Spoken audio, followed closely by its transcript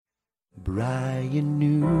Brian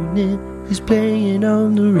Noonan is playing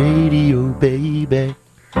on the radio, baby.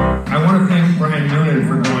 I want to thank Brian Noonan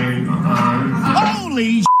for going on.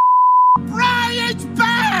 Holy Brian's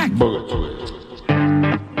back!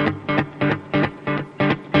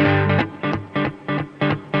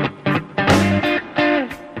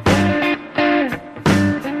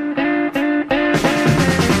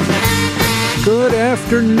 Good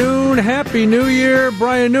afternoon. Happy New Year.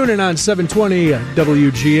 Brian Noonan on 720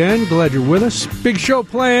 WGN. Glad you're with us. Big show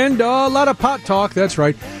planned. A lot of pot talk. That's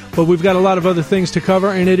right. But we've got a lot of other things to cover,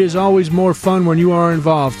 and it is always more fun when you are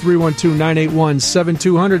involved.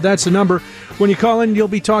 312-981-7200. That's the number. When you call in, you'll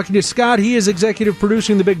be talking to Scott. He is executive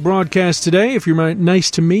producing the big broadcast today. If you're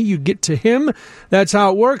nice to me, you get to him. That's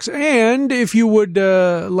how it works. And if you would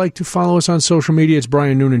like to follow us on social media, it's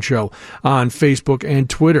Brian Noonan Show on Facebook and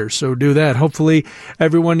Twitter. So do that. Hopefully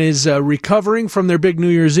everyone is recovering from their big New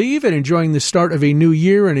Year's Eve and enjoying the start of a new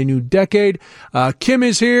year and a new decade. Kim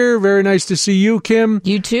is here. Very nice to see you, Kim.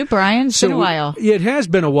 You too, Brian. It's been a while. It has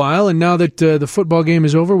been a while, and now that the football game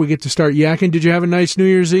is over, we get to start yakking. Did you have a nice New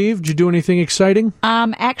Year's Eve? Did you do anything exciting?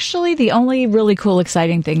 Actually, the only really cool,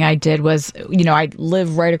 exciting thing I did was, I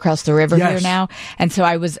live right across the river here now, and so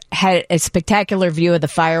I had a spectacular view of the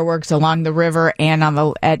fireworks along the river and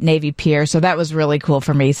at Navy Pier. So that was really cool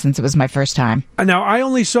for me since it was my first time. Now, I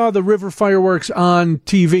only saw the river fireworks on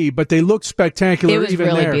TV, but they looked spectacular. It was even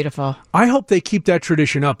really there. Beautiful. I hope they keep that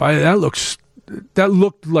tradition up. That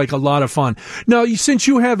looked like a lot of fun. Now, since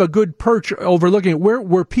you have a good perch overlooking it,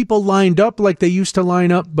 were people lined up like they used to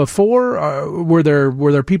line up before? Were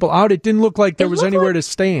there people out? It didn't look like there was anywhere to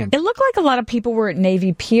stand. It looked like a lot of people were at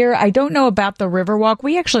Navy Pier. I don't know about the Riverwalk.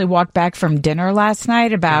 We actually walked back from dinner last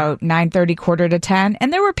night about 9:30, 9:45,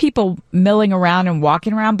 and there were people milling around and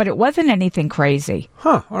walking around, but it wasn't anything crazy.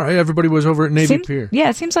 Huh. All right. Everybody was over at Navy Pier. Yeah,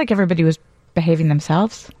 it seems like everybody was behaving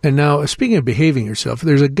themselves. And now, speaking of behaving yourself,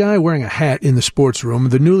 there's a guy wearing a hat in the sports room,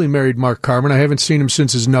 the newly married Mark Carman. I haven't seen him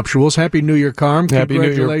since his nuptials. Happy New Year, Carm. Happy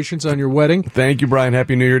Congratulations on your wedding. Thank you, Brian.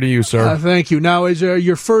 Happy New Year to you, sir. Thank you. Now, is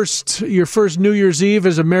your first New Year's Eve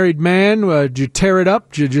as a married man? Did you tear it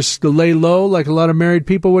up? Did you just lay low like a lot of married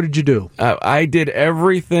people? What did you do? I did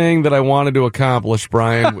everything that I wanted to accomplish,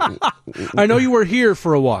 Brian. I know you were here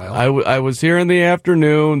for a while. I was here in the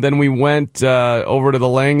afternoon. Then we went over to the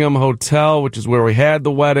Langham Hotel, which is where we had the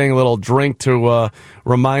wedding, a little drink to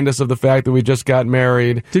remind us of the fact that we just got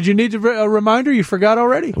married. Did you need a reminder? You forgot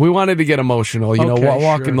already? We wanted to get emotional,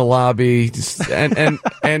 walk in the lobby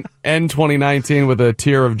and 2019 with a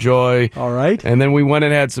tear of joy. All right. And then we went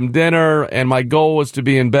and had some dinner, and my goal was to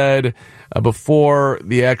be in bed before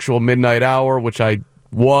the actual midnight hour, which I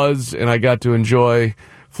was, and I got to enjoy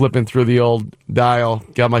flipping through the old dial,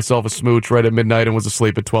 got myself a smooch right at midnight, and was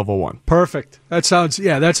asleep at 12:01. Perfect. That sounds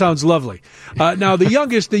lovely. Now the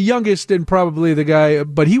youngest, and probably the guy,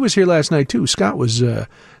 but he was here last night too. Scott was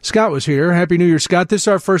here. Happy New Year, Scott. This is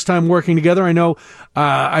our first time working together. I know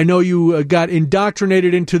you got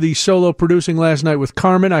indoctrinated into the solo producing last night with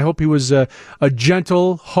Carmen. I hope he was a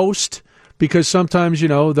gentle host, because sometimes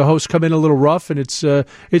the hosts come in a little rough, and it's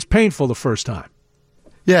painful the first time.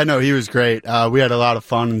 Yeah, no, he was great. We had a lot of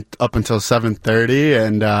fun up until 7:30,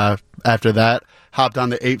 and after that, hopped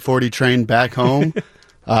on the 8:40 train back home,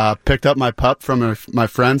 picked up my pup from my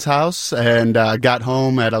friend's house, and got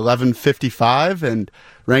home at 11:55 and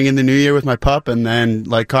rang in the new year with my pup, and then,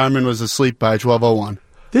 like Carmen, was asleep by 12:01.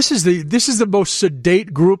 This is the most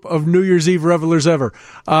sedate group of New Year's Eve revelers ever.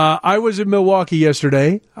 I was in Milwaukee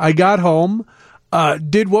yesterday. I got home,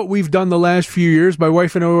 did what we've done the last few years. My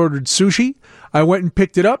wife and I ordered sushi. I went and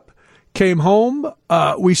picked it up, came home.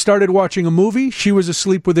 We started watching a movie. She was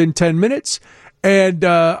asleep within 10 minutes, and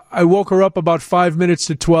I woke her up about 5 minutes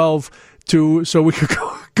to 12 so we could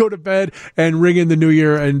go to bed and ring in the new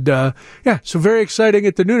year. And so very exciting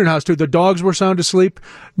at the Noonan house too. The dogs were sound asleep.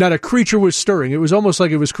 Not a creature was stirring. It was almost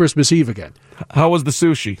like it was Christmas Eve again. How was the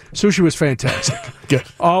sushi? Sushi was fantastic. Good.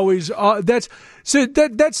 Always. That's the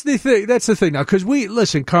thing. That's the thing now. Because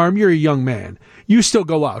listen, Carm, you're a young man. You still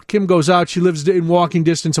go out. Kim goes out. She lives in walking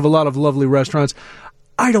distance of a lot of lovely restaurants.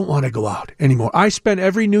 I don't want to go out anymore. I spent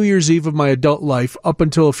every New Year's Eve of my adult life up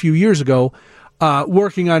until a few years ago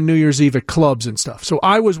working on New Year's Eve at clubs and stuff. So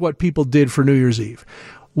I was what people did for New Year's Eve.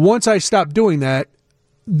 Once I stopped doing that,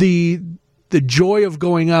 the joy of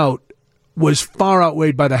going out was far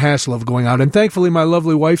outweighed by the hassle of going out. And thankfully, my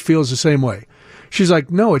lovely wife feels the same way. She's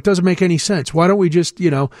like, no, it doesn't make any sense. Why don't we just,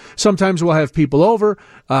 sometimes we'll have people over.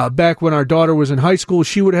 Back when our daughter was in high school,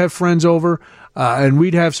 she would have friends over, and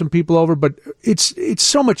we'd have some people over. But it's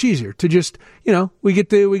so much easier to just, we get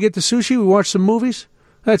the sushi, we watch some movies.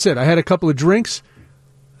 That's it. I had a couple of drinks.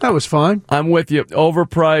 That was fine. I'm with you.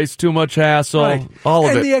 Overpriced, too much hassle, Right. all of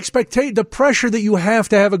and it. the expectation, the pressure that you have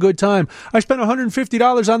to have a good time. I spent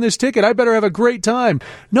 $150 on this ticket. I better have a great time.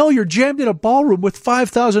 No, you're jammed in a ballroom with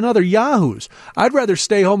 5,000 other yahoos. I'd rather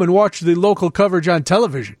stay home and watch the local coverage on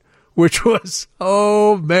television, which was,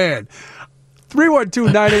 oh, man.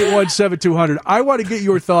 312-981-7200. I want to get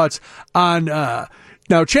your thoughts on,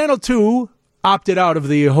 now, Channel 2 opted out of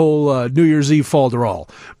the whole New Year's Eve fall-to-all.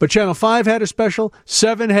 But Channel 5 had a special,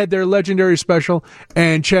 7 had their legendary special,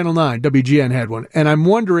 and Channel 9, WGN, had one. And I'm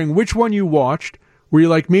wondering which one you watched. Were you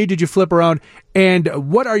like me? Did you flip around? And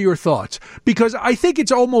what are your thoughts? Because I think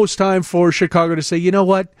it's almost time for Chicago to say, you know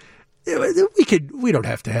what? We don't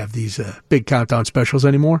have to have these big countdown specials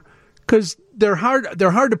anymore because they're hard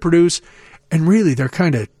to produce, and really they're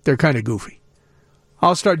kind of goofy.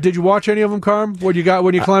 I'll start. Did you watch any of them, Carm? What you got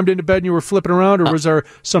when you climbed into bed and you were flipping around, or was there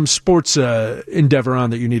some sports endeavor on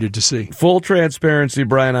that you needed to see? Full transparency,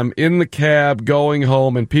 Brian. I'm in the cab going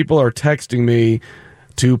home, and people are texting me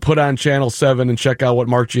to put on Channel 7 and check out what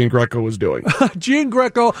Mark Giangreco was doing.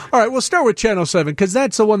 Giangreco. All right, we'll start with Channel 7 because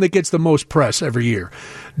that's the one that gets the most press every year.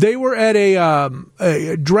 They were at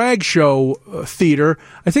a drag show theater.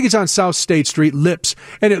 I think it's on South State Street, Lips.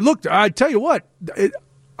 And it looked, I tell you what,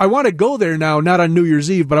 I want to go there now, not on New Year's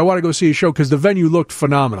Eve, but I want to go see a show because the venue looked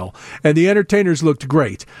phenomenal and the entertainers looked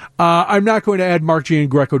great. I'm not going to add Mark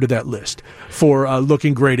Giangreco to that list for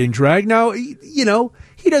looking great in drag. Now, you know,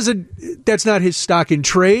 he doesn't, that's not his stock in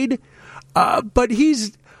trade, but he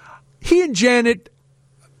and Janet,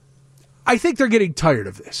 I think they're getting tired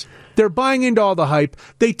of this. They're buying into all the hype.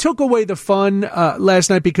 They took away the fun last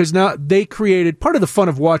night because now they created, part of the fun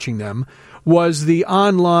of watching them was the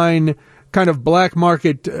online kind of black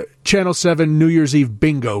market Channel 7 New Year's Eve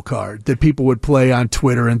bingo card that people would play on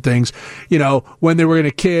Twitter and things. You know, when they were going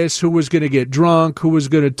to kiss, who was going to get drunk, who was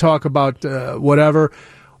going to talk about whatever.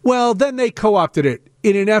 Well, then they co-opted it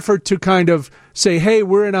in an effort to kind of say, hey,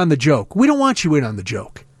 we're in on the joke. We don't want you in on the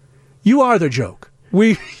joke. You are the joke.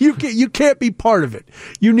 You can't be part of it.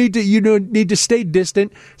 You need to stay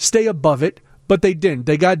distant, stay above it. But they didn't.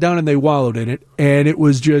 They got down and they wallowed in it, and it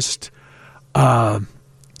was just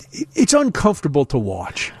it's uncomfortable to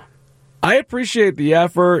watch. I appreciate the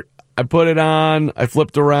effort. I put it on. I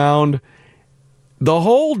flipped around. The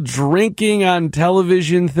whole drinking on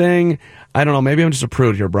television thing, I don't know. Maybe I'm just a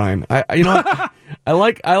prude here, Brian. I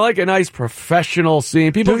like a nice professional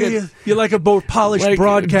scene. People you like a more polished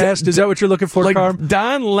broadcast? Is that what you're looking for, like Carm?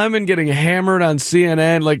 Don Lemon getting hammered on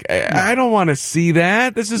CNN? I don't want to see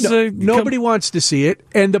that. This is nobody wants to see it.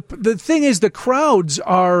 And the thing is, the crowds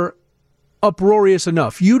are uproarious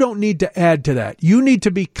enough. You don't need to add to that. You need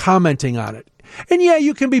to be commenting on it. And yeah,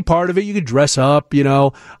 you can be part of it. You can dress up, you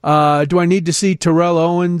know. Do I need to see Terrell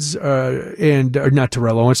Owens not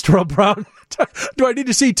Terrell Owens, Terrell Brown? Do I need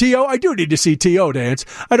to see T.O.? I do need to see T.O. dance.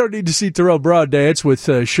 I don't need to see Terrell Brown dance with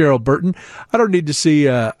Cheryl Burton. I don't need to see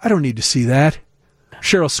that.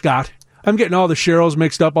 Cheryl Scott. I'm getting all the Cheryls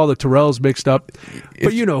mixed up, all the Terrells mixed up.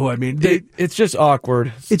 But you know who I mean. It's just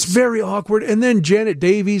awkward. It's very awkward. And then Janet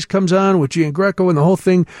Davies comes on with Giangreco, and the whole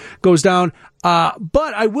thing goes down.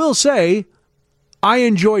 But I will say, I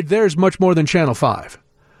enjoyed theirs much more than Channel 5.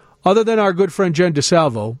 Other than our good friend Jen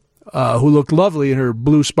DeSalvo, who looked lovely in her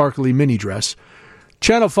blue sparkly mini dress,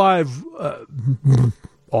 Channel 5,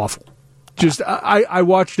 awful. Just I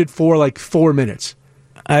watched it for like 4 minutes.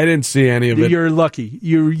 I didn't see any of it. You're lucky.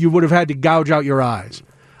 You would have had to gouge out your eyes.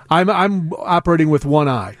 I'm operating with one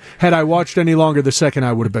eye. Had I watched any longer, the second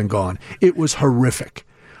eye would have been gone. It was horrific.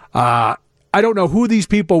 I don't know who these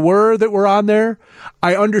people were that were on there.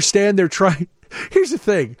 I understand they're trying. Here's the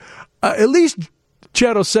thing. At least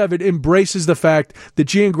Channel 7 embraces the fact that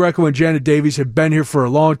Giangreco and Janet Davies have been here for a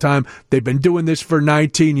long time. They've been doing this for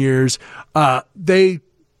 19 years. They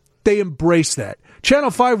embrace that.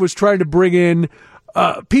 Channel 5 was trying to bring in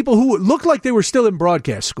people who looked like they were still in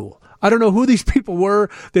broadcast school. I don't know who these people were.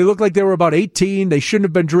 They looked like they were about 18. They shouldn't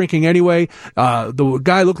have been drinking anyway. The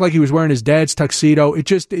guy looked like he was wearing his dad's tuxedo. It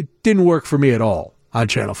didn't work for me at all on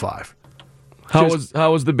Channel 5. How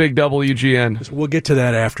was the big WGN? We'll get to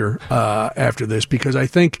that after this because I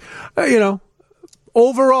think,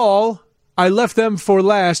 overall, I left them for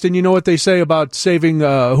last. And you know what they say about saving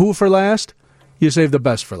who for last? You save the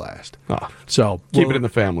best for last. Oh, so keep it in the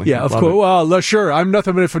family. Yeah, of course. Well, sure. I'm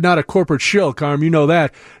nothing if not a corporate shill, Carm. You know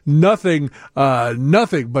that. Nothing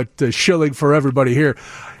but shilling for everybody here.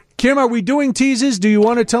 Kim, are we doing teases? Do you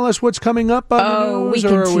want to tell us what's coming up on the news? We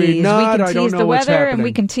can or tease. Are we not? We can tease the weather and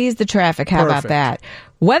we can tease the traffic. How about that?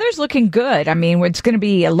 Weather's looking good. I mean, it's going to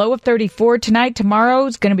be a low of 34 tonight. Tomorrow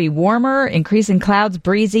it's going to be warmer, increasing clouds,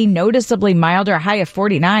 breezy, noticeably milder, a high of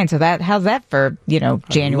 49. So how's that for,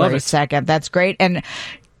 January 2nd? That's great. And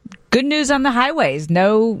good news on the highways.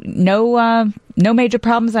 No major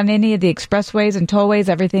problems on any of the expressways and tollways.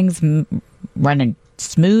 Everything's running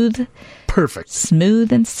smooth. Perfect.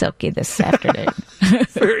 Smooth and silky this afternoon.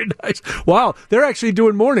 Very nice. Wow. They're actually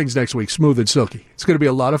doing mornings next week, smooth and silky. It's going to be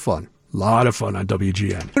a lot of fun. A lot of fun on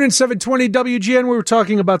WGN. In 720 WGN, we were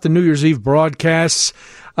talking about the New Year's Eve broadcasts.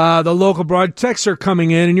 The local texts are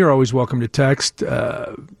coming in, and you're always welcome to text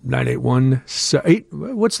 981.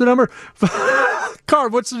 What's the number?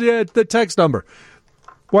 Carv, what's the text number?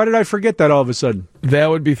 Why did I forget that all of a sudden? That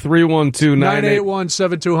would be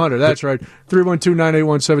 312-981-7200. That's right.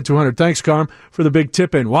 312-981-7200. Thanks, Carm, for the big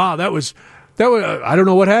tip in. Wow, that was I don't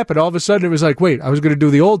know what happened. All of a sudden, it was like, wait, I was going to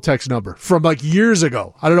do the old text number from like years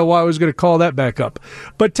ago. I don't know why I was going to call that back up.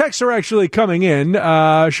 But texts are actually coming in.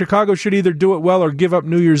 Chicago should either do it well or give up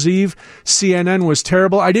New Year's Eve. CNN was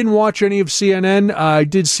terrible. I didn't watch any of CNN. I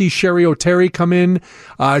did see Sherry O'Terry come in.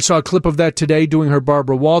 I saw a clip of that today doing her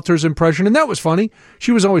Barbara Walters impression, and that was funny.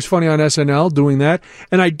 She was always funny on SNL doing that.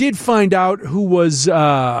 And I did find out who was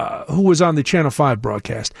on the Channel 5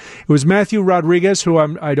 broadcast. It was Matthew Rodriguez, who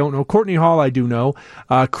I don't know, Courtney Hall I do know,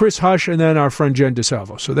 Chris Hush, and then our friend Jen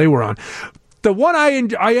DeSalvo. So they were on. The one I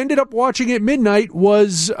ended up watching at midnight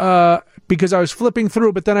was because I was flipping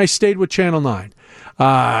through, but then I stayed with Channel 9.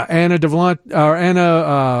 Anna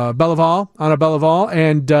Bellaval,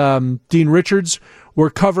 and Dean Richards were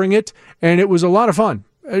covering it, and it was a lot of fun.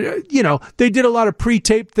 They did a lot of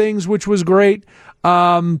pre-taped things, which was great.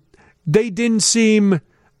 They didn't seem...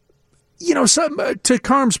 to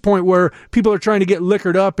Carm's point where people are trying to get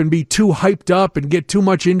liquored up and be too hyped up and get too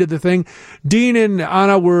much into the thing. Dean and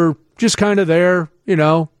Anna were just kind of there,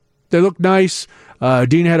 they looked nice.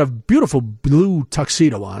 Dean had a beautiful blue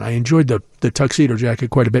tuxedo on. I enjoyed the tuxedo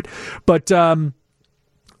jacket quite a bit. But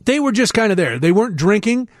they were just kind of there. They weren't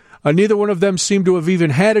drinking. Neither one of them seemed to have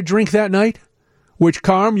even had a drink that night, which,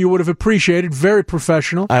 Carm, you would have appreciated. Very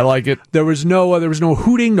professional. I like it. There was no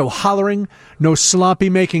hooting, no hollering, no sloppy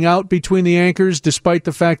making out between the anchors, despite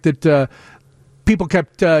the fact that people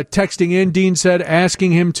kept texting in, Dean said,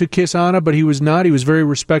 asking him to kiss Anna, but he was not. He was very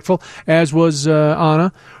respectful, as was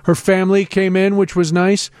Anna. Her family came in, which was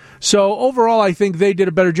nice. So overall, I think they did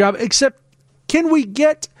a better job, except can we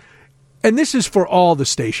get, and this is for all the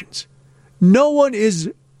stations, no one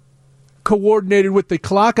is coordinated with the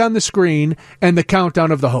clock on the screen and the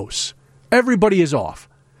countdown of the hosts. Everybody is off.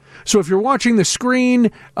 So if you're watching the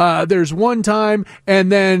screen, there's one time,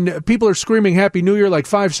 and then people are screaming Happy New Year like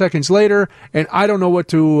 5 seconds later, and I don't know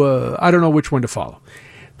which one to follow.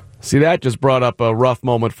 See, that just brought up a rough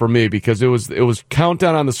moment for me because it was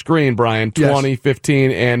countdown on the screen, Brian, 20, yes.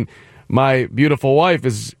 15, and my beautiful wife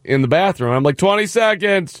is in the bathroom. I'm like, 20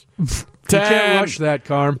 seconds, 10. You can't rush that,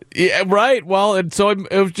 Carm. Yeah, right. Well, and so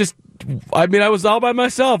it was just, I was all by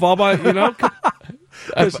myself, I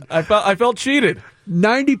felt cheated.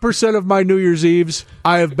 90% of my New Year's Eves,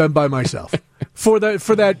 I have been by myself for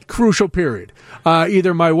that crucial period.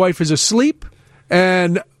 Either my wife is asleep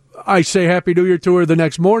and I say Happy New Year to her the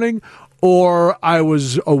next morning, or I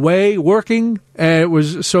was away working, and it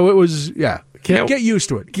was get used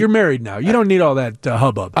to it. You're married now. You don't need all that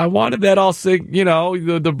hubbub. I wanted that all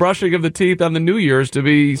the brushing of the teeth on the New Year's to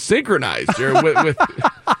be synchronized here with the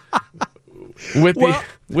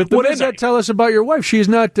what does that tell us about your wife? She's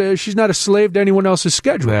not a slave to anyone else's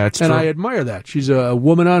schedule. That's true. And I admire that. She's a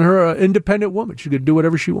woman on her, an independent woman. She can do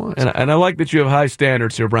whatever she wants. And I like that you have high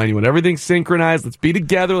standards here, Brian. You want everything synchronized. Let's be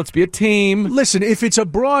together. Let's be a team. Listen, if it's a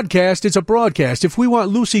broadcast, it's a broadcast. If we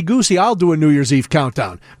want loosey-goosey, I'll do a New Year's Eve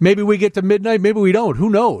countdown. Maybe we get to midnight, maybe we don't. Who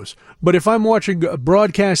knows? But if I'm watching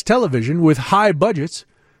broadcast television with high budgets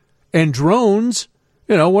and drones...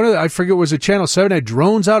 I forget, was it Channel 7 had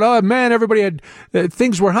drones out? Oh, man, everybody had,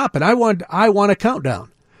 things were hopping. I want a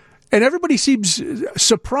countdown. And everybody seems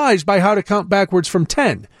surprised by how to count backwards from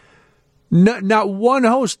 10. Not one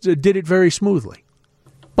host did it very smoothly.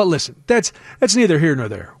 But listen, that's neither here nor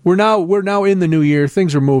there. We're now in the new year.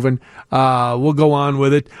 Things are moving. We'll go on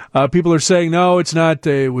with it. People are saying, no, it's not.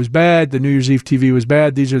 It was bad. The New Year's Eve TV was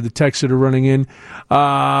bad. These are the texts that are running in.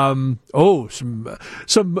 Some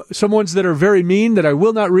ones that are very mean that I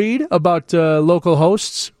will not read about local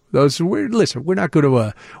hosts. We're not going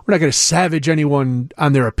to savage anyone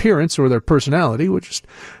on their appearance or their personality. We'll just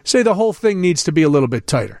say the whole thing needs to be a little bit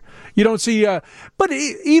tighter. You don't see, but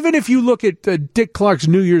even if you look at Dick Clark's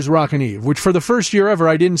New Year's Rockin' Eve, which for the first year ever,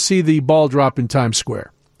 I didn't see the ball drop in Times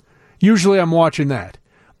Square. Usually I'm watching that,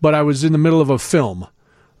 but I was in the middle of a film,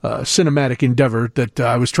 cinematic endeavor that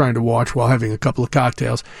I was trying to watch while having a couple of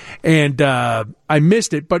cocktails, and I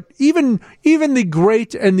missed it. But even the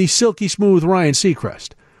great and the silky smooth Ryan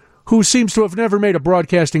Seacrest, who seems to have never made a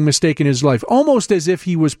broadcasting mistake in his life, almost as if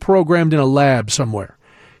he was programmed in a lab somewhere.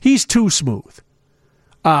 He's too smooth.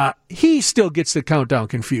 He still gets the countdown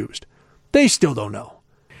confused. They still don't know.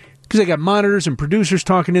 Because they got monitors and producers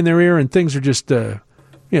talking in their ear, and things are just,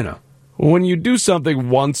 When you do something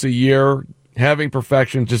once a year, having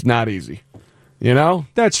perfection is just not easy. You know?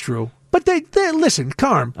 That's true. But they listen,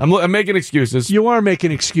 Carm. I'm making excuses. You are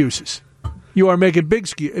making excuses. You are making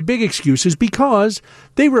big excuses because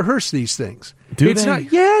they rehearse these things. Do they?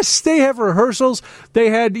 Yes, they have rehearsals. They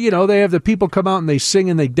have the people come out and they sing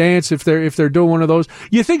and they dance if they're doing one of those.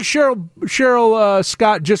 You think Cheryl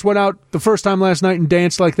Scott just went out the first time last night and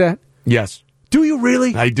danced like that? Yes. Do you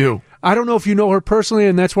really? I do. I don't know if you know her personally,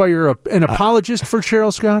 and that's why you're an apologist for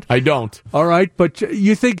Cheryl Scott. I don't. All right, but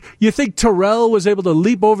you think Terrell was able to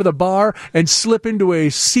leap over the bar and slip into a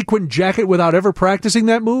sequin jacket without ever practicing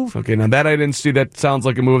that move? Okay, now that I didn't see. That sounds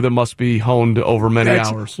like a move that must be honed over many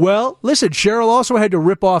hours. Well, listen, Cheryl also had to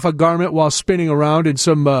rip off a garment while spinning around in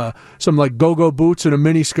some like go-go boots and a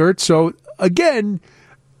mini skirt. So again,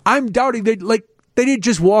 I'm doubting they didn't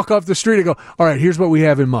just walk off the street and go, all right, here's what we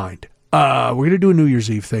have in mind. We're going to do a New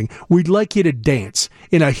Year's Eve thing. We'd like you to dance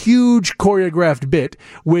in a huge choreographed bit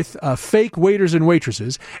with fake waiters and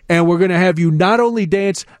waitresses, and we're going to have you not only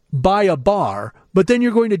dance by a bar, but then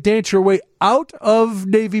you're going to dance your way out of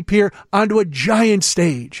Navy Pier onto a giant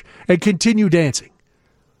stage and continue dancing.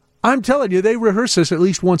 I'm telling you, they rehearse this at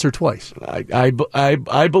least once or twice.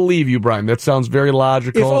 I believe you, Brian. That sounds very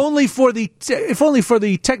logical. If only for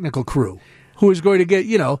the technical crew, who is going to get,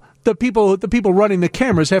 the people running the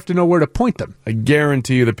cameras have to know where to point them. I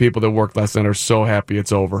guarantee you the people that work last night are so happy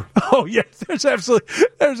it's over. Oh, yes, there's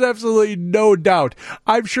absolutely no doubt.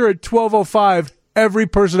 I'm sure at 12:05, every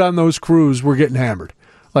person on those crews were getting hammered.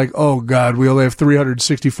 Like, oh, God, we only have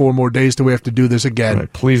 364 more days till we have to do this again.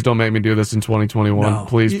 Right, please don't make me do this in 2021. No.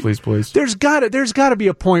 Please. There's got to be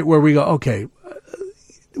a point where we go, okay,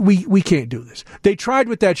 we can't do this. They tried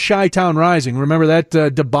with that Chi-Town Rising. Remember that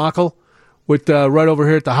debacle? With right over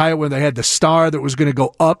here at the Hyatt when they had the star that was going to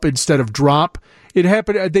go up instead of drop. It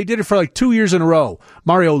happened. They did it for like 2 years in a row.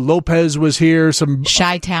 Mario Lopez was here. Some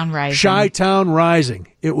Chi-Town Rising.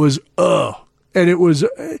 It was and it was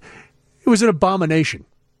an abomination.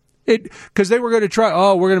 Because they were going to try.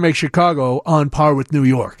 Oh, we're going to make Chicago on par with New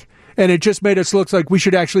York, and it just made us look like we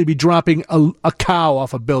should actually be dropping a cow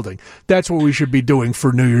off a building. That's what we should be doing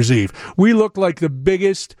for New Year's Eve. We look like the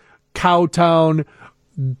biggest cowtown.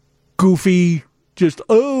 Goofy, just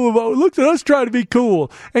look at us trying to be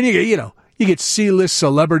cool, and you get C-list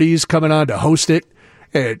celebrities coming on to host it,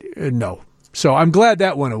 and no. So I'm glad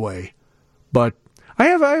that went away, but I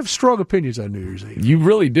have strong opinions on New Year's Eve. You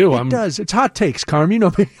really do. It does. It's hot takes, Carm. You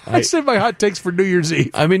know me. I say my hot takes for New Year's Eve.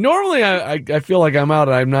 I mean, normally I feel like I'm out.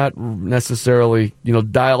 I'm not necessarily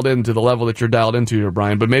dialed into the level that you're dialed into here,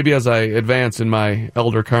 Brian. But maybe as I advance in my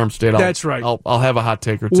elder Carm state, that's right. I'll have a hot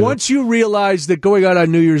take or two. Once you realize that going out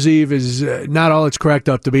on New Year's Eve is not all it's cracked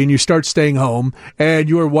up to be, and you start staying home, and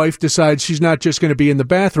your wife decides she's not just going to be in the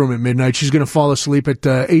bathroom at midnight, she's going to fall asleep at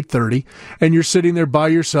 8:30, and you're sitting there by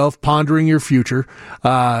yourself pondering your future.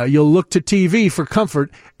 You'll look to TV for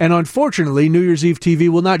comfort, and unfortunately, New Year's Eve TV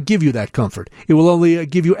will not give you that comfort. It will only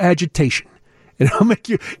give you agitation. It'll make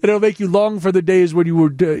you long for the days when you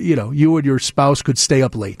and your spouse could stay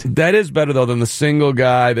up late. That is better though than the single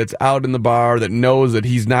guy that's out in the bar that knows that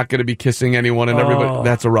he's not going to be kissing anyone and everybody.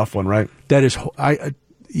 That's a rough one, right? That is,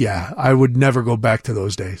 I would never go back to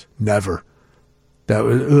those days. Never. That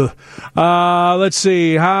was, let's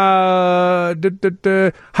see. Hi,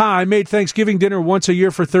 I made Thanksgiving dinner once a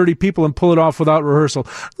year for 30 people and pull it off without rehearsal.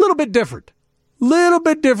 A little bit different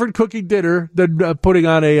cooking dinner than putting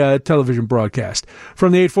on a television broadcast.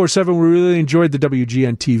 From the 847, we really enjoyed the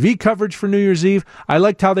WGN TV coverage for New Year's Eve. I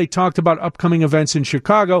liked how they talked about upcoming events in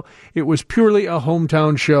Chicago. It was purely a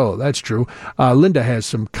hometown show. That's true. Linda has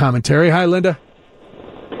some commentary. Hi, Linda.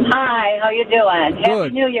 Hi, how you doing?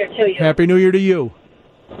 Good. Happy New Year to you. Happy New Year to you.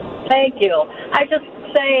 Thank you. I just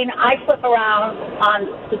saying I flip around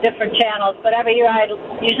on the different channels, but every year I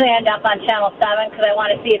usually end up on Channel 7 because I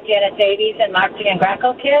want to see if Janet Davies and Mark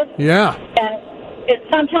Giangreco kids. Yeah. And it's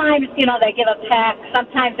sometimes, they give a pack.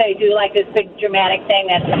 Sometimes they do like this big dramatic thing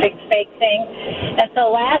that's a big fake thing. And so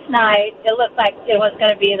last night it looked like it was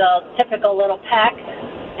going to be the typical little pack.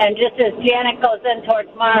 And just as Janet goes in towards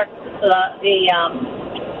Mark, the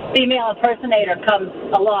female impersonator comes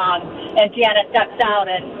along, and Janet ducks out,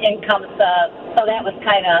 and in comes so that was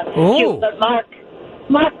kind of cute. But Mark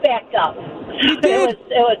backed up. He did?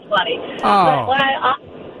 It was funny. Oh.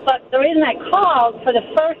 But the reason I called, for the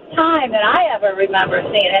first time that I ever remember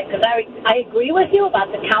seeing it, because I agree with you about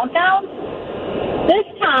the countdown. This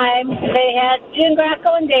time they had Jim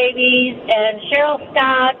Greco and Davies and Cheryl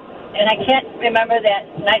Scott, and I can't remember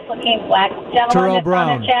that nice-looking black gentleman Terrell that's Brown.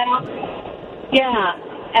 on the channel.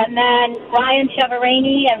 Yeah, and then Ryan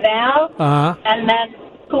Cheverini and Val, and then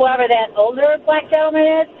whoever that older black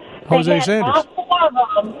gentleman is. Jose they had Sanders. all four of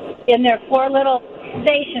them in their four little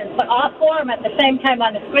stations, but all four of them at the same time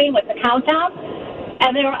on the screen with the countdown,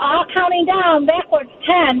 and they were all counting down backwards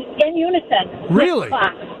 10 in unison. Really? All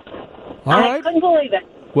right. I couldn't believe it.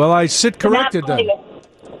 Well, I sit corrected then.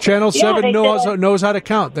 Channel 7 knows how to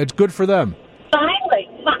count. That's good for them. Finally.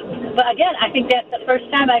 But again, I think that's the first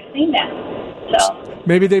time I've seen that. So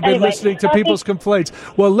maybe they've been listening to people's complaints.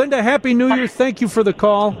 Well, Linda, Happy New Year. Thank you for the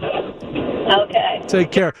call. Okay.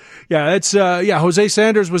 Take care. Yeah, that's Jose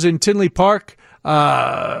Sanders was in Tinley Park.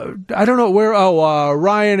 I don't know where.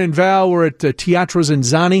 Ryan and Val were at Teatro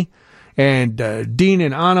Zanzani, and Dean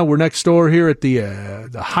and Anna were next door here at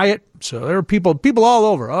the Hyatt. So there are people all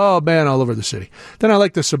over. Oh man, all over the city. Then I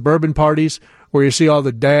like the suburban parties where you see all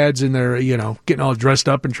the dads in their, getting all dressed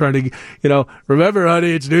up and trying to, remember,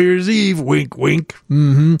 honey, it's New Year's Eve. Wink, wink.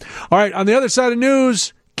 Mm-hmm. All right, on the other side of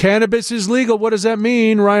news, cannabis is legal. What does that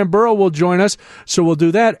mean? Ryan Burrow will join us, so we'll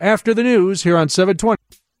do that after the news here on 720.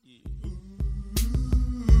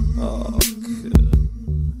 Oh, good.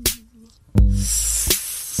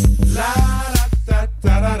 La da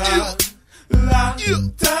da da da la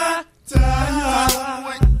da da la la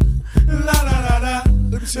la.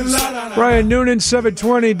 Brian Noonan,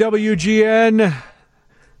 720 WGN.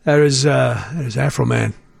 That is Afro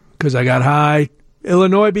Man, because I got high.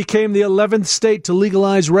 Illinois became the 11th state to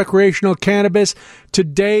legalize recreational cannabis.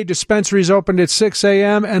 Today, dispensaries opened at 6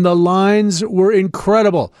 a.m., and the lines were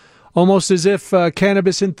incredible, almost as if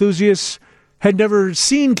cannabis enthusiasts had never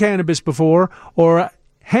seen cannabis before or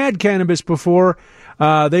had cannabis before.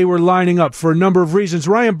 They were lining up for a number of reasons.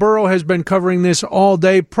 Ryan Burrow has been covering this all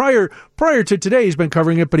day. Prior to today, he's been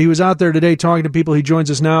covering it, but he was out there today talking to people. He joins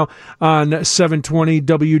us now on 720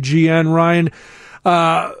 WGN. Ryan,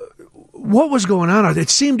 what was going on? It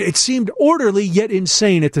seemed orderly yet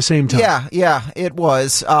insane at the same time. Yeah, it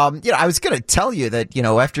was. I was going to tell you that,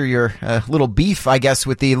 after your little beef, I guess,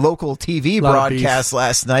 with the local TV broadcast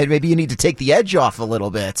last night, maybe you need to take the edge off a little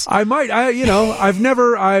bit. I might. I've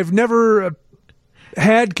never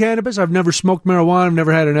had cannabis. I've never smoked marijuana. I've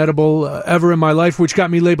never had an edible ever in my life, which got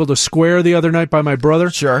me labeled a square the other night by my brother.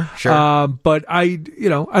 Sure. But I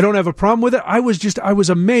don't have a problem with it. I was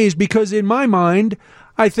amazed because in my mind,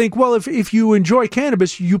 I think, well, if you enjoy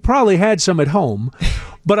cannabis, you probably had some at home.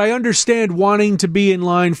 But I understand wanting to be in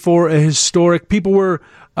line for a historic. People were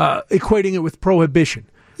equating it with prohibition,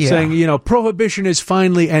 saying, prohibition is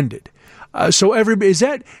finally ended. So is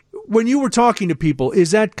that, when you were talking to people,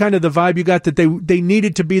 is that kind of the vibe you got, that they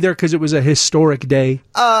needed to be there because it was a historic day?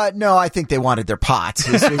 No, I think they wanted their pots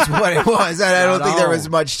is what it was. I don't think there was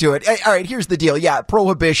much to it. All right, here's the deal. Yeah,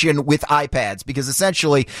 prohibition with iPads, because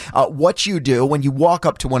essentially what you do when you walk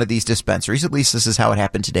up to one of these dispensaries, at least this is how it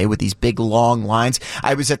happened today with these big long lines.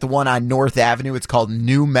 I was at the one on North Avenue. It's called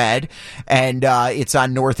New Med, and it's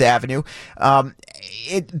on North Avenue.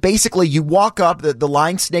 Basically, you walk up, the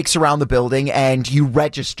line snakes around the building, and you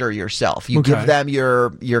register yourself. You give them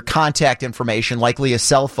your contact information, likely a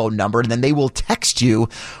cell phone number, and then they will text you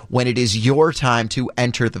when it is your time to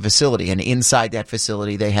enter the facility. And inside that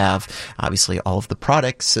facility, they have obviously all of the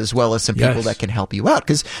products as well as some people that can help you out,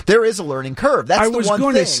 because there is a learning curve. That's the one thing. I was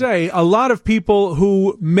going to say, a lot of people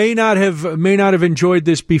who may not have enjoyed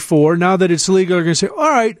this before, now that it's legal, are going to say, all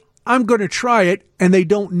right, I'm going to try it, and they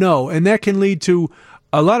don't know. And that can lead to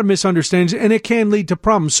a lot of misunderstandings, and it can lead to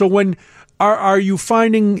problems. So when are you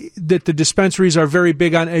finding that the dispensaries are very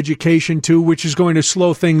big on education too, which is going to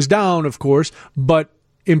slow things down, of course, but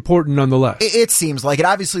important nonetheless? It seems like it.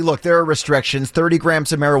 Obviously, look, there are restrictions. 30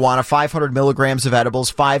 grams of marijuana, 500 milligrams of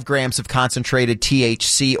edibles, 5 grams of concentrated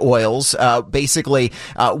THC oils. Basically,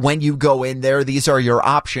 when you go in there, these are your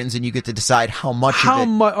options, and you get to decide how much of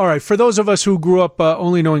it. All right, for those of us who grew up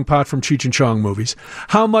only knowing pot from Cheech and Chong movies,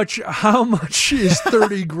 how much is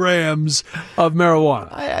 30 grams of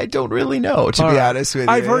marijuana? I don't really know, to be honest with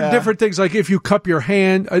you. I've heard different things, like if you cup your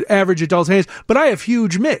hand, average adult hands, but I have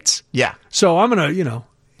huge mitts. Yeah. So I'm going to,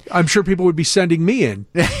 I'm sure people would be sending me in.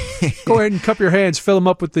 Go ahead and cup your hands, fill them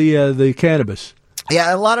up with the cannabis.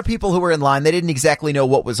 Yeah, a lot of people who were in line, they didn't exactly know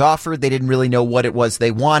what was offered. They didn't really know what it was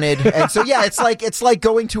they wanted. And so, yeah, it's like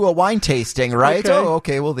going to a wine tasting, right? Okay. Oh,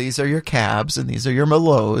 okay, well, these are your cabs, and these are your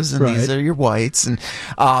Merlots, and these Right. are your whites. And,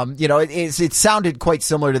 it sounded quite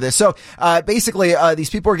similar to this. So, basically, these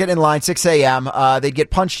people were getting in line 6 a.m. They'd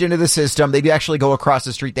get punched into the system. They'd actually go across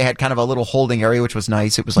the street. They had kind of a little holding area, which was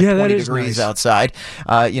nice. It was like Yeah, that 20 is degrees nice. outside.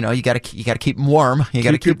 You gotta keep them warm. You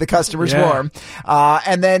gotta keep the customers yeah. warm.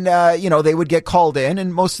 And then, they would get called in,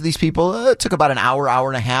 and most of these people it took about an hour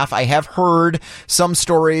and a half. I have heard some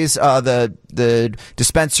stories. The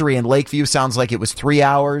dispensary in Lakeview sounds like it was 3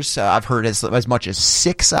 hours. I've heard as much as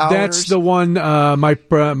 6 hours. That's the one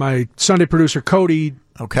my Sunday producer Cody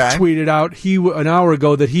tweeted out an hour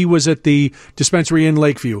ago that he was at the dispensary in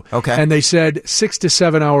Lakeview. Okay. And they said 6 to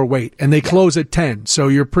 7 hour wait, and they close at 10. So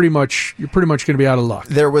you're pretty much going to be out of luck.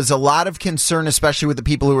 There was a lot of concern, especially with the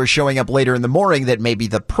people who were showing up later in the morning, that maybe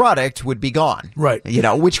the product would be gone. Right.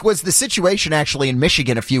 Which was the situation actually in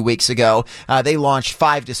Michigan a few weeks ago. They launched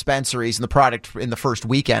 5 dispensaries, and the product in the first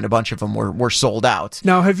weekend, a bunch of them were sold out.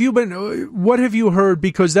 Now, what have you heard?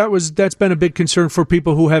 Because that's been a big concern for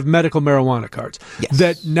people who have medical marijuana cards. Yes.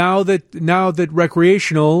 That now that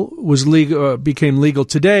recreational was legal, became legal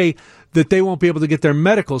today, that they won't be able to get their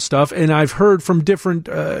medical stuff. And I've heard from different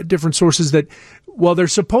sources that, well, they're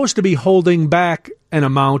supposed to be holding back an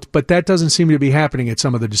amount, but that doesn't seem to be happening at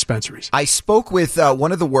some of the dispensaries. I spoke with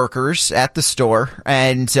one of the workers at the store,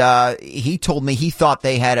 and he told me he thought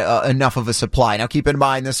they had enough of a supply. Now, keep in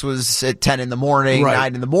mind, this was at 10 in the morning, Right.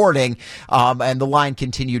 9 in the morning, and the line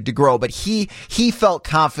continued to grow. But he felt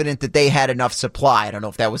confident that they had enough supply. I don't know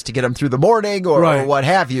if that was to get them through the morning or what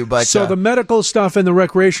have you. But so the medical stuff and the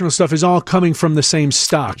recreational stuff is all coming from the same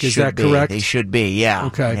stock. Is that correct? They should be, yeah.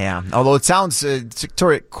 Okay. Yeah. Although it sounds,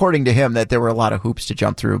 according to him, that there were a lot of hoops to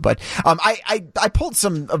jump through. But I pulled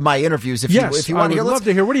some of my interviews. If you want to hear, I would love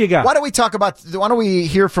to hear. What do you got? Why don't we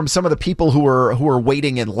hear from some of the people who are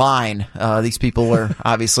waiting in line? These people are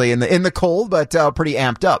obviously in the cold, but pretty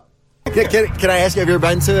amped up. Can I ask you, have you ever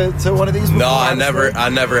been to one of these before? No, I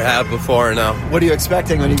never have before, no. What are you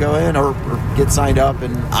expecting when you go in or get signed up?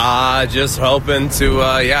 And just hoping to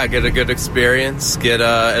get a good experience, get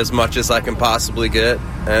as much as I can possibly get,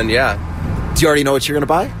 and do you already know what you're going to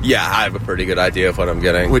buy? Yeah, I have a pretty good idea of what I'm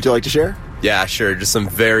getting. Would you like to share? Yeah, sure. Just some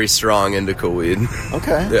very strong indica weed.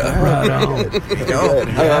 Okay. Yeah. Right. Good.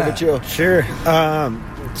 How about you? Sure.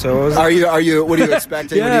 So what are you? What are you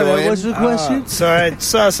expecting? Yeah, when you what's the question? So I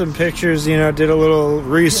saw some pictures. Did a little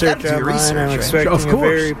research online. I'm expecting a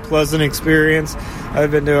very pleasant experience.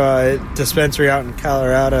 I've been to a dispensary out in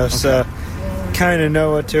Colorado, so kind of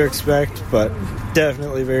know what to expect, but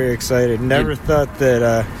definitely very excited. Never thought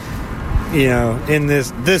that. In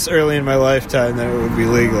this early in my lifetime that it would be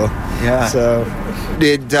legal. Yeah. So,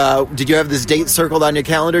 did you have this date circled on your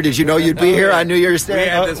calendar? Did you know you'd be here on New Year's Day? We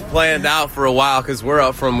had this planned out for a while because we're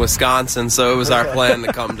up from Wisconsin, so it was our plan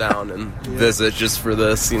to come down and visit just for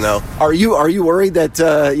this. Are you worried that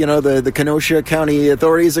the Kenosha County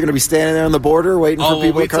authorities are going to be standing there on the border waiting for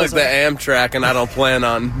people? We took the Amtrak, and I don't plan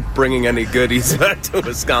on bringing any goodies back to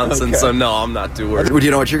Wisconsin, so no, I'm not too worried. Would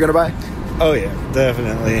you know what you're going to buy? Oh yeah,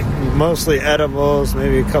 definitely. Mostly edibles,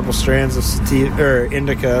 maybe a couple strands of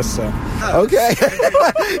indica. So okay,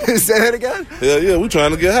 say that again. Yeah, we're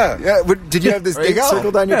trying to get high. Yeah, did you have this date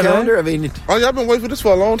circled on your calendar? I mean, I've been waiting for this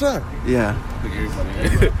for a long time. Yeah.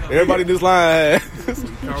 Everybody in this line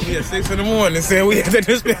called me at 6 a.m. saying we at the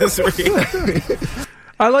dispensary.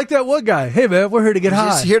 I like that one guy. Hey, man, we're here to get high.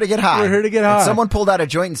 Just here to get high. We're here to get high. And someone pulled out a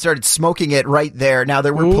joint and started smoking it right there. Now,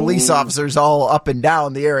 there were police officers all up and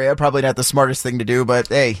down the area. Probably not the smartest thing to do, but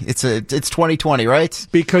hey, it's 2020, right?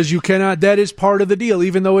 Because you cannot, that is part of the deal.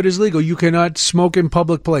 Even though it is legal, you cannot smoke in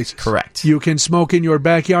public places. Correct. You can smoke in your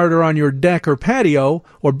backyard or on your deck or patio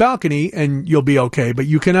or balcony, and you'll be okay. But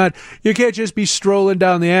you can't just be strolling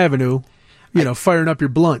down the avenue, firing up your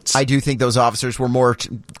blunts. I do think those officers were more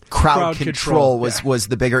crowd control was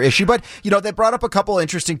the bigger issue. But, they brought up a couple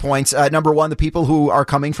interesting points. Number one, the people who are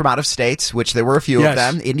coming from out of states, which there were a few of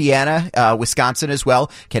them, Indiana, Wisconsin as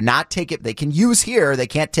well, cannot take it. They can use here. They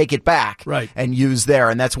can't take it back and use there.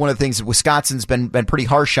 And that's one of the things. Wisconsin's been pretty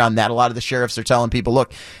harsh on that. A lot of the sheriffs are telling people,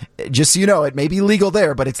 look, just so you know, it may be legal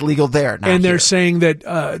there, but it's legal there, not and they're here. saying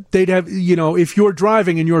that they'd have, if you're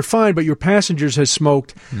driving and you're fine, but your passengers has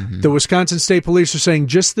smoked, the Wisconsin State Police are saying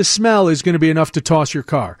just the smell is going to be enough to toss your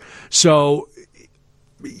car. So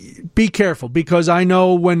be careful, because I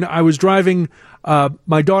know when I was driving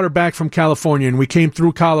my daughter back from California and we came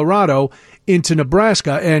through Colorado into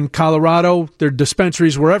Nebraska, and Colorado, their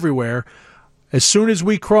dispensaries were everywhere. As soon as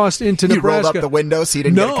we crossed into You Nebraska, rolled up the window so you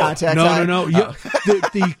didn't get a contact eye? No. Yeah,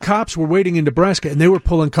 the cops were waiting in Nebraska, and they were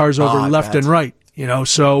pulling cars over left and right.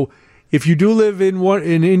 So if you do live in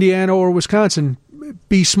Indiana or Wisconsin,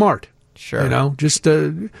 be smart. Sure. Just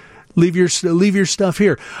leave your stuff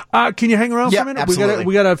here. Can you hang around for a minute? Absolutely.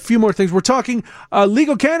 We got a few more things. We're talking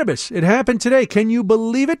legal cannabis. It happened today. Can you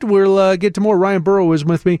believe it? We'll get to more. Ryan Burrow is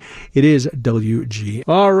with me. It is WG.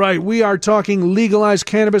 All right, we are talking legalized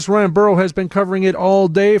cannabis. Ryan Burrow has been covering it all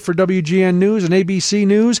day for WGN News and ABC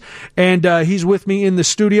News, and he's with me in the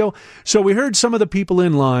studio. So we heard some of the people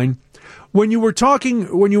in line. When you were talking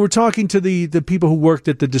to the people who worked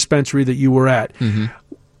at the dispensary that you were at,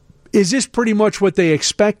 is this pretty much what they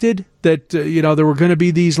expected? That, there were going to be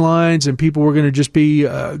these lines and people were going to just be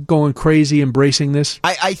going crazy embracing this?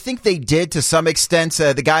 I think they did to some extent.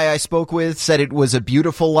 The guy I spoke with said it was a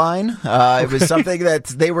beautiful line. It was something that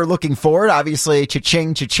they were looking forward. Obviously,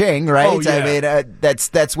 cha-ching, cha-ching, right? Oh, yeah. I mean,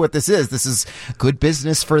 that's what this is. This is good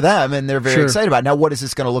business for them, and they're very excited about it. Now, what is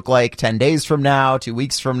this going to look like 10 days from now, 2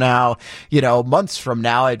 weeks from now, months from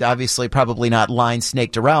now? I'd obviously probably not line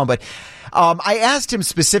snaked around, but I asked him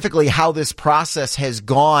specifically how this process has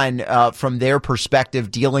gone from their perspective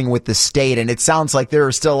dealing with the state, and it sounds like there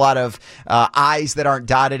are still a lot of I's that aren't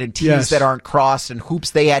dotted and T's that aren't crossed and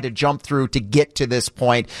hoops they had to jump through to get to this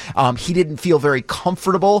point. He didn't feel very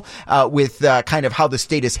comfortable with kind of how the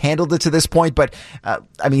state has handled it to this point, but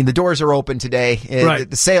the doors are open today. Right.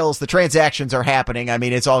 The sales, the transactions are happening. I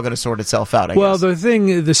mean, it's all going to sort itself out, I guess.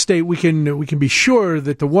 The state, we can be sure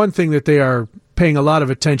that the one thing that they are paying a lot of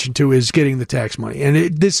attention to is getting the tax money. And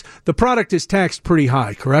the product is taxed pretty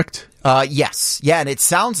high, correct? Yes. Yeah, and it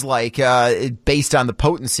sounds like, based on the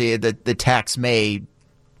potency, that the tax may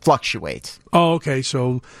fluctuate. Oh, okay.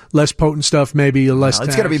 So less potent stuff, maybe less tax.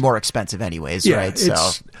 It's going to be more expensive anyways, right?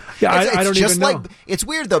 I don't even know. It's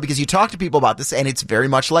weird, though, because you talk to people about this, and it's very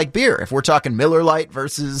much like beer. If we're talking Miller Lite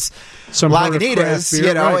versus some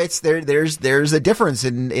Lagunitas, beer, there's a difference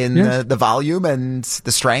in the volume and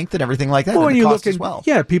the strength and everything like that, and the cost as well.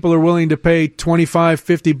 Yeah, people are willing to pay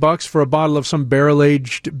 $25-$50 for a bottle of some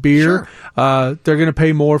barrel-aged beer. Sure. They're going to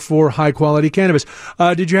pay more for high-quality cannabis.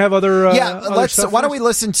 Did you have other other stuff? Why don't we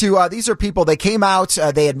listen to, these are people, they came out,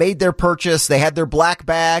 they had made their purchase, they had their black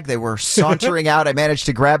bag, they were sauntering out. I managed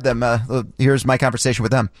to grab them. Here's my conversation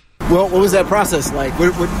with them. Well, what was that process like?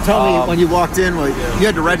 Tell me when you walked in. You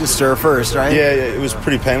had to register first, right? Yeah, it was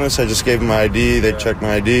pretty painless. I just gave them my ID. They checked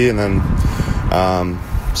my ID, and then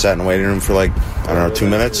sat in the waiting room for 2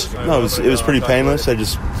 minutes. No, it was pretty painless. I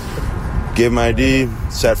just gave them my ID,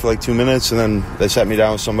 sat for 2 minutes, and then they sat me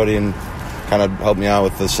down with somebody and kind of helped me out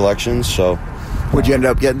with the selections. So, what'd you end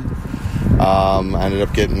up getting? I ended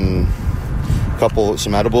up getting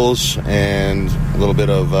some edibles and a little bit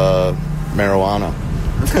of marijuana.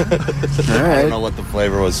 I don't know what the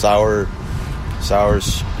flavor was. Sour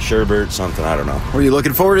sherbet, something. I don't know. Were you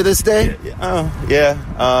looking forward to this day?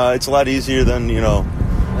 Yeah. It's a lot easier than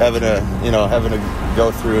having to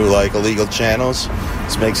go through illegal channels.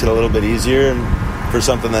 This makes it a little bit easier, and for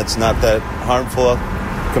something that's not that harmful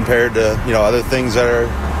compared to other things that are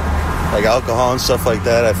like alcohol and stuff like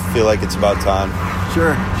that. I feel like it's about time.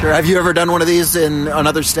 Sure. Have you ever done one of these in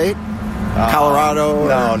another state? Colorado?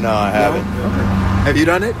 No, I haven't. Okay. Have you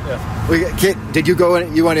done it? Yeah. Did you go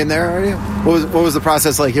in? You went in there already? What was the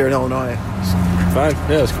process like here in Illinois? Fine.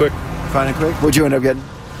 Yeah, it was quick. Fine and quick? What'd you end up getting?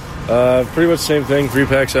 Pretty much the same thing. 3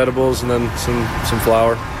 packs edibles and then some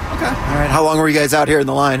flour. Okay. All right. How long were you guys out here in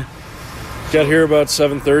the line? Got here about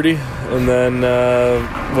 7:30, and then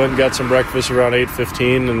went and got some breakfast around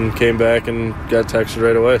 8:15, and came back and got texted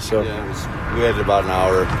right away. So we had about an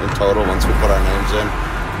hour in total once we put our names in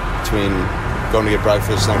between going to get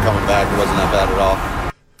breakfast and then coming back. It wasn't that bad at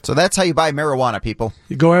all. So that's how you buy marijuana, people.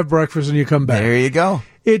 You go have breakfast and you come back. There you go.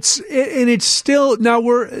 It's still now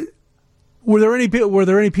Were there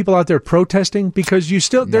any people out there protesting? Because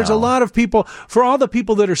there's a lot of people. For all the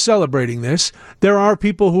people that are celebrating this, there are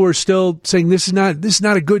people who are still saying this is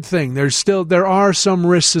not a good thing. There are some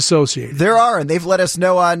risks associated. There are, and they've let us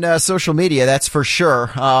know on social media. That's for sure.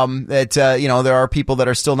 That there are people that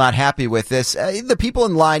are still not happy with this. The people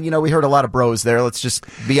in line, we heard a lot of bros there. Let's just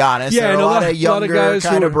be honest. Yeah, there are a lot of younger guys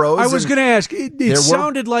kind of bros. I was going to ask. It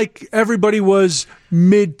sounded like everybody was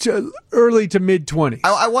early to mid 20s.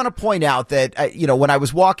 I want to point out that when I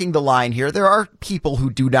was walking the line here, there are people who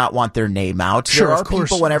do not want their name out. Sure, there are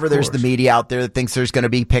people whenever there's the media out there that thinks there's going to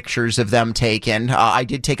be pictures of them taken. I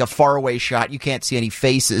did take a faraway shot. You can't see any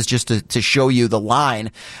faces just to show you the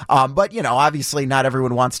line. But obviously not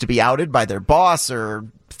everyone wants to be outed by their boss or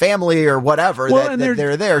family or whatever Well, that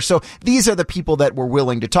they're there. So these are the people that were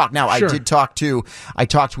willing to talk. Now, Sure. I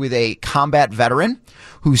talked with a combat veteran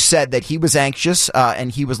who said that he was anxious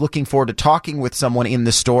and he was looking forward to talking with someone in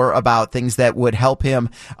the store about things that would help him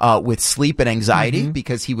with sleep and anxiety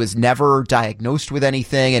because he was never diagnosed with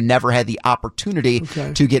anything and never had the opportunity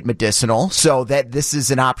to get medicinal. So that this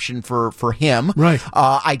is an option for him. Right.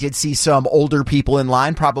 I did see some older people in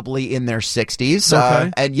line, probably in their 60s.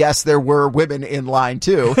 Okay. And yes, there were women in line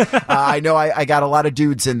too. I know I got a lot of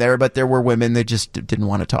dudes in there, but there were women that just didn't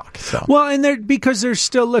want to talk. So. Well, and because there's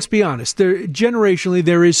still, let's be honest, generationally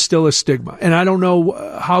there is still a stigma, and I don't know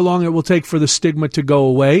how long it will take for the stigma to go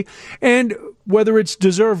away, and whether it's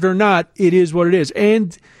deserved or not, it is what it is.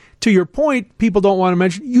 And to your point, people don't want to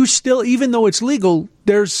mention, you still, even though it's legal,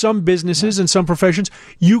 there's some businesses and some professions,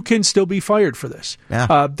 you can still be fired for this.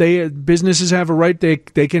 Yeah. Businesses have a right, they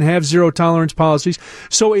can have zero tolerance policies.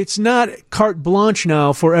 So it's not carte blanche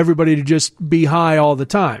now for everybody to just be high all the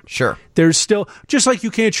time. Sure. There's still, just like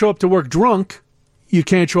you can't show up to work drunk, you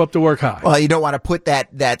can't show up to work high. Well, you don't want to put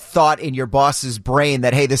that thought in your boss's brain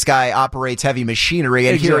that, hey, this guy operates heavy machinery,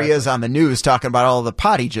 and here he is on the news talking about all the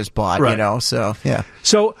pot he just bought, Right. you know, so, yeah.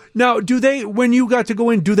 So now, when you got to go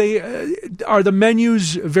in, are the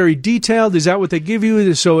menus very detailed? Is that what they give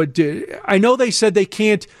you? So I know they said they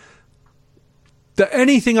can't,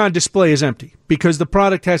 anything on display is empty because the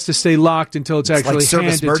product has to stay locked until it's actually like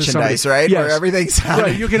service handed merchandise, to somebody. right? Yes. Where everything's on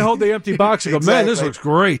right. You can hold the empty box and go, man, this looks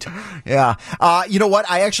great. Yeah. You know what?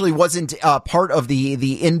 I actually wasn't part of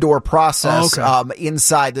the indoor process.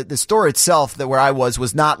 Inside the store itself, where I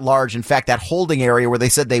was not large. In fact, that holding area where they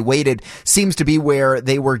said they waited seems to be where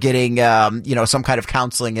they were getting some kind of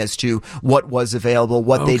counseling as to what was available,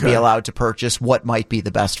 what they'd be allowed to purchase, what might be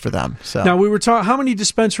the best for them. So now we were talking. How many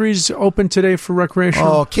dispensaries open today for recreational?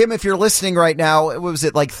 Oh, Kim, if you're listening right now, what was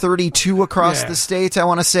it, like 32 across the state? I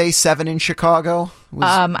want to say 7 in Chicago.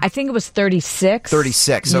 I think it was 36.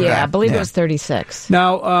 36. Okay. Yeah, I believe it was 36.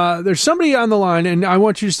 Now there's somebody on the line, and I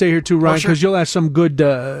want you to stay here too, Ryan, because you'll ask some good,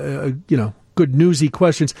 good newsy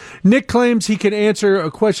questions. Nick claims he can answer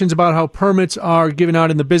questions about how permits are given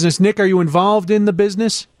out in the business. Nick, are you involved in the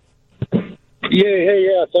business?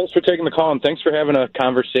 Yeah. Thanks for taking the call, and thanks for having a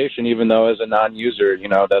conversation, even though as a non-user,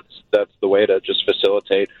 that's the way to just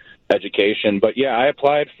facilitate education. But, yeah, I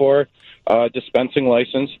applied for a dispensing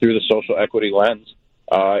license through the social equity lens.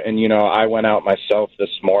 I went out myself this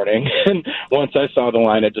morning, and once I saw the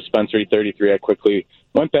line at Dispensary 33, I quickly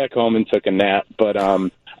went back home and took a nap. But I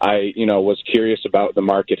was curious about the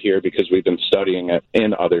market here because we've been studying it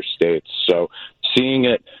in other states. So seeing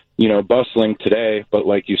it, bustling today, but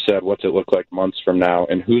like you said, what's it look like months from now,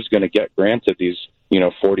 and who's going to get granted these,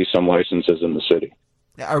 40-some licenses in the city?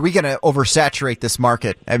 Are we going to oversaturate this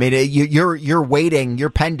market? I mean, you're waiting, you're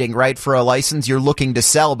pending, right, for a license. You're looking to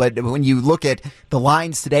sell, but when you look at the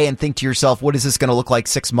lines today and think to yourself, what is this going to look like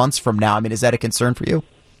 6 months from now? I mean, is that a concern for you?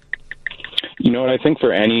 You know what, I think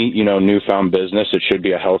for any, newfound business, it should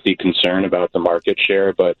be a healthy concern about the market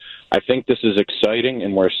share. But I think this is exciting,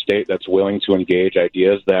 and we're a state that's willing to engage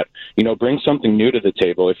ideas that, bring something new to the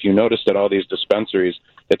table. If you noticed at all these dispensaries,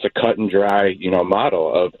 it's a cut and dry,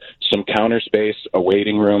 model of some counter space, a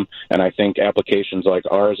waiting room. And I think applications like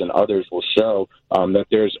ours and others will show that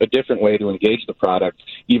there's a different way to engage the product,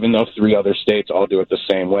 even though 3 other states all do it the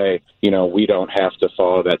same way. We don't have to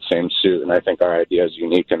follow that same suit. And I think our idea is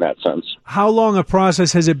unique in that sense. How long a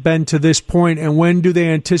process has it been to this point, and when do they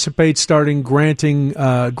anticipate starting granting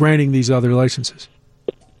these other licenses?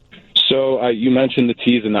 So you mentioned the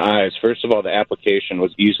T's and the I's. First of all, the application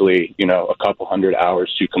was easily, a couple hundred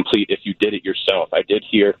hours to complete if you did it yourself. I did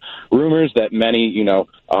hear rumors that many,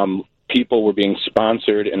 people were being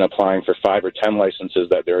sponsored and applying for 5 or 10 licenses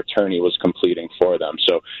that their attorney was completing for them.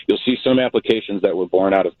 So you'll see some applications that were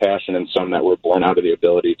born out of passion and some that were born out of the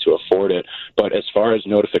ability to afford it. But as far as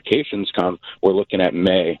notifications come, we're looking at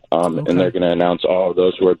May, and they're going to announce all of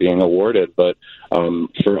those who are being awarded. But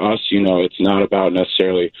for us, it's not about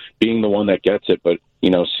necessarily being the one that gets it, but,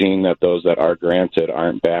 seeing that those that are granted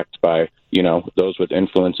aren't backed by, those with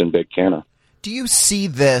influence in Big Canna. Do you see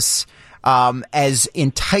this as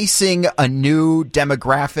enticing a new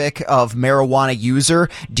demographic of marijuana user?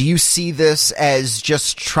 Do you see this as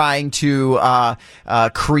just trying to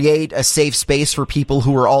create a safe space for people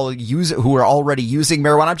who are already using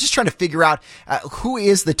marijuana? I'm just trying to figure out who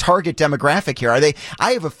is the target demographic here.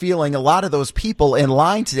 I have a feeling a lot of those people in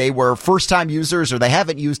line today were first-time users, or they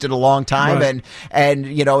haven't used it a long time, right. and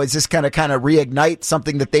is this kind of reignite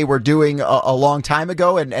something that they were doing a long time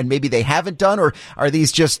ago, and maybe they haven't done, or are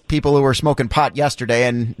these just people who were smoking pot yesterday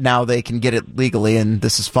and now they can get it legally and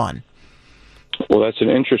this is fun? Well, that's an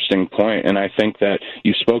interesting point, and I think that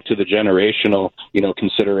you spoke to the generational,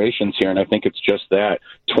 considerations here, and I think it's just that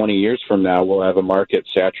 20 years from now, we'll have a market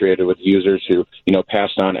saturated with users who,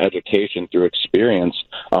 passed on education through experience.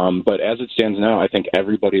 But as it stands now, I think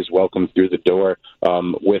everybody's welcome through the door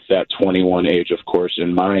with that 21 age, of course,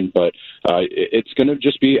 in mind. But it's going to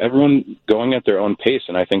just be everyone going at their own pace,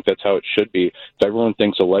 and I think that's how it should be. If everyone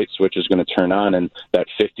thinks a light switch is going to turn on and that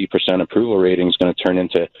 50% approval rating is going to turn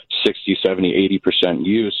into 60, 70, 80%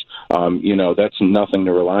 use, that's nothing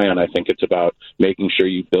to rely on. I think it's about making sure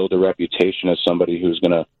you build a reputation as somebody who's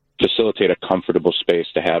going to facilitate a comfortable space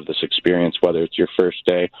to have this experience, whether it's your first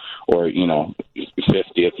day or,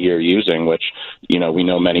 50th year using, which, we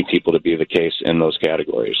know many people to be the case in those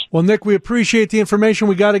categories. Well, Nick, we appreciate the information.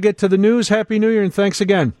 We got to get to the news. Happy New Year, and thanks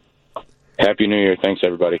again. Happy New Year. Thanks,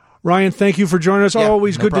 everybody. Ryan, thank you for joining us. Yeah,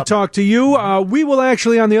 Always no good problem. to talk to you. We will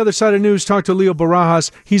actually, on the other side of news, talk to Leo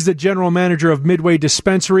Barajas. He's the general manager of Midway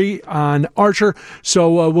Dispensary on Archer.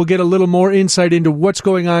 So we'll get a little more insight into what's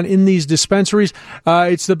going on in these dispensaries.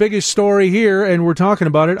 It's the biggest story here, and we're talking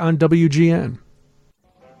about it on WGN.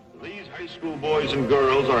 These high school boys and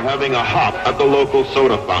girls are having a hop at the local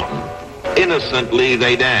soda fountain. Innocently,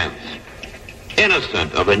 they dance.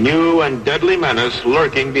 Innocent of a new and deadly menace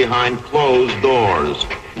lurking behind closed doors.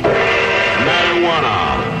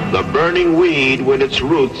 Marijuana, the burning weed with its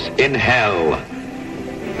roots in hell.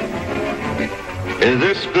 In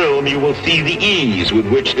this film, you will see the ease with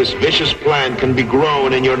which this vicious plant can be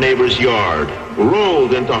grown in your neighbor's yard,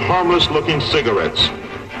 rolled into harmless-looking cigarettes,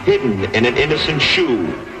 hidden in an innocent shoe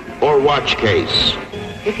or watch case.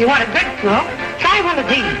 If you want a good smoke, try one of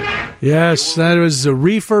these. Yes, that was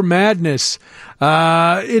Reefer Madness.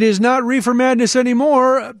 It is not Reefer Madness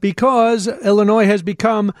anymore because Illinois has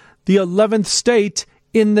become the 11th state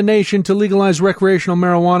in the nation to legalize recreational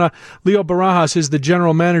marijuana. Leo Barajas is the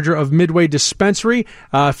general manager of Midway Dispensary,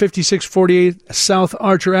 5648 South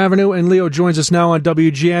Archer Avenue, and Leo joins us now on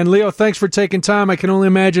WGN. Leo, thanks for taking time. I can only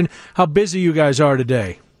imagine how busy you guys are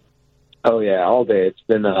today. Oh, yeah, all day. It's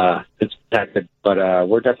been it's hectic, but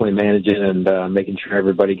we're definitely managing and making sure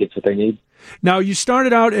everybody gets what they need. Now, you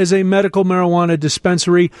started out as a medical marijuana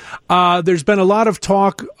dispensary. There's been a lot of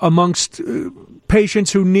talk amongst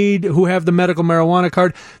patients who have the medical marijuana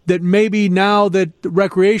card that maybe now that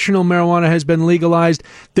recreational marijuana has been legalized,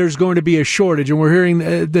 there's going to be a shortage. And we're hearing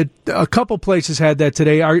that a couple places had that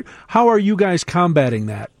today. How are you guys combating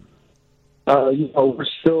that? We're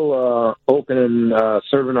still open and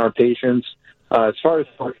serving our patients. As far as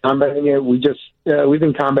combating it, we've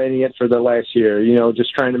been combating it for the last year.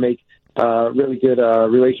 Just trying to make really good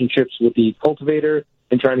relationships with the cultivator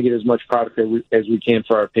and trying to get as much product as we can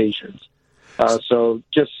for our patients. So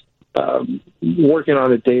just working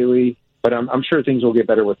on it daily, but I'm sure things will get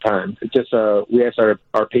better with time. It just we ask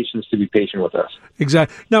our patients to be patient with us.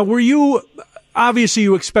 Exactly. Now, obviously,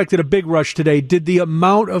 you expected a big rush today. Did the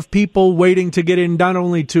amount of people waiting to get in, not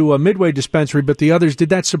only to a Midway dispensary, but the others, did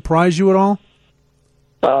that surprise you at all?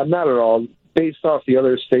 Not at all. Based off the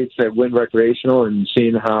other states that went recreational and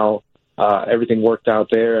seeing how everything worked out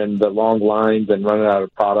there and the long lines and running out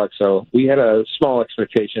of product. So we had a small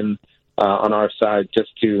expectation on our side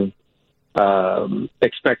just to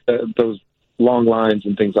expect those long lines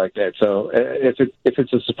and things like that. So if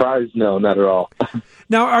it's a surprise, no, not at all.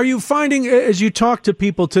 Now, are you finding, as you talk to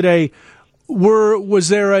people today, was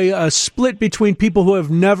there a split between people who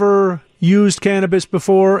have never used cannabis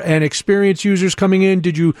before and experienced users coming in?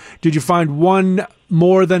 Did you find one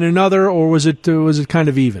more than another, or was it kind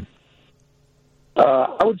of even?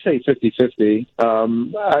 I would say 50-50.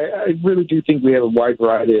 I really do think we have a wide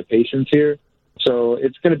variety of patients here. So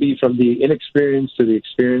it's going to be from the inexperienced to the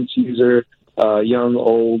experienced user, young,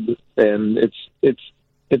 old, and it's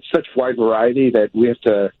such wide variety that we have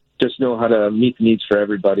to just know how to meet the needs for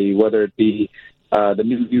everybody, whether it be the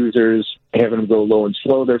new users, having them go low and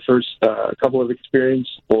slow their first couple of experience,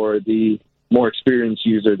 or the more experienced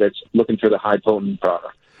user that's looking for the high potent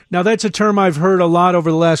product. Now, that's a term I've heard a lot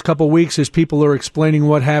over the last couple of weeks as people are explaining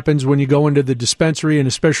what happens when you go into the dispensary, and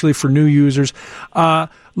especially for new users.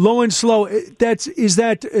 Low and slow, is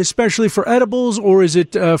that especially for edibles, or is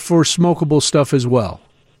it for smokable stuff as well?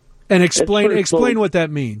 And explain what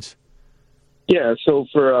that means. Yeah, so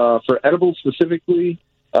for edibles specifically,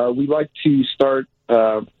 we like to start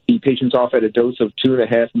the patients off at a dose of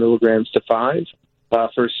 2.5 milligrams to 5.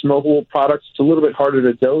 For smokable products, it's a little bit harder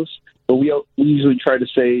to dose, but we usually try to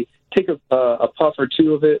say take a puff or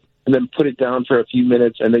two of it and then put it down for a few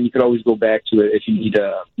minutes, and then you can always go back to it if you need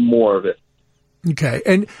more of it. Okay,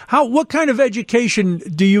 and what kind of education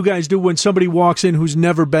do you guys do when somebody walks in who's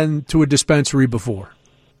never been to a dispensary before?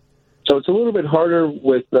 So it's a little bit harder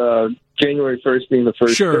with January 1st being the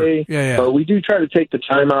first day. Yeah. But we do try to take the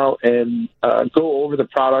time out and go over the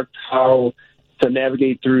product, how to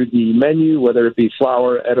navigate through the menu, whether it be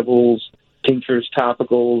flower, edibles, tinctures,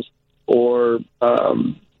 topicals, or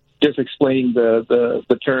just explaining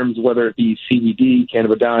the terms, whether it be CBD,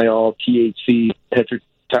 cannabidiol, THC,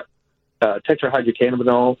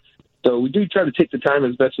 tetrahydrocannabinol. So we do try to take the time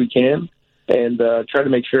as best we can and try to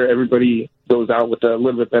make sure everybody goes out with a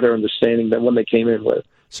little bit better understanding than when they came in with.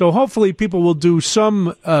 So hopefully people will do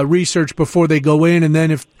some research before they go in, and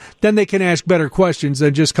then then they can ask better questions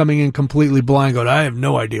than just coming in completely blind, going, I have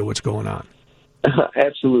no idea what's going on.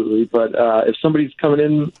 Absolutely. But if somebody's coming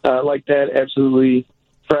in like that, absolutely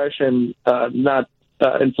fresh and not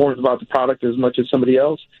informed about the product as much as somebody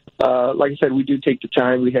else, like I said, we do take the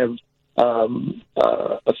time. We have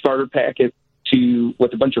a starter packet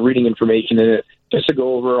with a bunch of reading information in it, just to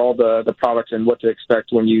go over all the products and what to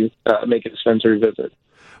expect when you make a dispensary visit.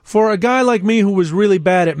 For a guy like me who was really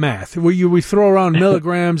bad at math, where we throw around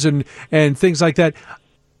milligrams and things like that,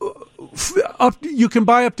 you can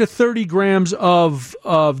buy up to 30 grams of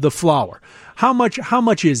the flower. How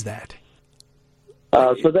much is that?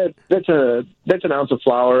 So that's an ounce of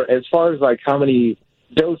flower. As far as like how many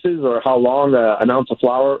doses or how long an ounce of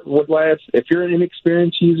flower would last, if you're an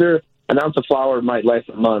inexperienced user, an ounce of flower might last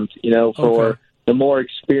a month. For the more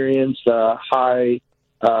experienced, high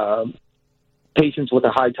patients with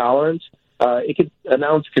a high tolerance, an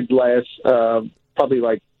ounce could last probably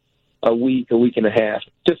like a week and a half,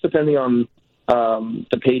 just depending on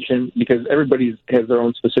the patient, because everybody has their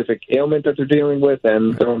own specific ailment that they're dealing with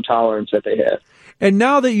and their own tolerance that they have. And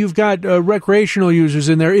now that you've got recreational users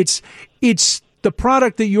in there, it's the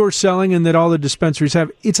product that you're selling and that all the dispensaries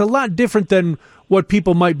have. It's a lot different than what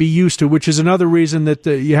people might be used to, which is another reason that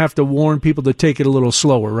you have to warn people to take it a little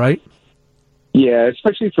slower, right? Yeah,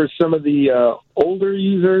 especially for some of the older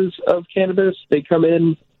users of cannabis, they come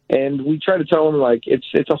in and we try to tell them like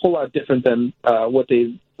it's a whole lot different than what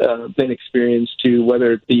they've been experienced to,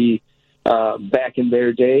 whether it be back in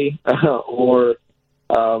their day or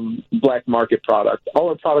black market product. All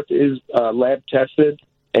our product is lab tested,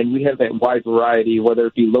 and we have that wide variety, whether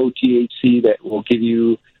it be low THC that will give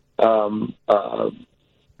you a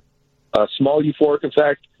small euphoric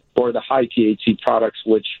effect, or the high THC products,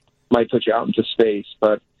 which might put you out into space.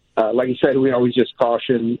 But like I said, we always just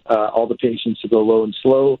caution all the patients to go low and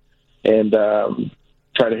slow, and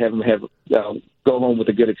try to have them go home with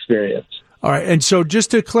a good experience. All right, and so just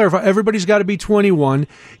to clarify, everybody's got to be 21.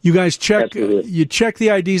 You guys check the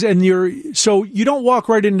IDs, and so you don't walk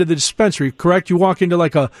right into the dispensary, correct? You walk into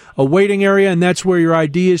like a waiting area, and that's where your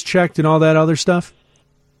ID is checked and all that other stuff?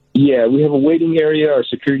 Yeah, we have a waiting area. Our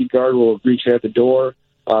security guard will greet you at the door.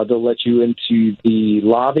 They'll let you into the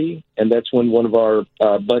lobby, and that's when one of our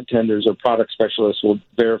bud tenders or product specialists will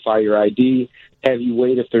verify your ID, have you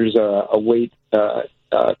wait if there's a wait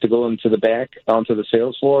to go into the back onto the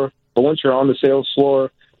sales floor. But once you're on the sales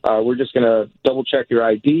floor, we're just going to double-check your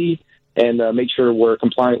ID and make sure we're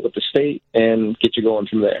compliant with the state and get you going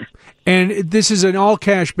from there. And this is an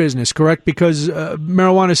all-cash business, correct? Because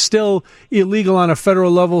marijuana is still illegal on a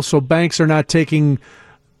federal level, so banks are not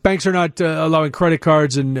allowing credit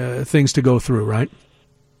cards and things to go through, right?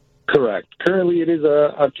 Correct. Currently, it is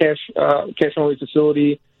a cash-only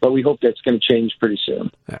facility, but we hope that's going to change pretty soon.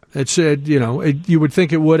 Yeah, it's you would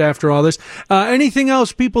think it would after all this. Anything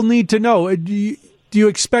else people need to know? Do you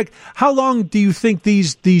expect? How long do you think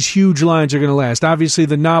these huge lines are going to last? Obviously,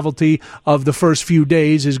 the novelty of the first few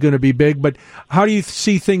days is going to be big, but how do you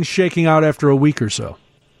see things shaking out after a week or so?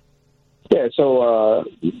 Yeah, so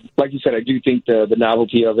like you said, I do think the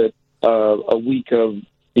novelty of it, a week of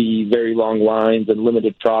the very long lines and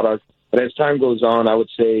limited product. But as time goes on, I would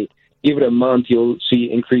say give it a month, you'll see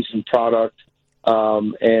increase in product.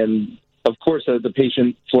 And, of course, the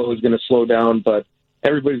patient flow is going to slow down, but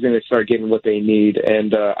everybody's going to start getting what they need.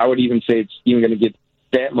 And I would even say it's even going to get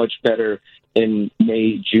that much better in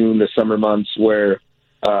May, June, the summer months, where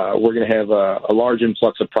we're going to have a large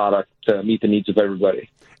influx of product to meet the needs of everybody.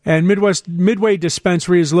 And Midway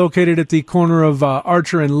Dispensary is located at the corner of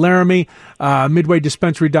Archer and Laramie.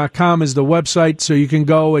 MidwayDispensary.com is the website, so you can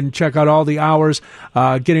go and check out all the hours,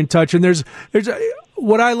 get in touch. And there's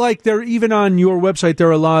what I like there, even on your website, there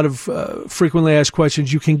are a lot of frequently asked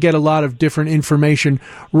questions. You can get a lot of different information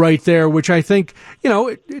right there, which I think,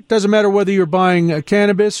 it doesn't matter whether you're buying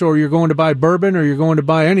cannabis or you're going to buy bourbon or you're going to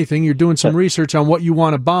buy anything. You're doing some research on what you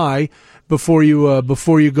want to buy before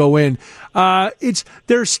you go in.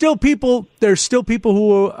 There's still people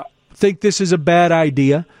who think this is a bad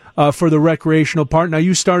idea. for the recreational part. Now,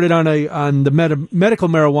 you started on the medical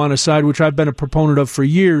marijuana side, which I've been a proponent of for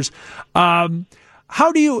years.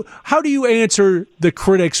 How do you answer the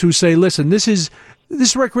critics who say, listen, this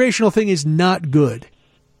recreational thing is not good?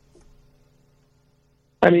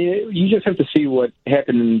 I mean, you just have to see what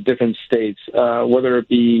happened in different states, whether it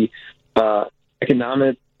be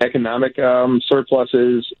economic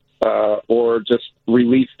surpluses or just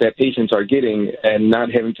relief that patients are getting and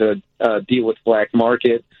not having to deal with black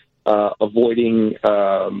market, avoiding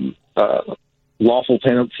lawful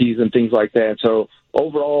penalties and things like that. So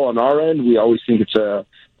overall, on our end, we always think it's a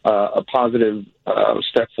positive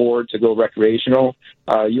step forward to go recreational.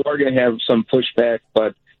 You are going to have some pushback,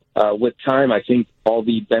 but with time, I think all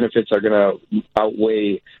the benefits are going to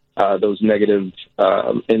outweigh those negative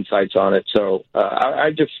insights on it. So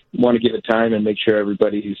I just want to give it time and make sure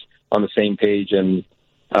everybody's on the same page and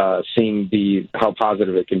seeing how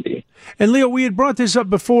positive it can be. And Leo, we had brought this up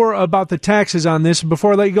before about the taxes on this.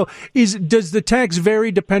 Before I let you go, does the tax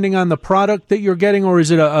vary depending on the product that you're getting, or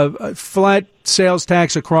is it a flat sales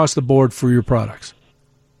tax across the board for your products?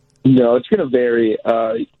 No, it's going to vary.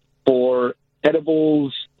 For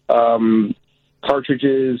edibles,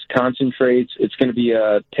 cartridges, concentrates, it's going to be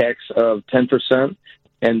a tax of 10%.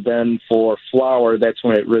 And then for flower, that's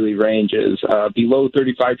when it really ranges. Below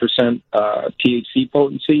 35% THC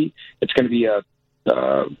potency, it's going to be a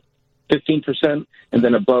 15%. And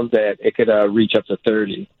then above that, it could reach up to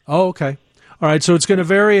 30%. Oh, okay. All right, so it's going to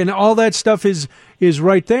vary, and all that stuff is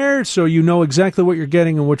right there, so you know exactly what you're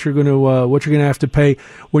getting and what you're going to have to pay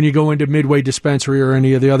when you go into Midway Dispensary or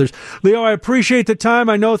any of the others. Leo, I appreciate the time.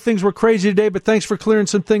 I know things were crazy today, but thanks for clearing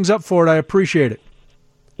some things up for it. I appreciate it.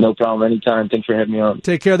 No problem. Anytime. Thanks for having me on.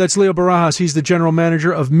 Take care. That's Leo Barajas. He's the general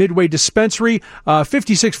manager of Midway Dispensary,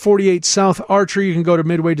 5648 South Archer. You can go to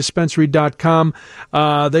midwaydispensary.com.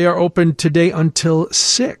 They are open today until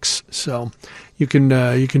 6, so you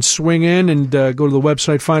can swing in and go to the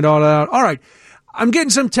website, find all that out. All right. I'm getting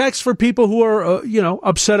some texts for people who are,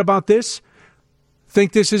 upset about this,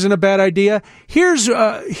 think this isn't a bad idea. Here's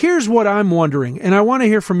what I'm wondering, and I want to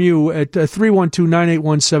hear from you at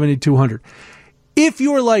 312-981-7200. If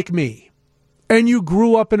you're like me and you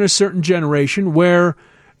grew up in a certain generation where,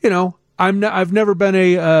 I've never been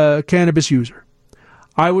a cannabis user.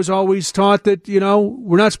 I was always taught that,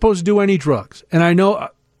 we're not supposed to do any drugs. And I know,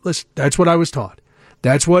 listen, that's what I was taught.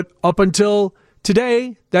 That's what, up until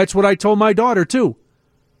today, that's what I told my daughter, too.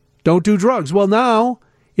 Don't do drugs. Well, now,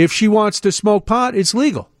 if she wants to smoke pot, it's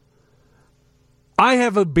legal. I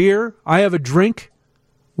have a beer, I have a drink,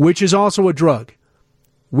 which is also a drug.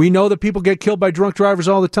 We know that people get killed by drunk drivers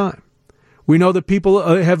all the time. We know that people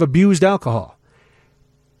have abused alcohol.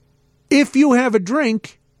 If you have a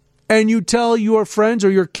drink and you tell your friends or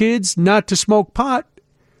your kids not to smoke pot,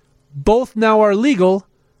 both now are legal.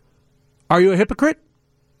 Are you a hypocrite?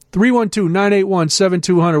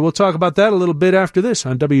 312-981-7200. We'll talk about that a little bit after this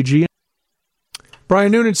on WGN.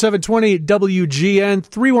 Brian Noonan, 720 WGN,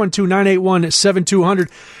 312-981-7200.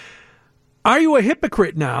 Are you a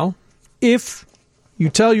hypocrite now if you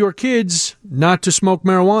tell your kids not to smoke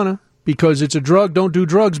marijuana because it's a drug, don't do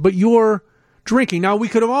drugs, but you're drinking? Now, we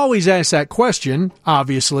could have always asked that question,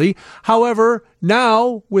 obviously. However,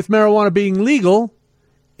 now, with marijuana being legal,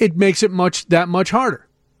 it makes it that much harder.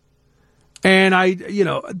 And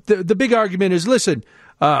the big argument is, listen,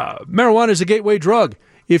 marijuana is a gateway drug.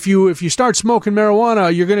 If you start smoking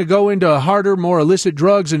marijuana, you're going to go into harder, more illicit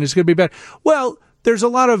drugs, and it's going to be bad. Well, there's a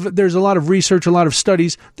lot of research, a lot of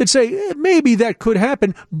studies that say maybe that could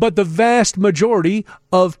happen, but the vast majority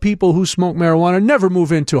of people who smoke marijuana never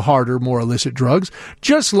move into harder, more illicit drugs,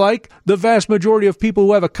 just like the vast majority of people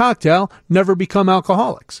who have a cocktail never become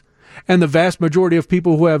alcoholics. And the vast majority of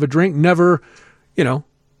people who have a drink never,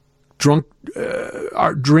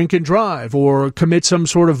 drink and drive or commit some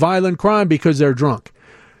sort of violent crime because they're drunk.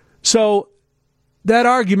 So that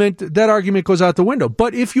argument goes out the window.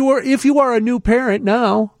 But if you are a new parent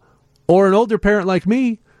now, or an older parent like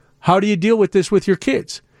me, how do you deal with this with your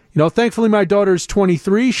kids? Thankfully my daughter's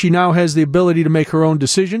 23. She now has the ability to make her own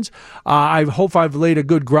decisions. I hope I've laid a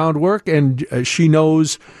good groundwork, and she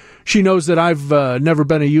knows that I've never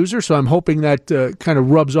been a user. So I'm hoping that kind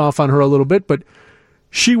of rubs off on her a little bit. But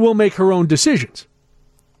she will make her own decisions,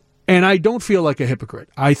 and I don't feel like a hypocrite.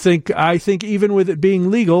 I think even with it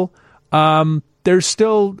being legal, there's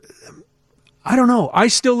still, I don't know. I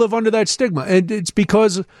still live under that stigma, and it's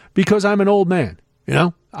because I'm an old man.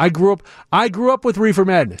 I grew up with reefer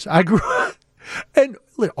madness. And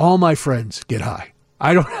all my friends get high.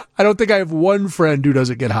 I don't think I have one friend who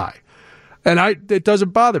doesn't get high, and it doesn't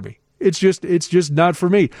bother me. It's just not for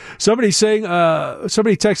me. Somebody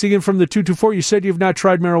texting in from the 224, you said you've not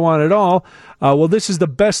tried marijuana at all. Well, this is the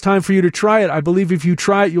best time for you to try it. I believe if you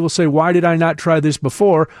try it, you will say, why did I not try this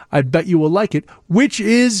before? I bet you will like it, which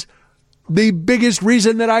is the biggest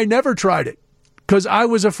reason that I never tried it, because I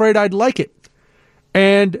was afraid I'd like it.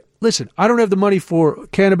 And listen, I don't have the money for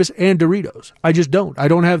cannabis and Doritos. I just don't. I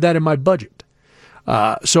don't have that in my budget.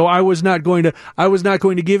 So I was not going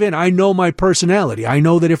to give in. I know my personality. I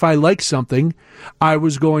know that if I like something, I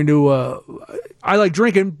was going to, I like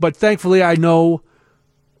drinking, but thankfully I know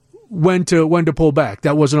when to pull back.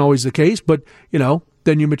 That wasn't always the case, but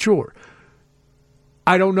then you mature.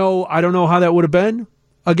 I don't know how that would have been.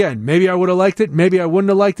 Again, maybe I would have liked it. Maybe I wouldn't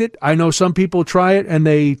have liked it. I know some people try it and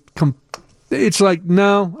it's like,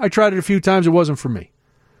 no, I tried it a few times. It wasn't for me,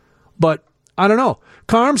 but I don't know.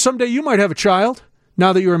 Carm, someday you might have a child.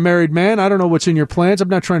 Now that you're a married man, I don't know what's in your plans. I'm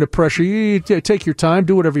not trying to pressure you. Take your time,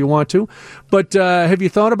 do whatever you want to. But have you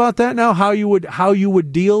thought about that now? How you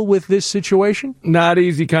would deal with this situation? Not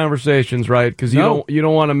easy conversations, right? Because you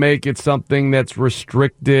don't want to make it something that's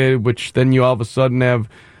restricted, which then you all of a sudden have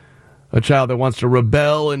a child that wants to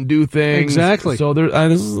rebel and do things. Exactly. So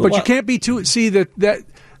but you can't be too. See that.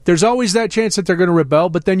 There's always that chance that they're going to rebel,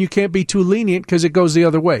 but then you can't be too lenient because it goes the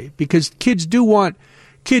other way. Because kids do want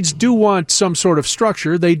some sort of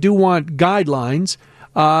structure. They do want guidelines,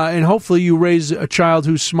 and hopefully you raise a child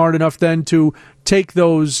who's smart enough then to take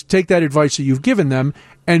that advice that you've given them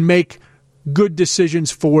and make good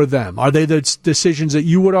decisions for them. Are they the decisions that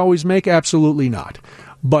you would always make? Absolutely not.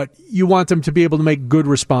 But you want them to be able to make good,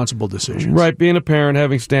 responsible decisions. Right, being a parent,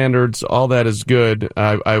 having standards, all that is good,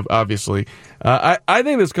 obviously. I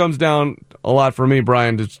think this comes down a lot for me,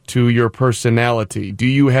 Brian, to your personality. Do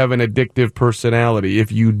you have an addictive personality?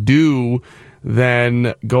 If you do,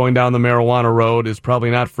 then going down the marijuana road is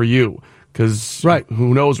probably not for you. Because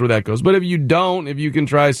who knows where that goes. But if you don't, if you can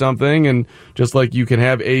try something, and just like you can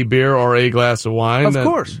have a beer or a glass of wine, of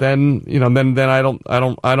course, then I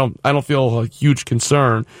don't feel a huge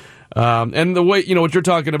concern. And the way what you're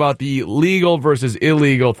talking about, the legal versus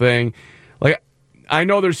illegal thing, like I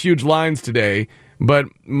know there's huge lines today. But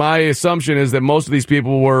my assumption is that most of these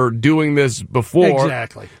people were doing this before.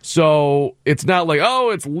 Exactly. So it's not like,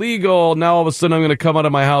 it's legal. Now all of a sudden I'm going to come out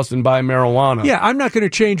of my house and buy marijuana. Yeah, I'm not going to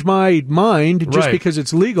change my mind just because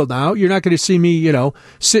it's legal now. You're not going to see me,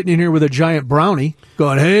 sitting in here with a giant brownie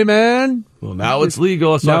going, hey, man. Well, now it's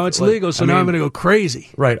legal. So now it's legal, so now I'm going to go crazy.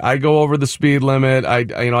 Right. I go over the speed limit. I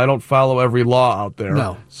don't follow every law out there.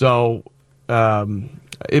 No. So, I'm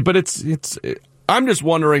just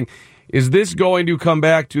wondering, is this going to come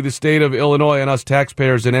back to the state of Illinois and us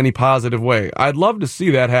taxpayers in any positive way? I'd love to see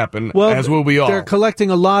that happen, as will we all. They're collecting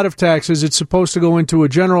a lot of taxes. It's supposed to go into a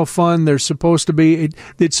general fund. It's supposed to be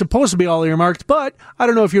all earmarked. But I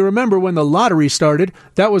don't know if you remember when the lottery started,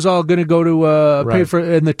 that was all going to go to pay for,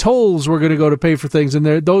 and the tolls were going to go to pay for things, and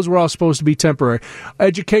those were all supposed to be temporary.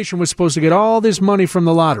 Education was supposed to get all this money from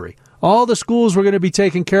the lottery. All the schools were going to be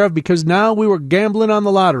taken care of because now we were gambling on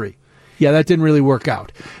the lottery. Yeah, that didn't really work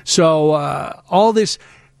out. So all this,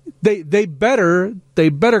 they better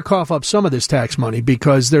cough up some of this tax money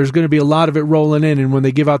because there's going to be a lot of it rolling in, and when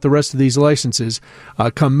they give out the rest of these licenses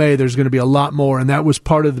come May, there's going to be a lot more, and that was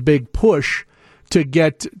part of the big push to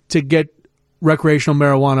get recreational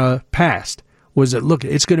marijuana passed. Was that look,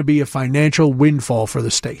 it's going to be a financial windfall for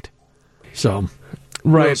the state. So.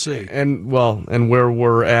 Right, we'll see. and where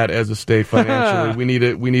we're at as a state financially,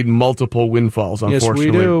 we need multiple windfalls. Unfortunately,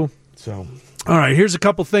 yes, we do. So, all right, here's a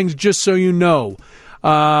couple things just so you know.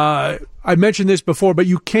 I mentioned this before, but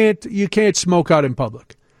you can't smoke out in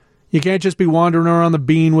public. You can't just be wandering around the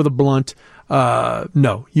bean with a blunt.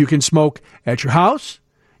 No, you can smoke at your house.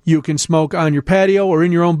 You can smoke on your patio or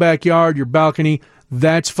in your own backyard, your balcony.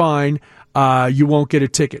 That's fine. You won't get a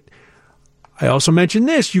ticket. I also mentioned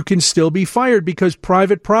this. You can still be fired because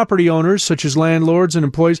private property owners, such as landlords and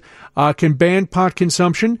employees, can ban pot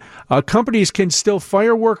consumption. Companies can still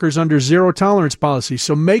fire workers under zero-tolerance policies.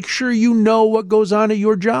 So make sure you know what goes on at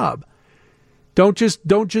your job. Don't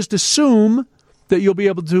just assume that you'll be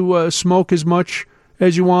able to smoke as much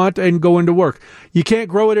as you want and go into work. You can't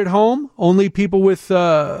grow it at home. Only people with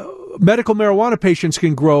medical marijuana patients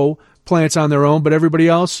can grow plants on their own, but everybody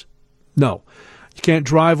else, no. You can't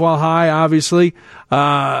drive while high, obviously.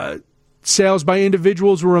 Sales by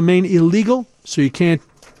individuals will remain illegal, so you can't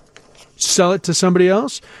sell it to somebody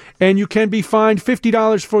else. And you can be fined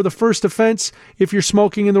 $50 for the first offense if you're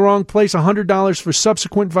smoking in the wrong place, $100 for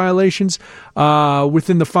subsequent violations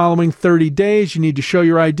within the following 30 days. You need to show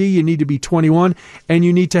your ID, you need to be 21, and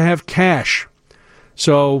you need to have cash.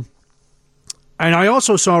 So And I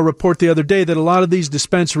also saw a report the other day that a lot of these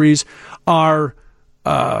dispensaries are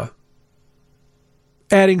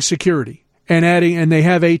adding security and they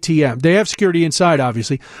have ATM. They have security inside,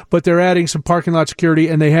 obviously, but they're adding some parking lot security,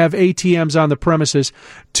 and they have ATMs on the premises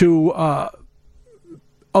to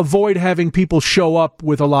avoid having people show up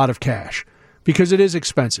with a lot of cash, because it is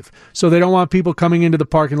expensive. So they don't want people coming into the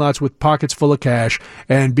parking lots with pockets full of cash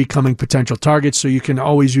and becoming potential targets, so you can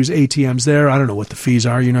always use ATMs there. I don't know what the fees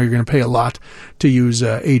are. You're going to pay a lot to use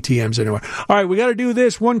ATMs anywhere. All right, we got to do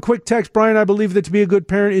this. One quick text. Brian, I believe that to be a good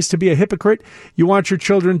parent is to be a hypocrite. You want your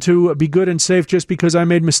children to be good and safe. Just because I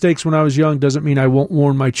made mistakes when I was young doesn't mean I won't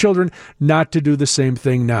warn my children not to do the same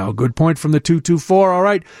thing now. Good point from the 224. All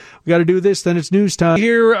right, we got to do this. Then it's news time.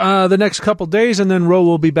 Here the next couple days, and then Ro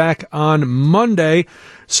will be back on Monday.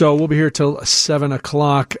 So we'll be here till 7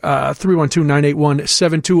 o'clock.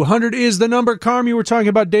 312-981-7200 is the number. Carm, you were talking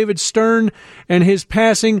about David Stern and his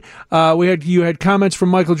passing. You had comments from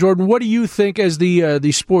Michael Jordan. What do you think, as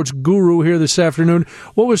the sports guru here this afternoon?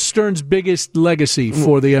 What was Stern's biggest legacy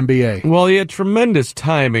for the NBA? Well, he had tremendous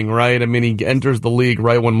timing, right? I mean, he enters the league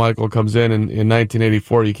right when Michael comes in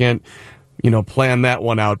 1984. You can't, plan that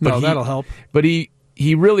one out. But that'll help. But he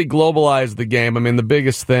really globalized the game. I mean, the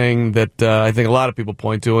biggest thing that I think a lot of people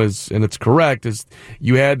point to is, and it's correct, is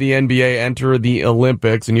you had the NBA enter the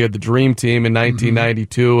Olympics, and you had the Dream Team in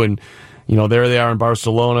 1992, and there they are in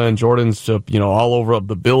Barcelona, and Jordan's all over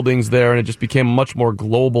the buildings there, and it just became a much more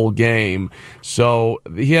global game. So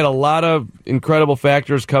he had a lot of incredible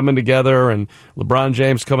factors coming together, and LeBron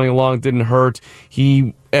James coming along didn't hurt.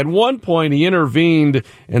 At one point, he intervened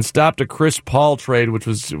and stopped a Chris Paul trade,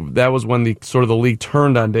 that was when the league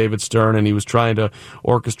turned on David Stern, and he was trying to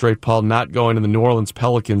orchestrate Paul not going to the New Orleans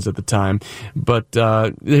Pelicans at the time. But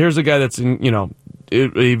here's a guy that's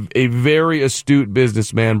a very astute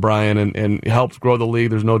businessman, Brian, and helped grow the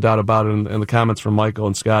league. There's no doubt about it. And the comments from Michael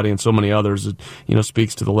and Scotty and so many others,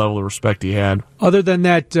 speaks to the level of respect he had. Other than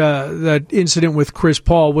that incident with Chris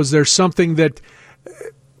Paul, was there something that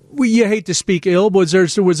you hate to speak ill? Was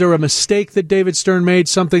there a mistake that David Stern made?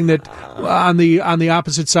 Something that on the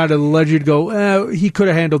opposite side of the ledger, you'd go, he could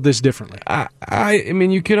have handled this differently. I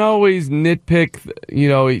mean, you can always nitpick.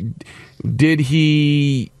 Did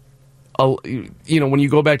he? When you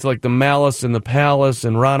go back to like the Malice and the Palace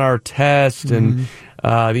and Ron Artest and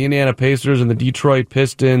the Indiana Pacers and the Detroit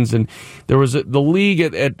Pistons, and there was the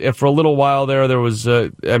league for a little while there. There was,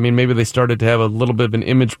 maybe they started to have a little bit of an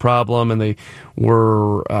image problem, and they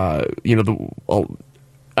were,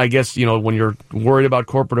 I guess, when you're worried about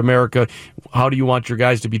corporate America, how do you want your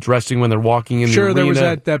guys to be dressing when they're walking in the arena? Sure, there was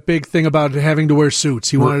that big thing about having to wear suits.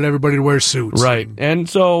 He wanted everybody to wear suits. Right, and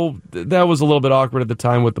so that was a little bit awkward at the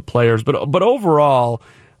time with the players. But overall,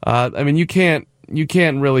 you can't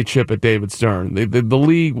really chip at David Stern. The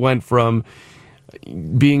league went from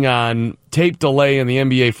being on tape delay in the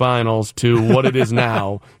NBA Finals to what it is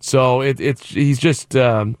now. So he's just...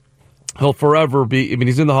 he'll forever be. I mean,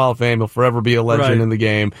 he's in the Hall of Fame. He'll forever be a legend in the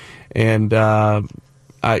game. And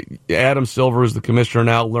Adam Silver is the commissioner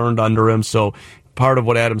now. Learned under him, so part of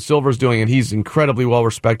what Adam Silver's doing, and he's incredibly well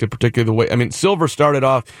respected. Particularly the way. I mean, Silver started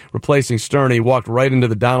off replacing Stern. He walked right into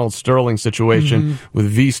the Donald Sterling situation with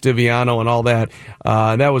V. Stiviano and all that.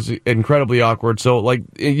 That was incredibly awkward. So,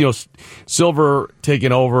 Silver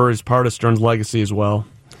taking over is part of Stern's legacy as well.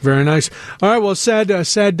 Very nice. All right. Well,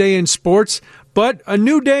 sad day in sports. But a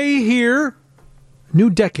new day here, new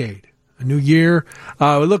decade, a new year. We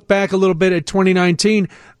look back a little bit at 2019.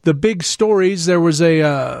 The big stories, there was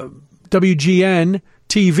a WGN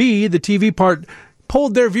TV, the TV part,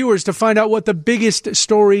 polled their viewers to find out what the biggest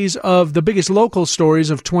local stories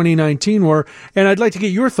of 2019 were. And I'd like to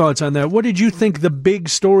get your thoughts on that. What did you think the big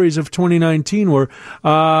stories of 2019 were?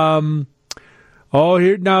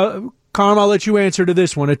 Here now... Carm, I'll let you answer to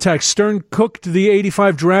this one. A text. Stern cooked the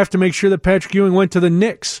 85 draft to make sure that Patrick Ewing went to the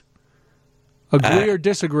Knicks. Agree or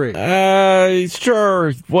disagree?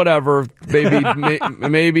 Sure, whatever.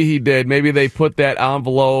 Maybe he did. Maybe they put that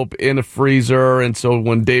envelope in a freezer, and so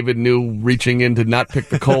when David knew reaching in to not pick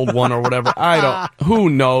the cold one or whatever, who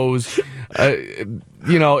knows?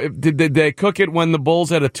 Did they cook it when the Bulls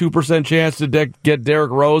had a 2% chance to get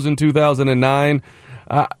Derrick Rose in 2009?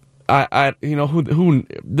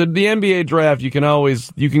 The NBA draft, you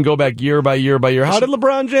can go back year by year by year. How did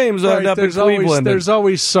LeBron James end up in Cleveland? There's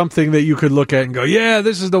always something that you could look at and go, yeah,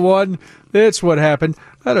 this is the one. That's what happened.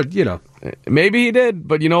 Maybe he did,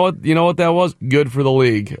 but you know what that was? Good for the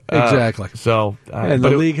league. Exactly. And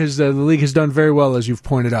the league has done very well, as you've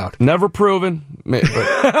pointed out. Never proven, but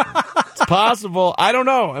it's possible. I don't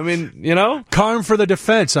know. I mean, Carm for the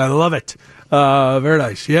defense. I love it. Very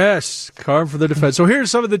nice. Yes, Carm for the defense. So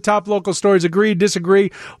here's some of the top local stories. Agree,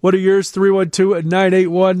 disagree. What are yours?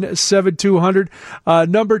 312-981-7200.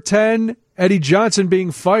 Number 10, Eddie Johnson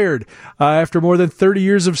being fired after more than 30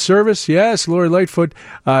 years of service. Yes, Lori Lightfoot.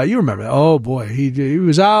 You remember that. Oh, boy. He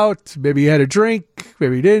was out. Maybe he had a drink.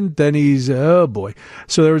 Maybe he didn't. Then he's, oh, boy.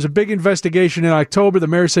 So there was a big investigation in October. The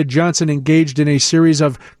mayor said Johnson engaged in a series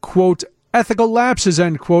of, quote, ethical lapses,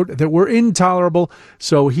 end quote, that were intolerable.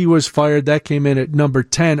 So he was fired. That came in at number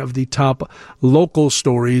 10 of the top local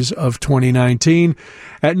stories of 2019.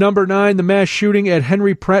 At number 9, the mass shooting at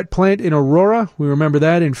Henry Pratt plant in Aurora. We remember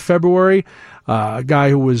that in February. A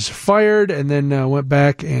guy who was fired and then went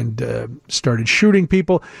back and started shooting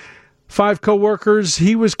people. 5 co-workers,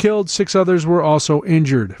 he was killed. 6 others were also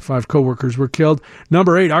injured. 5 co-workers were killed.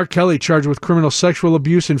 Number 8, R. Kelly, charged with criminal sexual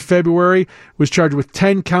abuse in February, was charged with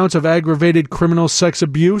 10 counts of aggravated criminal sex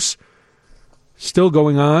abuse. Still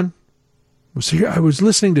going on. I was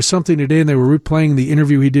listening to something today, and they were replaying the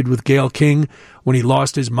interview he did with Gayle King when he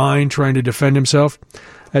lost his mind trying to defend himself.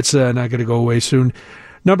 That's not going to go away soon.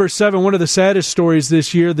 Number 7, one of the saddest stories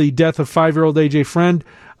this year, the death of 5-year-old A.J. Friend.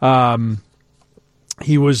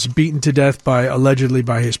 He was beaten to death allegedly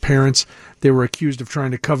by his parents. They were accused of trying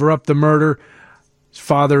to cover up the murder. His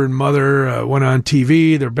father and mother went on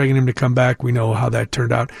TV. They're begging him to come back. We know how that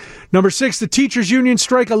turned out. Number 6, the teachers union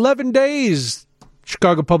strike 11 days.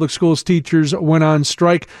 Chicago Public Schools teachers went on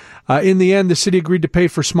strike. In the end, the city agreed to pay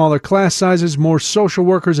for smaller class sizes, more social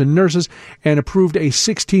workers and nurses, and approved a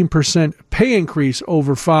 16% pay increase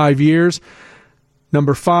over 5 years.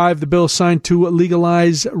 Number 5, the bill signed to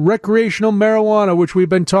legalize recreational marijuana, which we've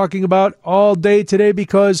been talking about all day today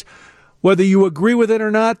because whether you agree with it or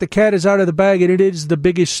not, the cat is out of the bag, and it is the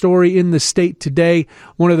biggest story in the state today.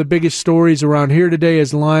 One of the biggest stories around here today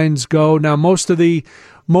as lines go. Now, most of the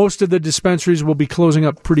dispensaries will be closing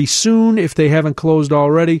up pretty soon if they haven't closed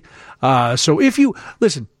already. So if you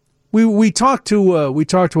listen, we talked to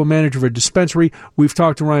a manager of a dispensary. We've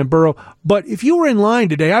talked to Ryan Burrow, but if you were in line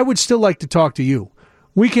today, I would still like to talk to you.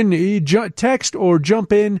 We can text or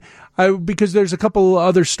jump in because there's a couple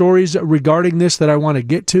other stories regarding this that I want to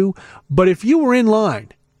get to. But if you were in line,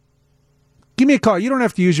 give me a call. You don't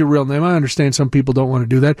have to use your real name. I understand some people don't want to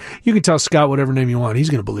do that. You can tell Scott whatever name you want. He's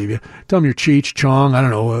going to believe you. Tell him you're Cheech, Chong. I don't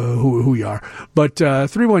know who you are. But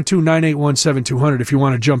 312-981-7200 if you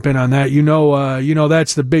want to jump in on that. You know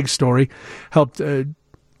that's the big story. Helped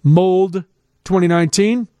mold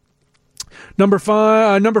 2019. Number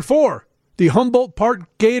 4. The Humboldt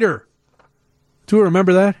Park Gator. Do you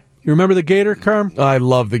remember that? You remember the Gator, Carm? I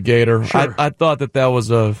love the Gator. Sure. I thought that was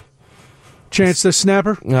a Chance the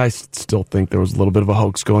Snapper? I still think there was a little bit of a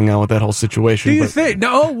hoax going on with that whole situation. Do you think?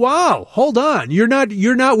 No, oh, wow. Hold on. You're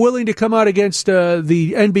not willing to come out against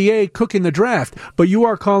the NBA cooking the draft, but you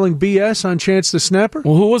are calling BS on Chance the Snapper?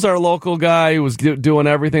 Well, who was our local guy who was doing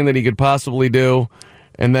everything that he could possibly do?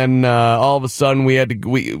 And then all of a sudden we had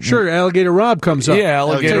to... Sure, Alligator Rob comes up. Yeah,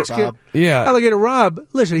 Alligator Rob. Yeah. Alligator Rob,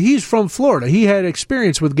 listen, he's from Florida. He had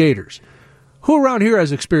experience with gators. Who around here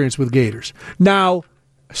has experience with gators? Now,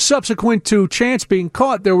 subsequent to Chance being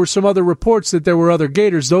caught, there were some other reports that there were other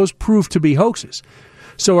gators. Those proved to be hoaxes.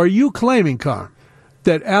 So are you claiming, Carm,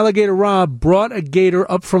 that Alligator Rob brought a gator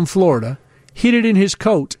up from Florida, hid it in his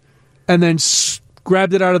coat, and then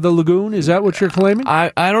grabbed it out of the lagoon? Is that what you're claiming?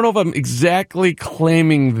 I don't know if I'm exactly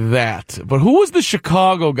claiming that, but who was the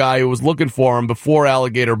Chicago guy who was looking for him before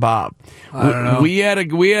Alligator Bob? I don't know. We had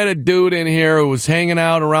a dude in here who was hanging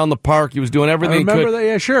out around the park. He was doing everything he could. I remember that,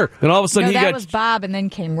 yeah, sure. Then all of a sudden that was Bob, and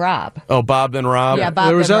then came Rob. Oh, Bob, then Rob? Yeah, Bob,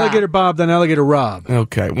 there was then Alligator Rob. Bob, then Alligator Rob.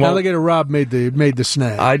 Okay. Well, Alligator Rob made the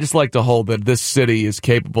snag. I just like to hold that this city is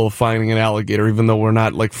capable of finding an alligator, even though we're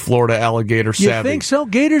not like Florida alligator savvy. You think so?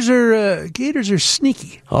 Gators are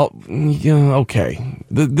sneaky. Oh, yeah, okay.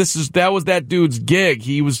 That was that dude's gig.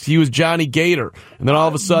 He was Johnny Gator, and then all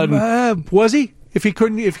of a sudden, was he? If he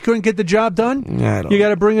couldn't get the job done, you got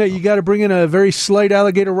to bring in a very slight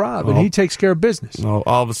Alligator Rob, and he takes care of business. Oh,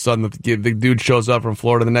 all of a sudden the dude shows up from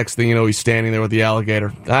Florida. The next thing you know, he's standing there with the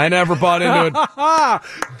alligator. I never bought into it.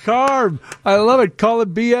 Carm, I love it. Call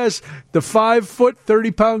it BS. The 5-foot,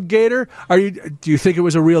 30-pound gator. Do you think it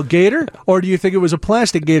was a real gator, or do you think it was a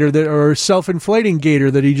plastic gator or a self-inflating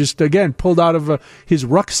gator that he just again pulled out of his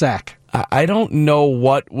rucksack? I don't know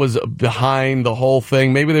what was behind the whole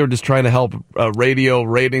thing. Maybe they were just trying to help radio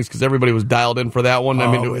ratings because everybody was dialed in for that one.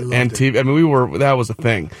 TV. I mean, that was a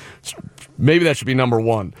thing. Maybe that should be number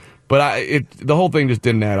one. But the whole thing just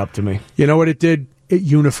didn't add up to me. You know what it did? It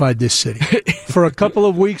unified this city. For a couple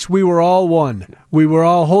of weeks, we were all one. We were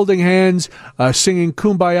all holding hands, singing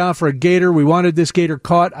Kumbaya for a gator. We wanted this gator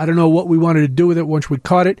caught. I don't know what we wanted to do with it once we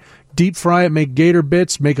caught it. deep fry it, make gator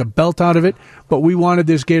bits, make a belt out of it. But we wanted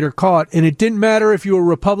this gator caught, and it didn't matter if you were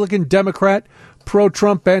Republican, Democrat,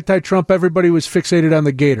 pro-Trump, anti-Trump, everybody was fixated on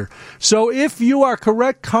the gator. So if you are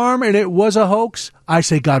correct, Carm, and it was a hoax, I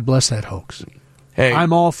say God bless that hoax. Hey,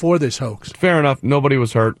 I'm all for this hoax. Fair enough. Nobody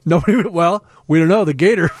was hurt. Well, we don't know. The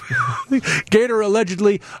gator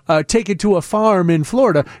allegedly taken to a farm in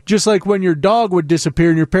Florida, just like when your dog would disappear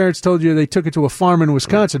and your parents told you they took it to a farm in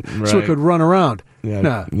Wisconsin so it could run around.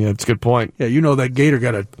 Yeah, it's a good point. Yeah, that gator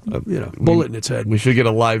got a bullet in its head. We should get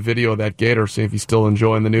a live video of that gator, see if he's still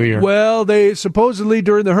enjoying the new year. Well, they supposedly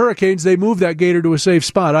during the hurricanes they moved that gator to a safe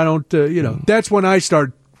spot. I don't, that's when I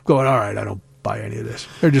start going, all right, I don't buy any of this.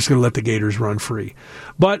 They're just going to let the gators run free.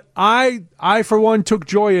 But I for one took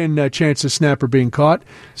joy in Chance the Snapper being caught.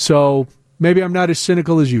 So maybe I'm not as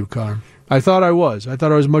cynical as you, Carm. I thought I was. I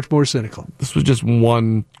thought I was much more cynical. This was just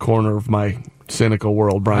one corner of my cynical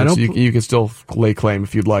world, Brian. So you can still lay claim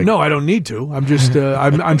if you'd like. No, I don't need to. I'm just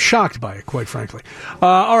I'm shocked by it, quite frankly.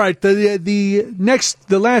 All right, the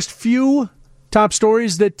last few top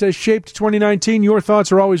stories that shaped 2019. Your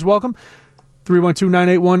thoughts are always welcome.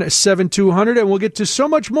 312-981-7200, and we'll get to so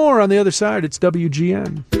much more on the other side. It's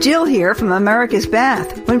WGN. Jill here from America's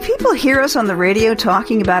Bath. When people hear us on the radio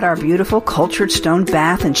talking about our beautiful cultured stone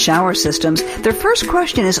bath and shower systems, their first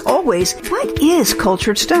question is always, what is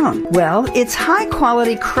cultured stone? Well, it's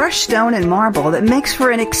high-quality crushed stone and marble that makes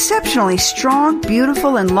for an exceptionally strong,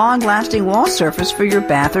 beautiful, and long-lasting wall surface for your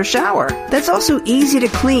bath or shower. That's also easy to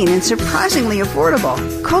clean and surprisingly affordable.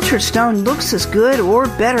 Cultured stone looks as good or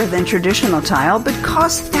better than traditional tile, but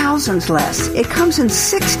costs thousands less. It comes in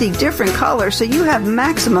 60 different colors, so you have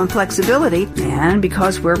maximum flexibility. And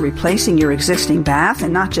because we're replacing your existing bath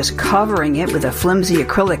and not just covering it with a flimsy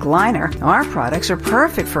acrylic liner, our products are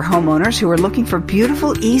perfect for homeowners who are looking for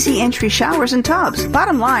beautiful, easy entry showers and tubs.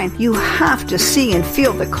 Bottom line, you have to see and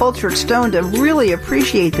feel the cultured stone to really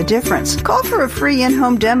appreciate the difference. Call for a free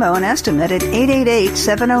in-home demo and estimate at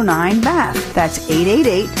 888-709-BATH. That's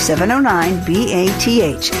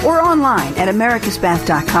 888-709-BATH. Or online at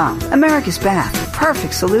americasbath.com. America's Bath,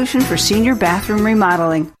 perfect solution for senior bathroom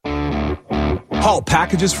remodeling. Haul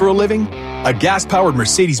packages for a living? A gas-powered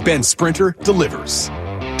Mercedes-Benz Sprinter delivers.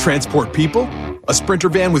 Transport people? A Sprinter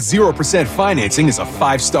van with 0% financing is a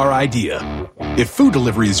 5-star idea. If food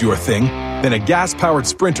delivery is your thing, then a gas-powered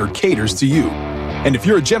Sprinter caters to you. And if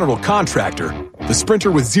you're a general contractor, the Sprinter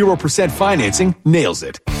with 0% financing nails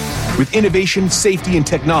it. With innovation, safety, and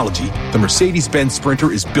technology, the Mercedes-Benz Sprinter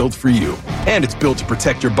is built for you. And it's built to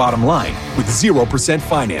protect your bottom line with 0%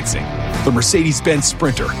 financing. The Mercedes-Benz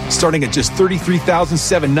Sprinter, starting at just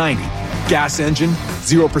 $33,790. Gas engine,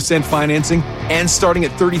 0% financing, and starting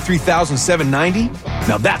at $33,790?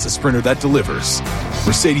 Now that's a Sprinter that delivers.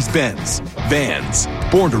 Mercedes-Benz. Vans.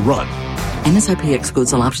 Born to run. MSRP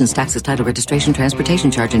excludes all options, taxes, title, registration, transportation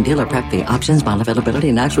charge, and dealer prep fee. Options, bond availability,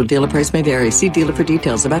 and actual dealer price may vary. See dealer for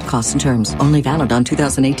details about costs and terms. Only valid on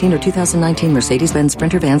 2018 or 2019 Mercedes-Benz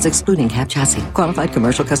Sprinter vans excluding cab chassis. Qualified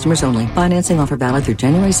commercial customers only. Financing offer valid through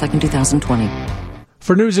January 2nd, 2020.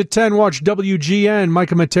 For News at 10, watch WGN.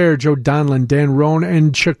 Micah Mater, Joe Donlin, Dan Roan,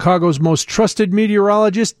 and Chicago's most trusted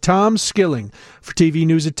meteorologist, Tom Skilling. For TV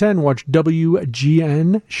News at 10, watch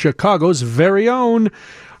WGN, Chicago's very own.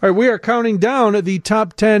 All right, we are counting down the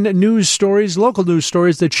top 10 news stories, local news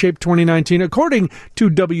stories that shaped 2019, according to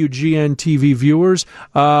WGN TV viewers.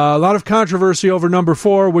 A lot of controversy over number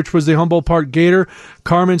 4, which was the Humboldt Park Gator.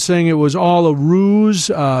 Carmen saying it was all a ruse.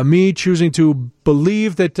 Me choosing to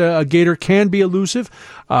believe that a gator can be elusive.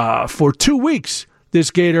 For 2 weeks, this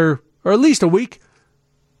gator, or at least a week,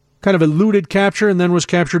 kind of eluded capture and then was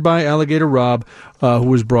captured by Alligator Rob, who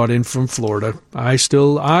was brought in from Florida. I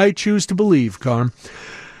choose to believe, Carm.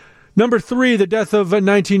 Number 3, the death of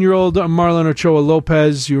 19-year-old Marlon Ochoa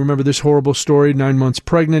Lopez. You remember this horrible story, 9 months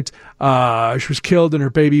pregnant. She was killed and her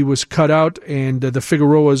baby was cut out, and the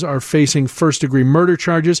Figueroas are facing first-degree murder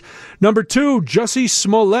charges. Number 2, Jussie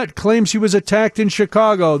Smollett claims he was attacked in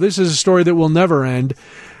Chicago. This is a story that will never end.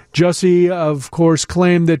 Jussie, of course,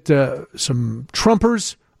 claimed that some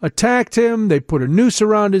Trumpers attacked him. They put a noose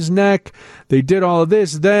around his neck. They did all of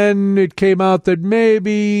this. Then it came out that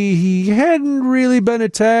maybe he hadn't really been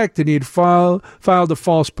attacked and he had filed a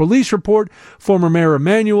false police report. Former Mayor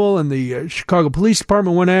Emanuel and the Chicago Police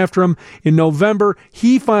Department went after him. In November,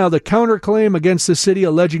 he filed a counterclaim against the city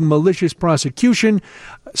alleging malicious prosecution.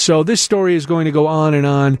 So this story is going to go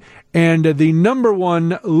on. And the number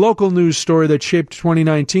 1 local news story that shaped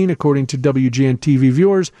 2019, according to WGN TV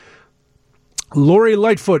viewers, Lori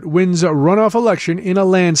Lightfoot wins a runoff election in a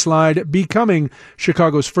landslide, becoming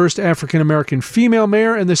Chicago's first African-American female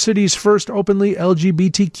mayor and the city's first openly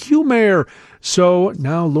LGBTQ mayor. So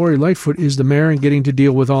now Lori Lightfoot is the mayor and getting to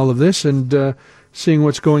deal with all of this and seeing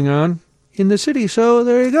what's going on in the city. So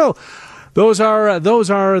there you go. Those are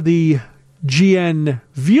the GN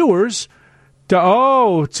viewers.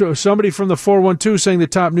 So somebody from the 412 saying the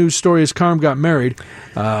top news story is Carm got married.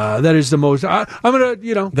 That is the most. I'm gonna,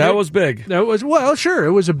 that was big. That was sure.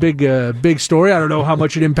 It was a big story. I don't know how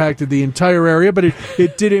much it impacted the entire area, but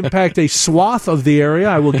it did impact a swath of the area.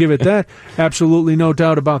 I will give it that. Absolutely no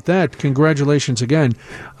doubt about that. Congratulations again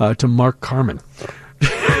to Mark Carman.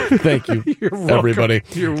 Thank you, everybody.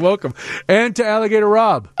 You're welcome. And to Alligator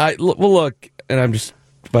Rob. Look, and I'm just.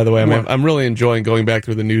 By the way, I'm really enjoying going back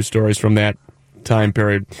through the news stories from that time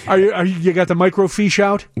period. Are you got the microfiche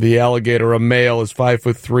out? The alligator, a male, is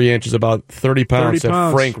 5'3", about 30 pounds. 30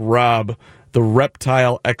 pounds. Frank Robb, the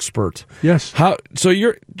reptile expert. Yes. So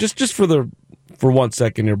you're just for 1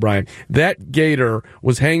 second here, Brian. That gator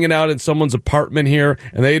was hanging out in someone's apartment here,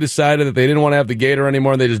 and they decided that they didn't want to have the gator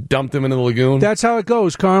anymore, and they just dumped him into the lagoon. That's how it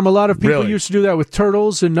goes, Carm. A lot of people used to do that with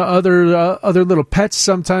turtles and other little pets.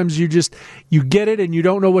 Sometimes you get it and you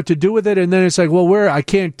don't know what to do with it, and then it's like, well, I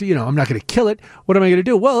can't, I'm not going to kill it. What am I going to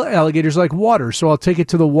do? Well, alligators like water, so I'll take it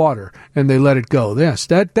to the water, and they let it go. Yes,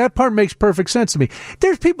 that part makes perfect sense to me.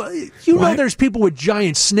 There's people, there's people with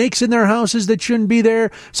giant snakes in their houses that shouldn't be there.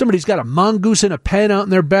 Somebody's got a mongoose in a pen out in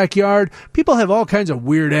their backyard. People have all kinds of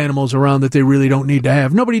weird animals around that they really don't need to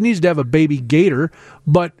have. Nobody needs to have a baby gator,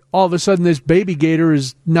 but all of a sudden this baby gator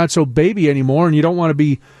is not so baby anymore, and you don't want to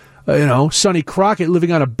be Sonny Crockett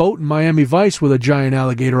living on a boat in Miami Vice with a giant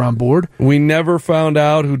alligator on board. We never found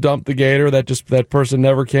out who dumped the gator. That person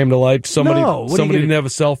never came to light. Somebody didn't have a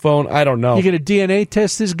cell phone. I don't know. You going to DNA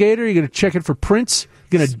test this gator? You going to check it for prints?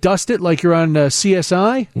 Going to dust it like you're on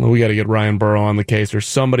CSI? Well, we got to get Ryan Burrow on the case, or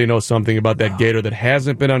somebody knows something about that gator that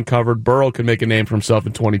hasn't been uncovered. Burrow can make a name for himself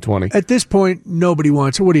in 2020. At this point, nobody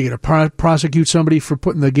wants. What are you going to prosecute somebody for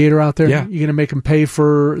putting the gator out there? Yeah. You're going to make them pay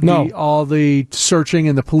for all the searching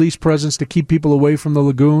and the police presence to keep people away from the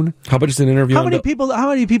lagoon? How about just an interview? How many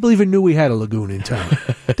people even knew we had a lagoon in town?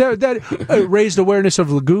 that raised awareness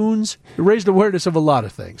of lagoons. It raised awareness of a lot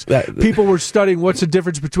of things. People were studying what's the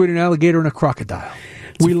difference between an alligator and a crocodile.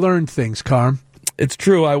 We learned things, Carm. It's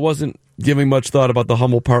true. I wasn't giving much thought about the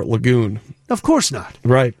Humboldt Park Lagoon. Of course not.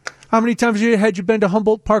 Right. How many times had you been to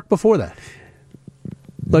Humboldt Park before that?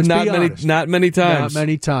 Let's be honest. Not many times. Not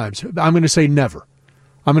many times. I'm going to say never.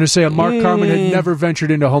 I'm going to say Mark Carman had never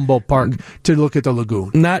ventured into Humboldt Park to look at the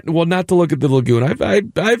lagoon. Not to look at the lagoon.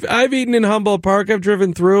 I've eaten in Humboldt Park. I've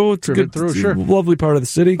driven through. It's sure. A lovely part of the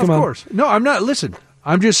city. Come on. Of course. No, I'm not. Listen,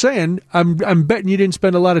 I'm just saying. I'm betting you didn't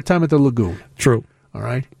spend a lot of time at the lagoon. True. All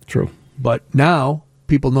right? True. But now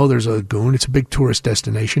people know there's a lagoon. It's a big tourist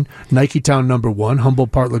destination. Nike Town, #1.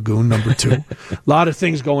 Humboldt Park Lagoon, #2. A lot of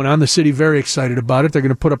things going on. The city very excited about it. They're going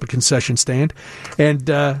to put up a concession stand. And,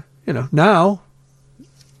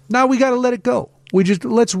 now we got to let it go.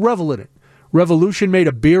 Let's revel in it. Revolution made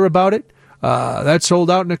a beer about it. That sold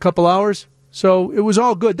out in a couple hours. So it was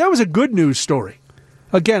all good. That was a good news story.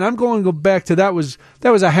 Again, I'm going to go back to that was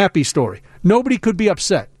a happy story. Nobody could be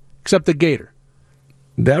upset except the gator.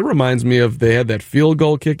 That reminds me of they had that field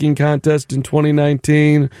goal kicking contest in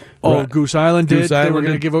 2019. Oh, Goose Island did. They were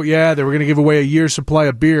going to give away a year's supply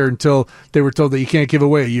of beer until they were told that you can't give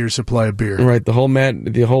away a year's supply of beer. Right. The whole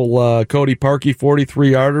Cody Parkey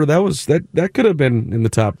 43-yarder. That could have been in the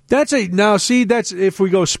top. That's if we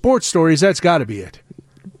go sports stories, that's got to be it.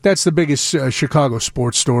 That's the biggest Chicago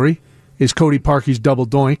sports story is Cody Parkey's double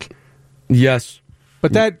doink. Yes,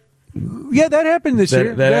 but that. Yeah, that happened this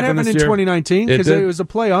year. That happened in 2019 because it was the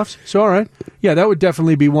playoffs. So, all right. Yeah, that would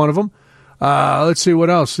definitely be one of them. Let's see what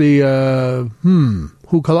else. The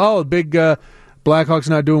big Blackhawks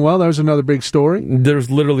not doing well. That was another big story. There's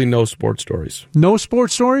literally no sports stories. No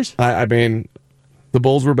sports stories? I mean, the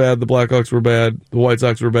Bulls were bad. The Blackhawks were bad. The White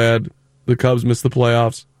Sox were bad. The Cubs missed the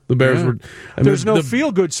playoffs. The Bears were. There's no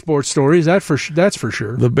feel-good sports stories. That's for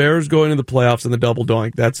sure. The Bears going to the playoffs and the double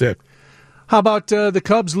doink. That's it. How about the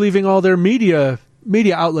Cubs leaving all their media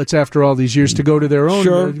outlets after all these years to go to their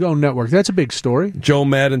own network? That's a big story. Joe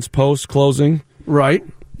Madden's Post closing. Right.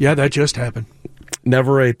 Yeah, that just happened.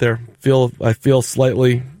 Never ate there. I feel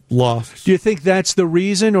slightly lost. Do you think that's the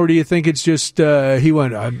reason, or do you think it's just he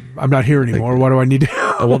went, I'm not here anymore. Why do I need to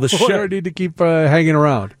why do I need to keep hanging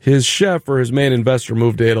around? His chef or his main investor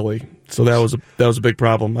moved to Italy, so that was a big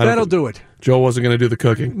problem. That'll do it. Joe wasn't going to do the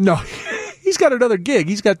cooking. No. He's got another gig.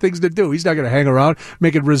 He's got things to do. He's not going to hang around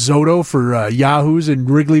making risotto for Yahoos in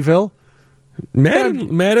Wrigleyville.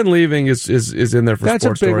 Madden leaving is in there for That's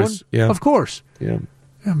sports a big stories. one. Yeah, of course. Yeah.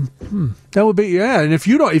 That would be And if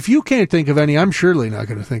you can't think of any, I'm surely not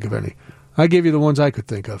going to think of any. I gave you the ones I could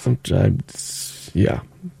think of. Yeah,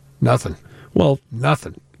 nothing. Well,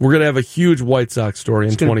 nothing. We're going to have a huge White Sox story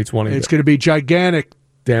in 2020. It's going to be gigantic.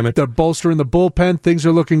 Damn it! They're bolstering the bullpen. Things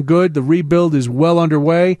are looking good. The rebuild is well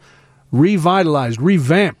underway. Revitalized,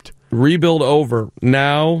 revamped. Rebuild over.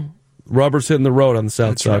 Now, rubber's hitting the road on the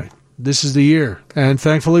south side. Right. This is the year, and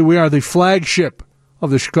thankfully, we are the flagship of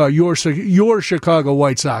the Chicago, your Chicago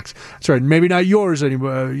White Sox. That's right. Maybe not yours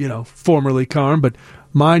anymore, formerly Carm, but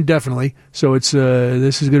mine definitely. So it's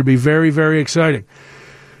this is going to be very, very exciting.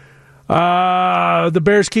 The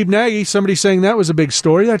Bears keep Nagy. Somebody saying that was a big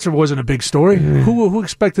story. That wasn't a big story. Who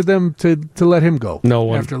expected them to let him go? No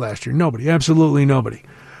one. After last year. Nobody. Absolutely nobody.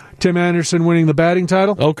 Tim Anderson winning the batting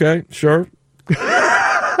title. Okay, sure.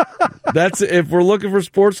 That's if we're looking for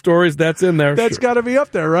sports stories, that's in there. That's got to be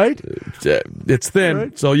up there, right? It's thin,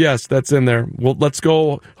 right. So yes, that's in there. Well, let's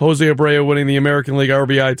go. Jose Abreu winning the American League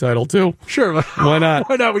RBI title too. Sure, why not?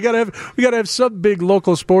 Why not? We got to have some big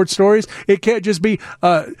local sports stories. It can't just be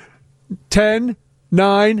 10,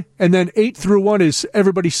 9, and then 8 through 1 is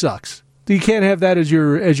everybody sucks. You can't have that as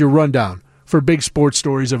your rundown for big sports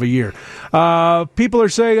stories of a year. People are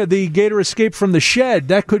saying the gator escaped from the shed.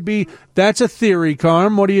 That's a theory,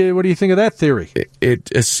 Carm. What do you think of that theory?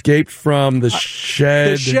 It escaped from the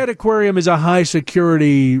shed. The shed aquarium is a high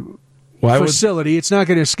security facility. It's not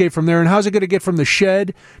going to escape from there. And how's it going to get from the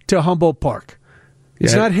shed to Humboldt Park?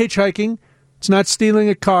 It's not hitchhiking. It's not stealing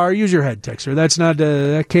a car. Use your head, Texter. That's not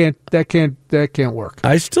that can't work.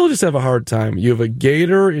 I still just have a hard time. You have a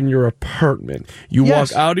gator in your apartment. You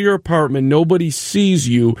walk out of your apartment. Nobody sees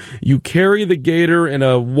you. You carry the gator in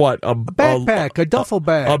a backpack, a duffel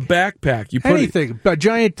bag, a backpack. You put anything, a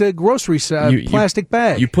giant grocery plastic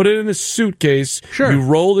bag. You put it in a suitcase. Sure. You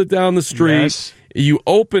rolled it down the street. Yes. You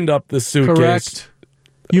opened up the suitcase. Correct.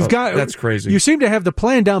 That's crazy. You seem to have the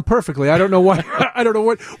plan down perfectly. I don't know why. I don't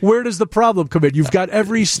know where does the problem come in? You've got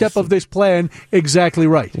every step of this plan exactly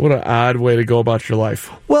right. What an odd way to go about your life.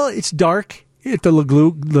 Well, it's dark at the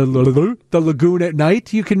lagoon at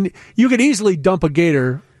night. You can easily dump a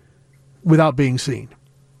gator without being seen.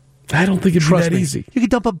 I don't think it'd be that easy. You can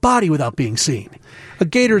dump a body without being seen. A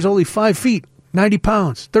gator is only 5 feet, 90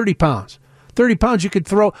 pounds, 30 pounds. 30 pounds you could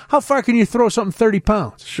throw. How far can you throw something 30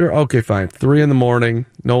 pounds? Sure. Okay, fine. 3 a.m.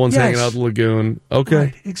 No one's hanging out at the lagoon. Okay.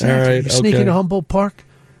 Right, exactly. All right, you sneak into Humboldt Park.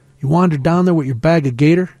 You wander down there with your bag of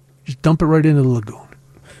gator. Just dump it right into the lagoon.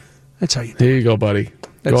 That's how you do it. Here you go, buddy.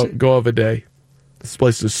 Go have a day. This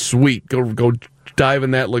place is sweet. Go dive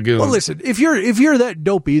in that lagoon. Well, listen, if you're that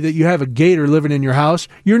dopey that you have a gator living in your house,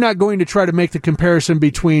 you're not going to try to make the comparison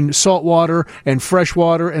between saltwater and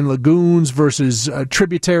freshwater and lagoons versus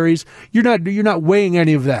tributaries. You're not weighing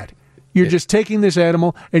any of that. You're just taking this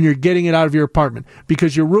animal and you're getting it out of your apartment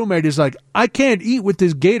because your roommate is like, I can't eat with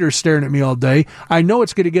this gator staring at me all day. I know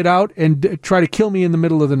it's going to get out and try to kill me in the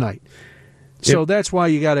middle of the night. So that's why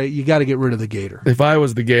you gotta get rid of the gator. If I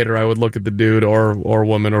was the gator, I would look at the dude or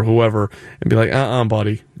woman or whoever and be like,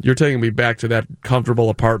 buddy, you're taking me back to that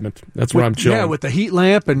comfortable apartment. That's where I'm chilling. Yeah, with the heat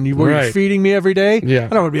lamp and you're feeding me every day. Yeah. I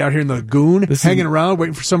don't want to be out here in the lagoon hanging around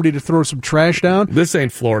waiting for somebody to throw some trash down. This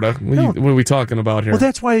ain't Florida. What are we talking about here? Well,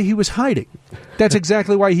 that's why he was hiding. That's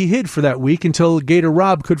exactly why he hid for that week until Gator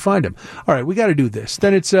Rob could find him. All right, we got to do this.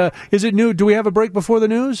 Then it's is it new? Do we have a break before the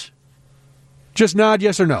news? Just nod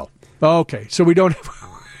yes or no. Okay, so we don't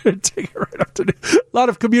have take it right up to a lot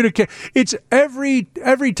of communication. It's every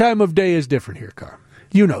time of day is different here, Carm.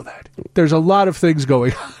 You know that. There's a lot of things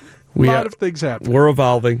going on. A lot of things happening. We're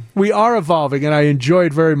evolving. We are evolving, and I enjoy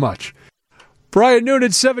it very much. Brian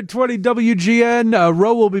Noonan, 720 WGN.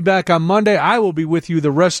 Roe will be back on Monday. I will be with you the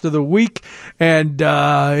rest of the week. And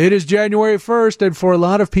it is January 1st, and for a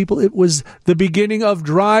lot of people, it was the beginning of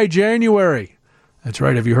Dry January. That's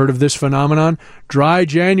right. Have you heard of this phenomenon? Dry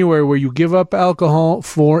January, where you give up alcohol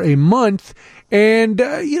for a month. And,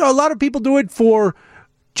 a lot of people do it for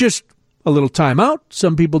just a little time out.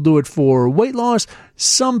 Some people do it for weight loss.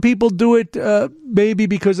 Some people do it maybe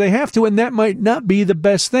because they have to, and that might not be the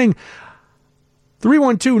best thing.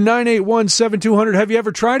 312-981-7200. Have you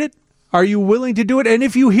ever tried it? Are you willing to do it? And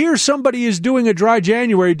if you hear somebody is doing a Dry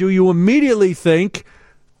January, do you immediately think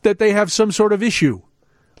that they have some sort of issue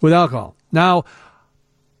with alcohol? Now,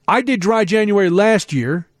 I did Dry January last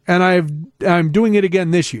year, and I'm doing it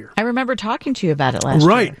again this year. I remember talking to you about it last year.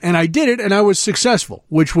 Right, and I did it, and I was successful,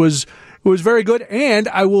 which was very good. And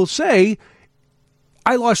I will say,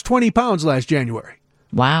 I lost 20 pounds last January.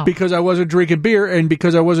 Wow. Because I wasn't drinking beer, and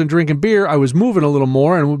because I wasn't drinking beer, I was moving a little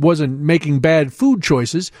more and wasn't making bad food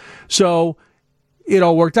choices. So it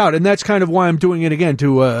all worked out. And that's kind of why I'm doing it again,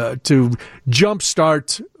 to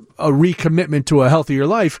jumpstart a recommitment to a healthier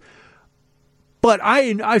life. But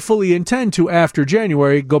I fully intend to, after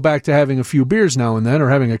January, go back to having a few beers now and then, or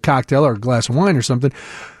having a cocktail or a glass of wine or something.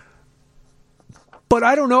 But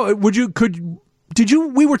I don't know. We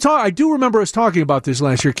were talking. I do remember us talking about this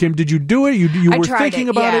last year, Kim. Did you do it? You were thinking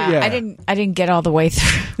about it? Yeah. I didn't get all the way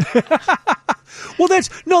through.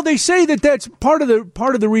 Well, they say that's part of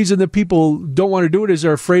the reason that people don't want to do it is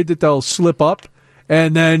they're afraid that they'll slip up.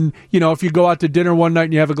 And then, if you go out to dinner one night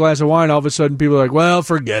and you have a glass of wine, all of a sudden people are like, well,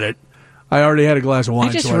 forget it. I already had a glass of wine.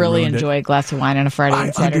 I just really enjoy a glass of wine on a Friday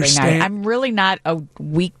and Saturday night. I'm really not a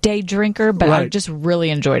weekday drinker, but I just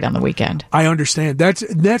really enjoy it on the weekend. I understand.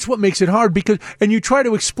 That's what makes it hard and you try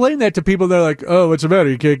to explain that to people. They're like, "Oh, what's the matter?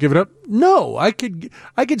 You can't give it up." No, I could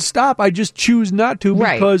stop. I just choose not to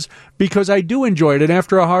because I do enjoy it. And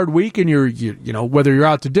after a hard week, and you're whether you're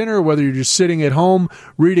out to dinner or whether you're just sitting at home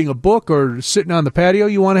reading a book or sitting on the patio,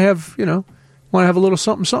 you want to have a little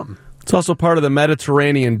something. It's also part of the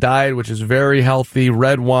Mediterranean diet, which is very healthy.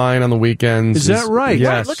 Red wine on the weekends. Is that right? Yes.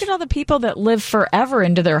 Right. Look at all the people that live forever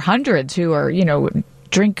into their hundreds who are,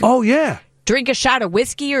 drink. Oh, yeah. Drink a shot of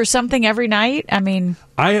whiskey or something every night. I mean,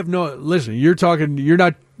 I have listen, you're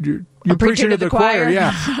preaching to the choir.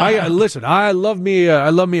 Yeah. Listen, I love me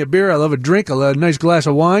a beer. I love a drink. I love a nice glass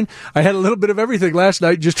of wine. I had a little bit of everything last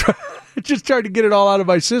night. Just tried to get it all out of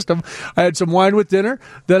my system. I had some wine with dinner.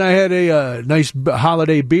 Then I had a nice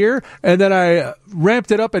holiday beer, and then I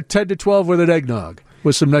ramped it up at 10 to 12 with an eggnog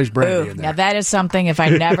with some nice brandy in there. Now that is something. If I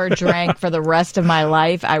never drank for the rest of my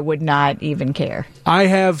life, I would not even care. I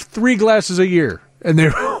have 3 glasses a year. And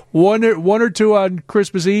they're one or two on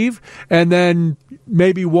Christmas Eve, and then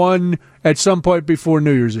maybe one at some point before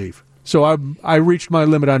New Year's Eve. So I reached my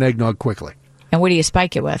limit on eggnog quickly. And what do you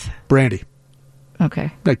spike it with? Brandy.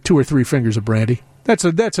 Okay. Like 2 or 3 fingers of brandy. That's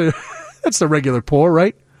the regular pour,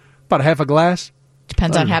 right? About a half a glass.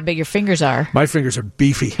 Depends on how big your fingers are. My fingers are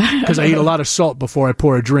beefy because I eat a lot of salt before I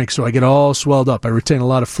pour a drink, so I get all swelled up. I retain a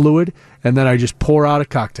lot of fluid, and then I just pour out a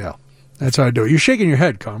cocktail. That's how I do it. You're shaking your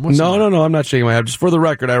head, Carm. No, I'm not shaking my head. Just for the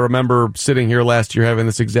record, I remember sitting here last year having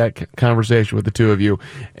this exact conversation with the two of you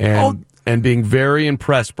and being very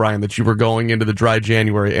impressed, Brian, that you were going into the dry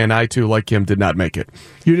January, and I, too, like him, did not make it.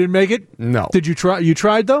 You didn't make it? No. Did you try? You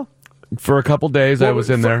tried, though? For a couple days, I was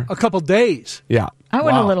in there. A couple days? Yeah. I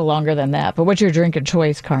went a little longer than that, but what's your drink of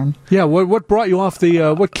choice, Carm? Yeah, what brought you off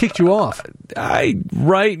what kicked you off?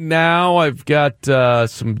 Right now, I've got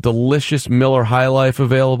some delicious Miller High Life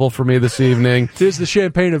available for me this evening. There's the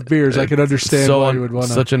champagne of beers. I can understand why you would want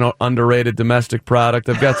to. Such an underrated domestic product.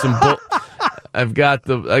 I've got some. I got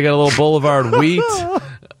a little Boulevard wheat.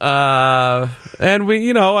 And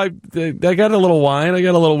I got a little wine. I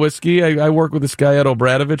got a little whiskey. I work with this guy, Ed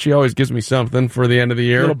Obradovich. He always gives me something for the end of the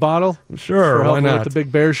year. A little bottle? Sure, why not? At the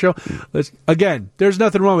Big Bear Show. Again, there's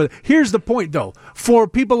nothing wrong with it. Here's the point, though. For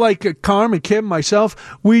people like Carm and Kim, myself,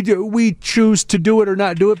 we choose to do it or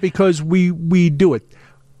not do it because we do it.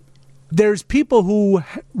 There's people who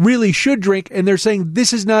really should drink, and they're saying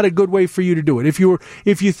this is not a good way for you to do it. If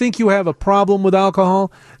you think you have a problem with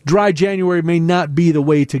alcohol, dry January may not be the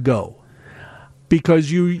way to go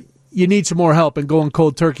because you need some more help, and going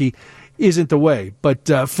cold turkey isn't the way. But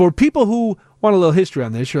for people who want a little history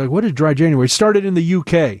on this, you're like, what is dry January? It started in the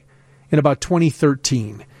UK in about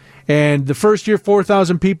 2013. And the first year,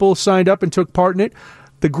 4,000 people signed up and took part in it.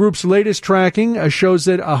 The group's latest tracking shows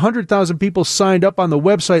that 100,000 people signed up on the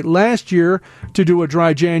website last year to do a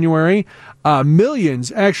dry January.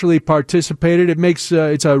 Millions actually participated.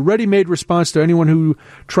 It's a ready-made response to anyone who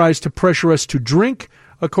tries to pressure us to drink.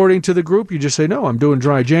 According to the group, you just say, no, I'm doing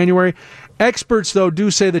dry January. Experts, though,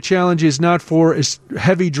 do say the challenge is not for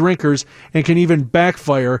heavy drinkers and can even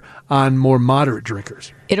backfire on more moderate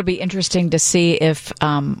drinkers. It'll be interesting to see if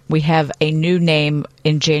we have a new name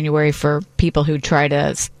in January for people who try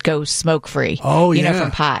to go smoke-free. Oh, yeah.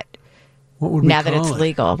 From pot. What would we now that it's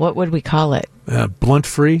legal, what would we call it?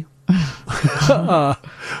 Blunt-free? What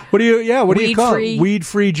do you call it?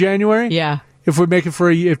 Weed-free January? Yeah. If we make it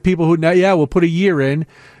if people who we'll put a year in,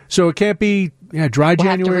 so it can't be dry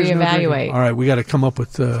January. We'll have to reevaluate. All right, we got to come up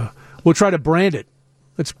with. We'll try to brand it.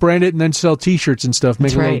 Let's brand it and then sell T-shirts and stuff.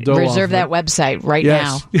 Make a little dough. Reserve that website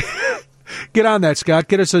now. Get on that, Scott.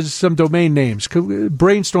 Get us some domain names.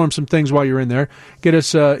 Brainstorm some things while you're in there. Get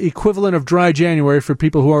us equivalent of dry January for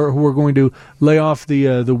people who are going to lay off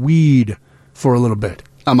the weed for a little bit.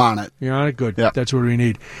 I'm on it. You're on it. Good. Yep. That's what we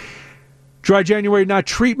need. Dry January, not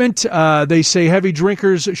treatment. They say heavy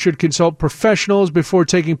drinkers should consult professionals before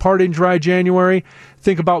taking part in dry January.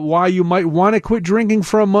 Think about why you might want to quit drinking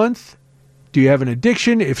for a month. Do you have an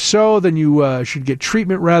addiction? If so, then you should get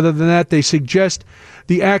treatment rather than that. They suggest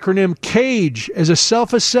the acronym CAGE as a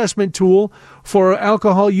self-assessment tool for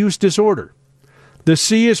alcohol use disorder. The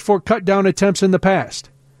C is for cut down attempts in the past.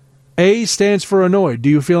 A stands for annoyed. Do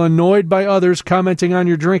you feel annoyed by others commenting on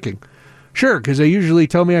your drinking? Sure, because they usually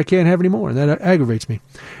tell me I can't have any more, and that aggravates me.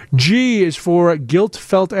 G is for guilt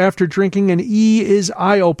felt after drinking, and E is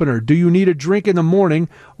eye-opener. Do you need a drink in the morning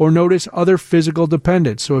or notice other physical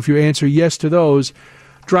dependence? So if you answer yes to those,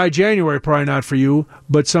 dry January probably not for you,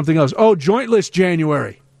 but something else. Oh, jointless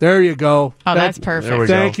January. There you go. Oh, that's perfect.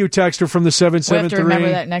 Thank you, Texter from the 773. We have to remember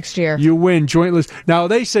that next year. You win, jointless. Now,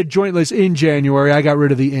 they said jointless in January. I got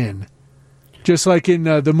rid of the in. Just like in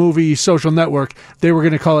the movie Social Network, they were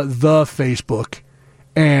going to call it The Facebook.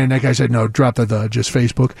 And that guy said, no, drop the, just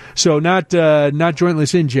Facebook. So not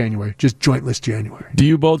jointless in January, just jointless January. Do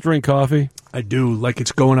you both drink coffee? I do, like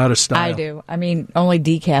it's going out of style. I do. I mean, only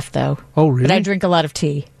decaf, though. Oh, really? But I drink a lot of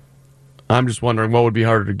tea. I'm just wondering, what would be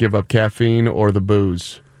harder to give up, caffeine or the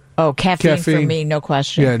booze? Oh, caffeine for me, no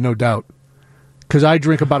question. Yeah, no doubt. Because I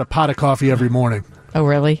drink about a pot of coffee every morning. Oh,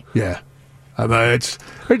 really? Yeah.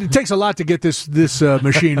 It takes a lot to get this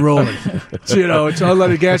machine rolling. So, it's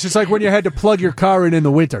unleaded gas. It's like when you had to plug your car in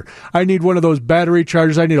the winter. I need one of those battery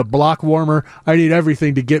chargers. I need a block warmer. I need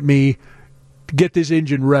everything to get this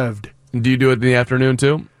engine revved. Do you do it in the afternoon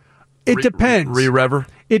too? It depends. Re-rever?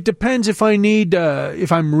 It depends if I need,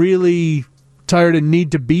 if I'm really tired and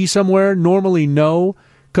need to be somewhere. Normally, no,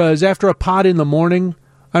 because after a pot in the morning,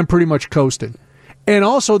 I'm pretty much coasting. And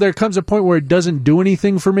also, there comes a point where it doesn't do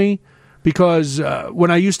anything for me. Because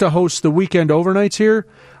when I used to host the weekend overnights here,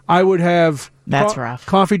 I would have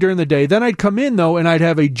coffee during the day. Then I'd come in, though, and I'd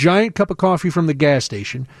have a giant cup of coffee from the gas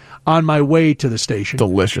station on my way to the station.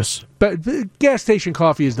 Delicious. But gas station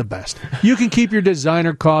coffee is the best. You can keep your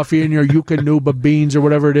designer coffee and your Yukonuba beans or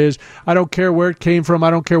whatever it is. I don't care where it came from.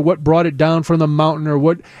 I don't care what brought it down from the mountain or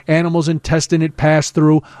what animal's intestine it passed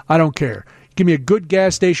through. I don't care. Give me a good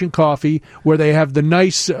gas station coffee where they have the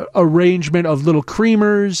nice arrangement of little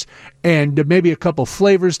creamers and maybe a couple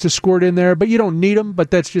flavors to squirt in there. But you don't need them,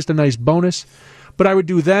 but that's just a nice bonus. But I would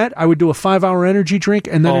do that. I would do a 5-hour energy drink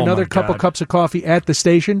and then another couple cups of coffee at the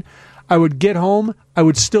station. I would get home. I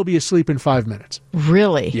would still be asleep in 5 minutes.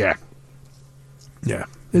 Really? Yeah. Yeah.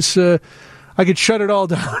 This I could shut it all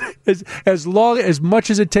down. as much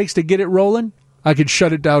as it takes to get it rolling, I could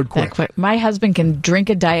shut it down quick. My husband can drink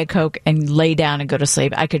a Diet Coke and lay down and go to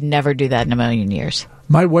sleep. I could never do that in a million years.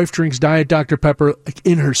 My wife drinks Diet Dr. Pepper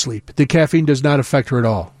in her sleep. The caffeine does not affect her at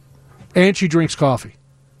all. And she drinks coffee.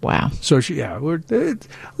 Wow. So, we're a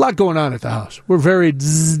lot going on at the house. We're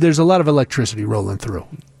there's a lot of electricity rolling through.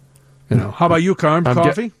 How about you, Carm?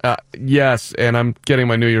 Coffee? Yes, and I'm getting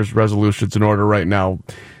my New Year's resolutions in order right now.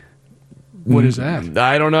 What is that?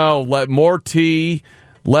 I don't know. More tea,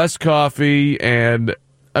 less coffee, and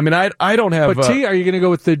I mean, I don't have. But tea? Are you going to go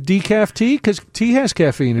with the decaf tea? Because tea has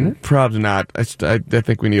caffeine in it. Probably not. I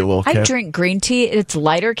think we need a little. I drink green tea. It's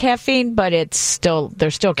lighter caffeine, but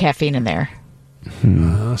there's still caffeine in there.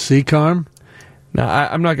 See, Carm? No,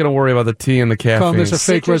 I'm not going to worry about the tea and the caffeine. Carm, that's a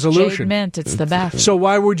fake resolution. Jade mint, it's the best. So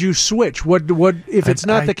why would you switch? What if it's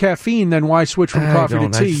not the caffeine? Then why switch from coffee to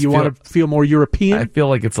tea? You want to feel more European? I feel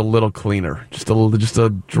like it's a little cleaner, just a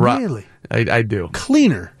drop. Really? I do.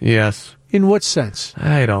 Cleaner? Yes. In what sense?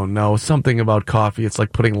 I don't know. Something about coffee. It's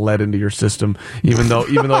like putting lead into your system, even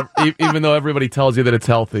though everybody tells you that it's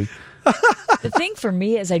healthy. The thing for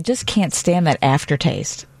me is I just can't stand that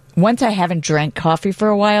aftertaste. Once I haven't drank coffee for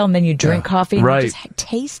a while, and then you drink coffee, and you just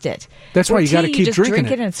taste it. That's why you got to keep just drinking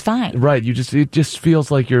drink it, and it's fine. Right. It just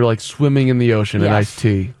feels like you're like swimming in the ocean in iced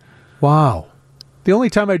tea. Wow. The only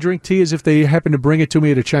time I drink tea is if they happen to bring it to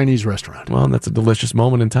me at a Chinese restaurant. Well, that's a delicious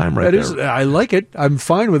moment in time, right there. I like it. I'm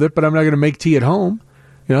fine with it, but I'm not going to make tea at home.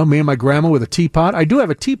 Me and my grandma with a teapot. I do have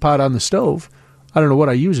a teapot on the stove. I don't know what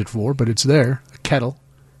I use it for, but it's there. A kettle.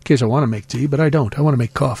 In case I want to make tea, but I don't. I want to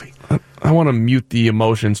make coffee. I want to mute the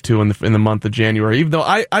emotions, too, in the month of January. Even though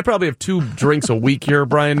I probably have 2 drinks a week here,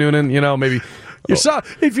 Brian Noonan. Maybe... For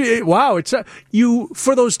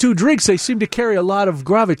those 2 drinks, they seem to carry a lot of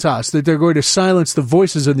gravitas, that they're going to silence the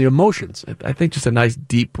voices and the emotions. I think just a nice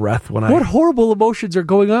deep breath when What horrible emotions are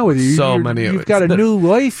going on with you? Many of You've got a new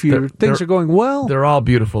life. Things are going well. They're all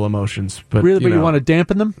beautiful emotions. But, really? But you want to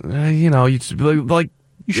dampen them? You just like...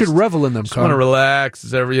 You should revel in them, Carl. I want to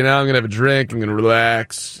relax. I'm going to have a drink. I'm going to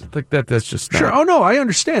relax. Like that. That's just not... Sure. Oh, no, I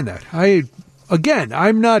understand that.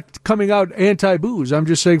 I'm not coming out anti-booze. I'm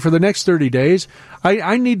just saying for the next 30 days,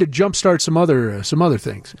 I need to jumpstart some other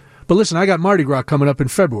things. But listen, I got Mardi Gras coming up in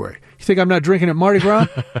February. You think I'm not drinking at Mardi Gras?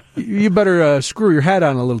 You better screw your hat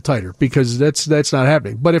on a little tighter, because that's not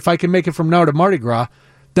happening. But if I can make it from now to Mardi Gras,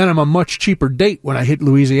 then I'm a much cheaper date when I hit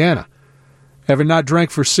Louisiana. Having not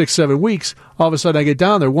drank for 6-7 weeks, all of a sudden I get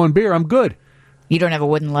down there, one beer, I'm good. You don't have a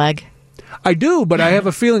wooden leg? I do, but I have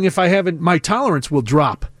a feeling if I haven't, my tolerance will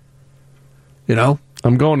drop. You know?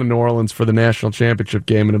 I'm going to New Orleans for the national championship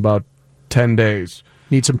game in about 10 days.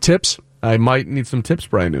 Need some tips? I might need some tips,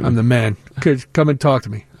 Brian Noonan. I'm the man. Come and talk to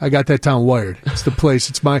me. I got that town wired. It's the place.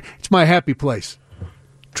 It's my happy place.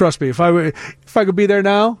 Trust me. If I could be there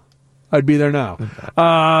now, I'd be there now.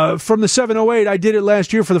 From the 708, I did it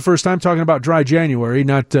last year for the first time, talking about dry January,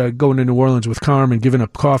 not going to New Orleans with Carm and giving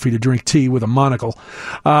up coffee to drink tea with a monocle.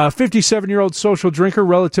 57-year-old social drinker,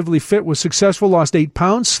 relatively fit, was successful, lost 8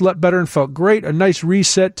 pounds, slept better, and felt great. A nice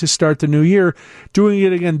reset to start the new year. Doing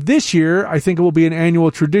it again this year, I think it will be an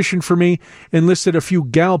annual tradition for me. Enlisted a few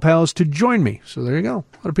gal pals to join me. So there you go.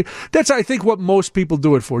 That's, I think, what most people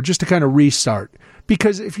do it for, just to kind of restart.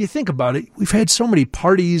 Because if you think about it, we've had so many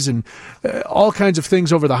parties and all kinds of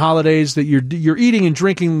things over the holidays that you're eating and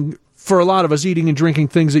drinking, for a lot of us, eating and drinking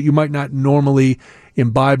things that you might not normally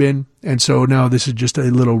imbibe in. And so now this is just a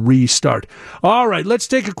little restart. All right, let's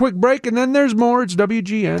take a quick break, and then there's more. It's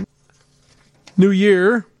WGN. New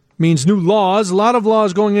year means new laws. A lot of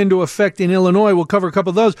laws going into effect in Illinois. We'll cover a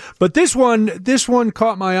couple of those. But this one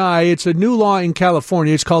caught my eye. It's a new law in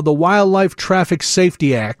California. It's called the Wildlife Traffic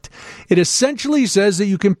Safety Act. It essentially says that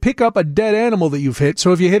you can pick up a dead animal that you've hit.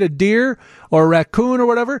 So if you hit a deer or a raccoon or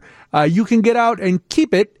whatever, you can get out and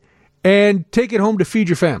keep it and take it home to feed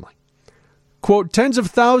your family. Quote, tens of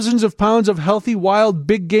thousands of pounds of healthy, wild,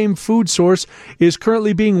 big game food source is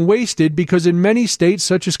currently being wasted because in many states,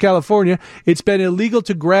 such as California, it's been illegal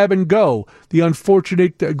to grab and go the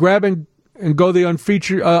unfortunate the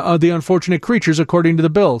unfortunate creatures, according to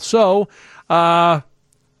the bill. So, I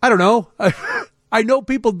don't know. I know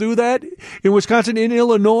people do that in Wisconsin. In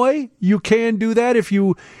Illinois, you can do that if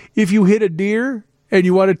you hit a deer and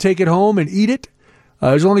you want to take it home and eat it.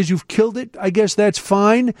 As long as you've killed it, I guess that's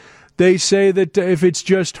fine. They say that if it's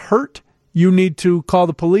just hurt, you need to call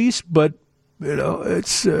the police. But,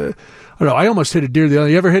 it's, I don't know. I almost hit a deer the other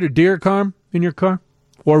day. You ever hit a deer, Carm, in your car?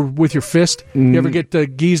 Or with your fist? You ever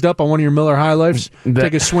get geezed up on one of your Miller High Lifes?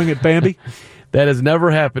 Take a swing at Bambi? That has never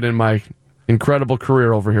happened in my incredible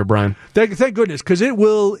career over here, Brian. Thank goodness, because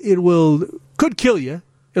could kill you.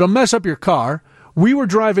 It'll mess up your car. We were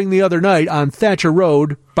driving the other night on Thatcher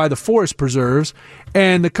Road by the forest preserves,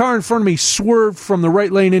 and the car in front of me swerved from the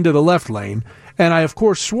right lane into the left lane, and I, of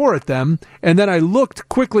course, swore at them, and then I looked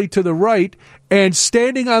quickly to the right, and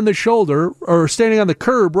standing on the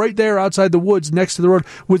curb right there outside the woods next to the road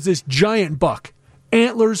was this giant buck,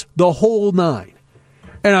 antlers the whole nine.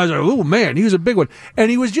 And I was like, oh, man, he was a big one.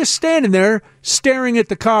 And he was just standing there staring at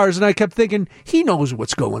the cars, and I kept thinking, he knows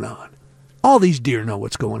what's going on. All these deer know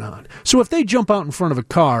what's going on. So if they jump out in front of a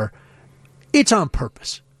car, it's on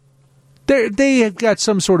purpose. They have got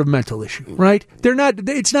some sort of mental issue, right?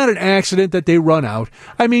 It's not an accident that they run out.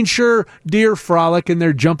 I mean, sure, deer frolic and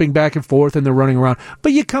they're jumping back and forth and they're running around.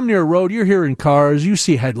 But you come near a road, you're hearing cars, you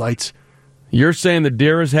see headlights. You're saying the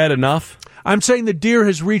deer has had enough? I'm saying the deer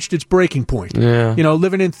has reached its breaking point. Yeah.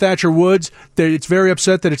 Living in Thatcher Woods, it's very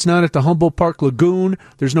upset that it's not at the Humboldt Park Lagoon.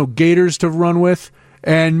 There's no gators to run with.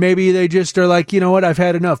 And maybe they just are like, you know what, I've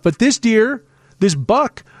had enough. But this deer, this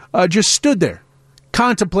buck, just stood there,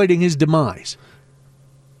 contemplating his demise.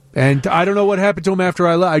 And I don't know what happened to him after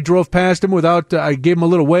I drove past him I gave him a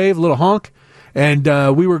little wave, a little honk, and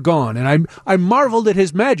we were gone. And I marveled at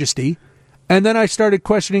his majesty, and then I started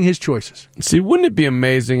questioning his choices. See, wouldn't it be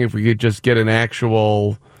amazing if we could just get an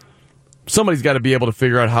actual... Somebody's got to be able to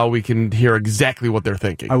figure out how we can hear exactly what they're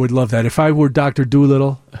thinking. I would love that. If I were Dr.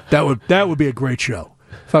 Doolittle, that would be a great show.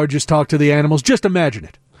 If I would just talk to the animals, just imagine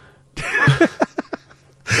it.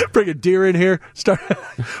 Bring a deer in here. Start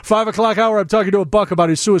 5 o'clock hour. I'm talking to a buck about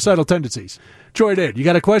his suicidal tendencies. Join in. You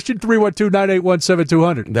got a question?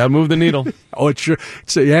 312-981-7200. That'll move the needle. Oh, it's sure.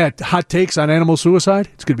 Hot takes on animal suicide.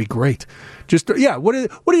 It's going to be great.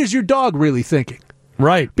 What is your dog really thinking?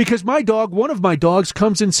 Right. Because one of my dogs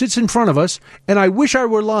comes and sits in front of us, and I wish I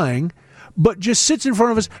were lying, but just sits in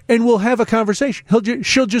front of us, and we'll have a conversation.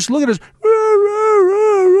 She'll just look at us,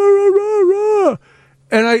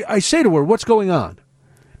 and I say to her, what's going on?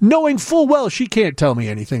 Knowing full well she can't tell me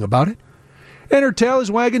anything about it. And her tail is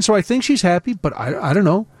wagging, so I think she's happy, but I don't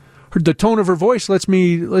know. The tone of her voice lets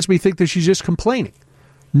me think that she's just complaining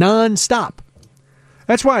nonstop.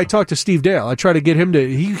 That's why I talk to Steve Dale. I try to get him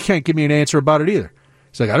he can't give me an answer about it either.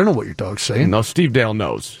 He's like, I don't know what your dog's saying. No, Steve Dale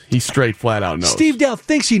knows. He straight flat out knows. Steve Dale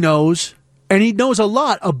thinks he knows, And he knows a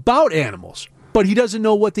lot about animals, but he doesn't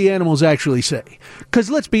know what the animals actually say.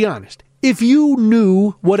 Because let's be honest, if you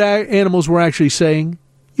knew what animals were actually saying,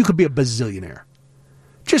 you could be a bazillionaire.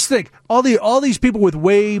 Just think, all these people with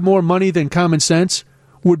way more money than common sense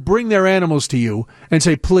would bring their animals to you and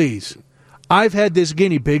say, please, I've had this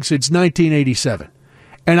guinea pig since 1987,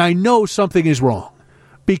 and I know something is wrong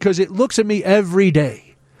because it looks at me every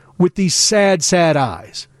day with these sad, sad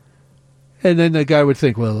eyes. And then the guy would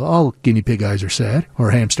think, well, all guinea pig eyes are sad, or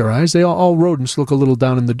hamster eyes. All rodents look a little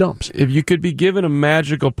down in the dumps. If you could be given a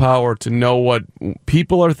magical power to know what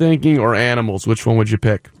people are thinking or animals, which one would you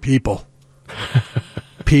pick? People.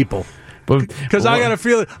 People. Because I got a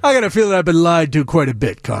feeling I've been lied to quite a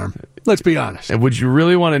bit, Carm. Let's be honest. And would you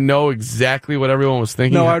really want to know exactly what everyone was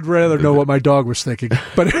thinking? No, I'd rather know what my dog was thinking.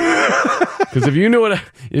 But because if you knew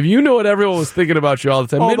what everyone was thinking about you all the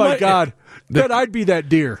time, oh my God, then I'd be that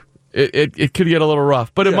deer. It could get a little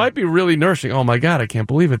rough, but it might be really nourishing. Oh my God, I can't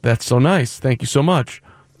believe it. That's so nice. Thank you so much.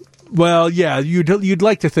 Well, yeah, you'd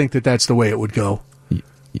like to think that that's the way it would go,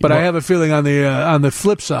 but I have a feeling on the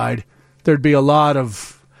flip side, there'd be a lot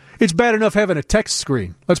of. It's bad enough having a text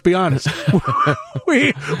screen. Let's be honest.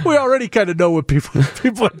 we already kind of know what people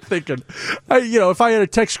are thinking. If I had a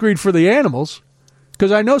text screen for the animals,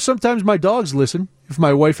 because I know sometimes my dogs listen. If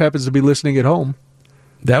my wife happens to be listening at home,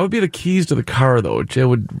 that would be the keys to the car, though. It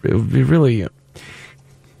would be really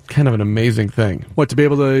kind of an amazing thing. What, to be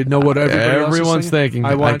able to know what everyone's thinking?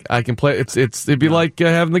 I can play. It'd be like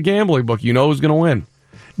having the gambling book. You know who's going to win.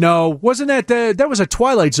 No, wasn't that was a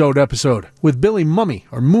Twilight Zone episode with Billy Mummy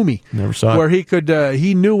or Moomy? Never saw it. Where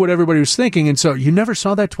he knew what everybody was thinking, and so you never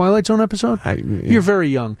saw that Twilight Zone episode? You're very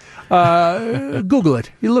young. Google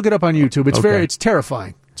it. You look it up on YouTube. It's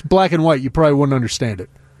terrifying. It's black and white. You probably wouldn't understand it.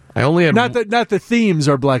 I only have not the themes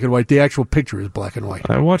are black and white. The actual picture is black and white.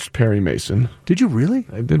 I watched Perry Mason. Did you really?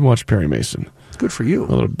 I did watch Perry Mason. Good for you.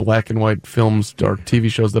 Other black and white films or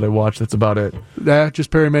TV shows that I watched. That's about it.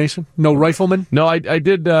 Just Perry Mason? No Rifleman? No, I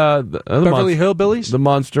did Beverly Hillbillies? The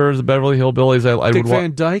Monsters, the Beverly Hillbillies. Dick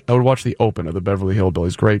Van Dyke? I would watch the open of the Beverly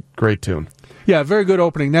Hillbillies. Great tune. Yeah, very good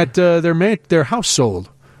opening. That their house sold.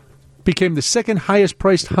 Became the second highest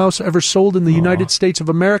priced house ever sold in the United States of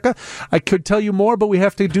America. I could tell you more, but we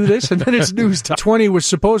have to do this, and then it's news time. 20 was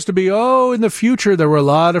supposed to be, in the future. There were a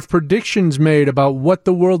lot of predictions made about what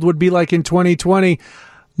the world would be like in 2020.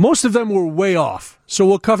 Most of them were way off, so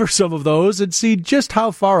we'll cover some of those and see just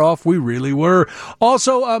how far off we really were.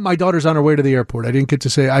 Also, my daughter's on her way to the airport. I didn't get to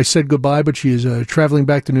say I said goodbye, but she is traveling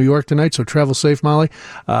back to New York tonight, so travel safe, Molly.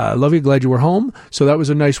 Love you. Glad you were home. So that was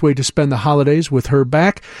a nice way to spend the holidays with her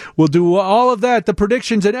back. We'll do all of that, the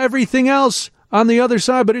predictions and everything else on the other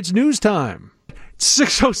side, but it's news time.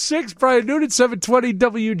 6:06, Brian Noonan, 720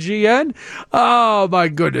 WGN. Oh, my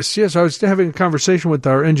goodness. Yes, I was having a conversation with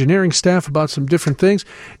our engineering staff about some different things.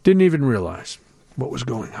 Didn't even realize what was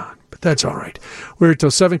going on, but that's all right. We're here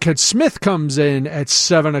till 7. Ken Smith comes in at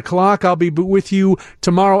 7 o'clock. I'll be with you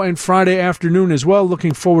tomorrow and Friday afternoon as well.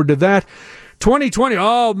 Looking forward to that. 2020,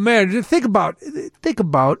 oh, man, think about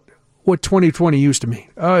what 2020 used to mean.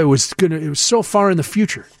 It was so far in the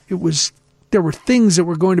future. There were things that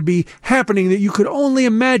were going to be happening that you could only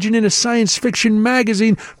imagine in a science fiction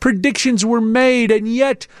magazine. Predictions were made, and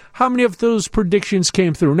yet how many of those predictions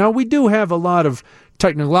came through? Now, we do have a lot of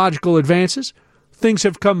technological advances. Things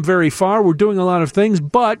have come very far. We're doing a lot of things,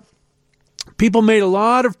 but people made a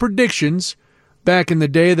lot of predictions back in the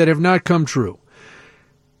day that have not come true.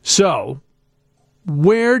 So,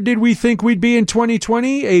 where did we think we'd be in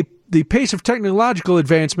 2020? The pace of technological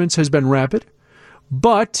advancements has been rapid,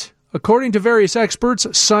 but according to various experts,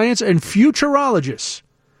 science, and futurologists,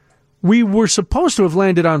 we were supposed to have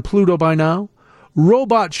landed on Pluto by now.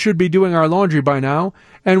 Robots should be doing our laundry by now,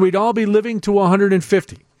 and we'd all be living to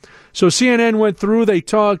 150. So CNN went through, they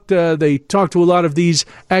talked to a lot of these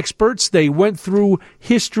experts. They went through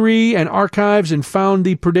history and archives and found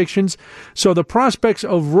the predictions. So the prospects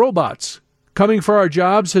of robots coming for our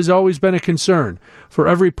jobs has always been a concern for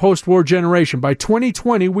every post-war generation. By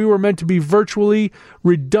 2020, we were meant to be virtually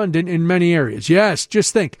redundant in many areas. Yes,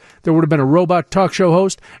 just think. There would have been a robot talk show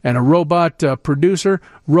host and a robot producer,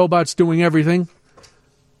 robots doing everything.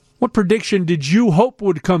 What prediction did you hope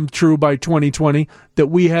would come true by 2020 that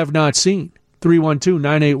we have not seen?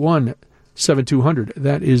 312-981-7200.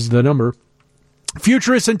 That is the number.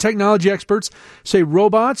 Futurists and technology experts say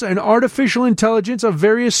robots and artificial intelligence of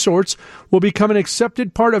various sorts will become an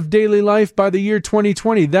accepted part of daily life by the year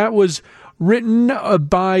 2020. That was written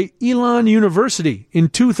by Elon University in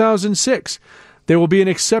 2006. They will be an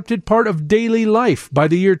accepted part of daily life by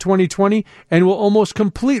the year 2020 and will almost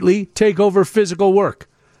completely take over physical work.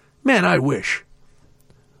 Man, I wish.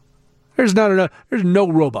 There's not enough. There's no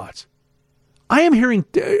robots. I am hearing.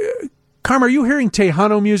 Carm, are you hearing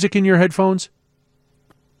Tejano music in your headphones?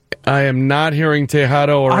 I am not hearing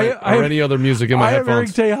Tejano or any other music in my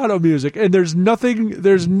headphones. I am hearing Tejano music, and there's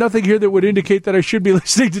nothing here that would indicate that I should be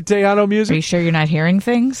listening to Tejano music. Are you sure you're not hearing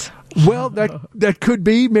things? Well, that could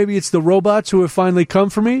be. Maybe it's the robots who have finally come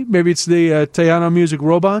for me. Maybe it's the Tejano music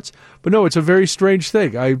robots. But no, it's a very strange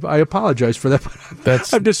thing. I apologize for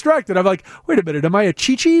that. I'm distracted. I'm like, wait a minute, am I at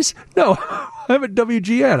Chi-Chi's? No, I'm at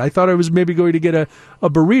WGN. I thought I was maybe going to get a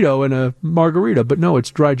burrito and a margarita, but no, it's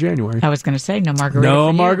dry January. I was going to say no margarita.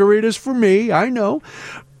 No margaritas for me. I know.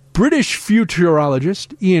 British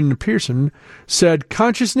futurologist Ian Pearson said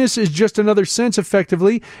consciousness is just another sense,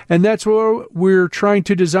 effectively, and that's what we're trying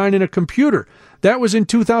to design in a computer. That was in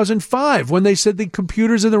 2005 when they said the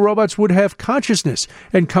computers and the robots would have consciousness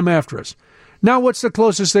and come after us. Now, what's the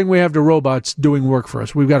closest thing we have to robots doing work for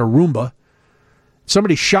us? We've got a Roomba.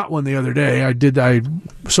 Somebody shot one the other day. I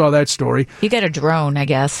saw that story. You get a drone, I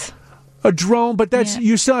guess. A drone, but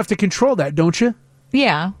you still have to control that, don't you?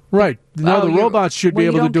 Yeah. Right. Now the robots should be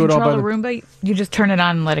able to do it all by the Roomba. You just turn it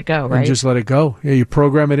on and let it go, right? And just let it go. Yeah, you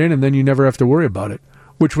program it in, and then you never have to worry about it.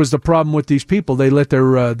 Which was the problem with these people. They let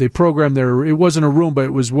they programmed their. It wasn't a Roomba.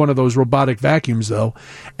 It was one of those robotic vacuums, though.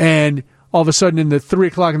 And all of a sudden, in the 3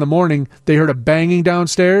 o'clock in the morning, they heard a banging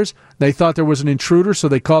downstairs. They thought there was an intruder, so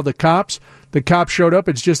they called the cops. The cops showed up.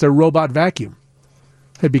 It's just a robot vacuum.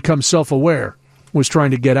 Had become self-aware. Was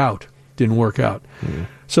trying to get out. Didn't work out. Mm.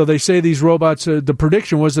 So they say these robots, the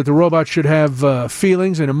prediction was that the robots should have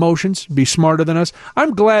feelings and emotions, be smarter than us.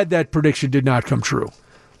 I'm glad that prediction did not come true.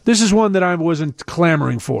 This is one that I wasn't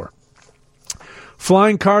clamoring for.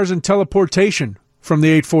 Flying cars and teleportation from the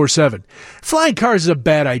 847. Flying cars is a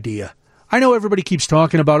bad idea. I know everybody keeps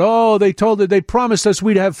talking about, they promised us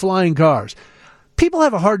we'd have flying cars. People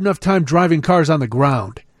have a hard enough time driving cars on the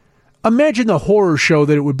ground. Imagine the horror show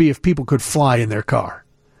that it would be if people could fly in their car.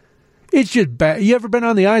 It's just bad. You ever been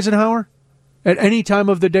on the Eisenhower at any time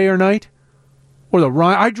of the day or night? Or the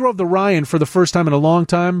Ryan? I drove the Ryan for the first time in a long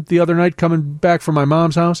time the other night coming back from my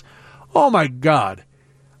mom's house. Oh, my God.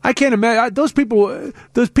 I can't imagine. Those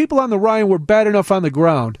people on the Ryan were bad enough on the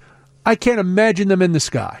ground. I can't imagine them in the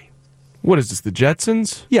sky. What is this, the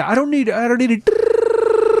Jetsons? Yeah, I don't need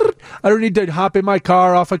to hop in my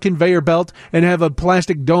car off a conveyor belt and have a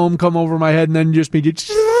plastic dome come over my head and then just be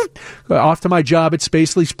off to my job at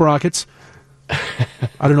Spacely Sprockets.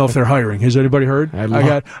 I don't know if they're hiring. Has anybody heard? I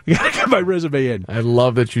got to get my resume in. I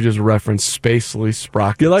love that you just referenced Spacely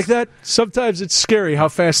Sprockets. You like that? Sometimes it's scary how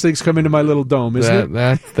fast things come into my little dome, isn't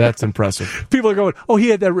it? That's impressive. People are going, he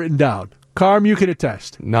had that written down. Carm, you can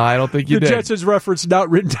attest. No, I don't think you did. The Jetsons reference not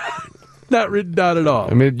written down. Not written down at all.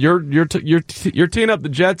 I mean, you're teeing up the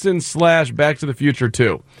Jetsons / Back to the Future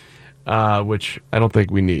 2, which I don't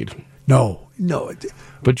think we need. No.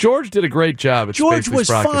 But George did a great job at George Spacely was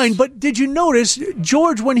Sprockets. fine, but did you notice,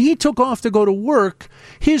 George, when he took off to go to work,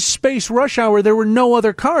 his space rush hour, there were no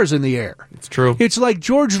other cars in the air. It's true. It's like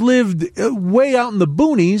George lived way out in the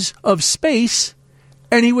boonies of space,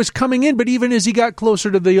 and he was coming in, but even as he got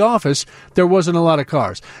closer to the office, there wasn't a lot of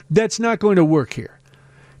cars. That's not going to work here,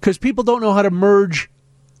 because people don't know how to merge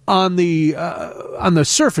on the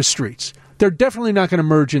surface streets. They're definitely not going to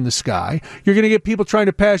merge in the sky. You're going to get people trying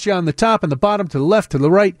to pass you on the top and the bottom, to the left, to the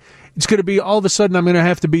right. It's going to be, all of a sudden, I'm going to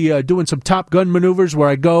have to be doing some Top Gun maneuvers where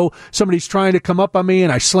I go, somebody's trying to come up on me,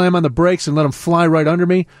 and I slam on the brakes and let them fly right under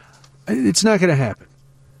me. It's not going to happen.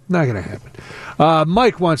 Not going to happen.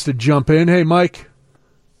 Mike wants to jump in. Hey, Mike.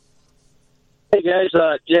 Hey, guys.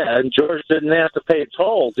 And George didn't have to pay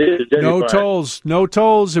tolls either, did he? No tolls. No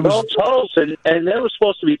tolls, and that was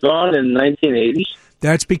supposed to be gone in the 1980s.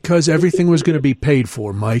 That's because everything was going to be paid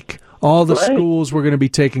for, Mike. All the schools were going to be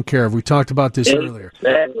taken care of. We talked about this earlier.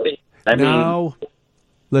 Exactly.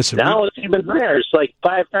 Listen. Now it's even higher. It's like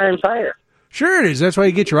 5 times higher. Sure it is. That's why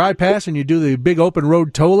you get your iPass and you do the big open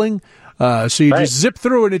road tolling. So you just zip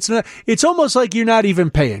through, and it's almost like you're not even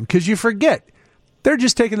paying because you forget. They're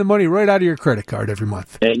just taking the money right out of your credit card every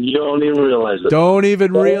month. And you don't even realize it. Don't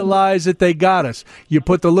even realize that they got us. You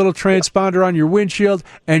put the little transponder on your windshield,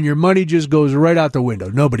 and your money just goes right out the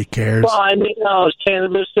window. Nobody cares. Well, I mean, is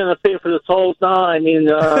cannabis going to pay for the tolls now? I mean,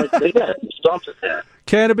 they got something there.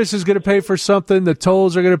 Cannabis is going to pay for something. The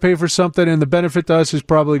tolls are going to pay for something, and the benefit to us is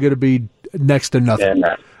probably going to be next to nothing.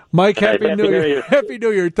 Yeah, Mike, Happy New Year. Happy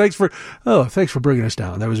New Year. Thanks for bringing us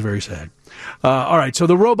down. That was very sad. All right, so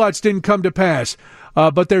the robots didn't come to pass,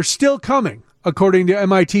 but they're still coming. According to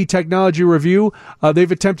MIT Technology Review,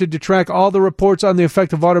 they've attempted to track all the reports on the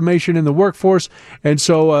effect of automation in the workforce, and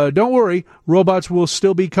so don't worry, robots will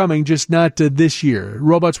still be coming, just not this year.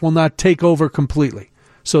 Robots will not take over completely.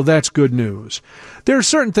 So that's good news. There are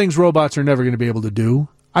certain things robots are never going to be able to do.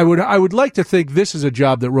 I would like to think this is a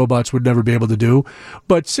job that robots would never be able to do.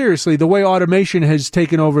 But seriously, the way automation has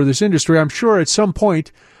taken over this industry, I'm sure at some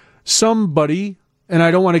point somebody, and I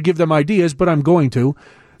don't want to give them ideas, but I'm going to,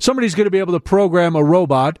 somebody's going to be able to program a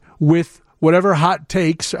robot with whatever hot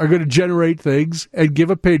takes are going to generate things and give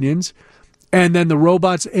opinions. And then the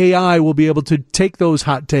robot's AI will be able to take those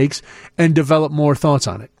hot takes and develop more thoughts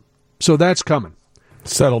on it. So that's coming.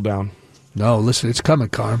 Settle down. No, listen, it's coming,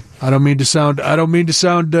 Carm. I don't mean to sound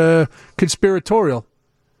conspiratorial,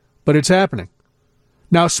 but it's happening.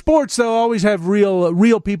 Now, sports, they'll always have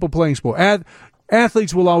real people playing sport.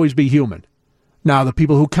 Athletes will always be human. Now, the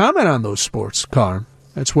people who comment on those sports, Carm,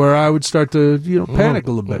 that's where I would start to panic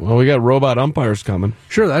a little bit. Well, we got robot umpires coming.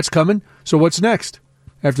 Sure, that's coming. So what's next?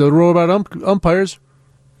 After the robot umpires,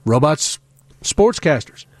 robots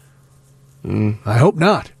sportscasters. I hope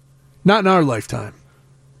not. Not in our lifetime.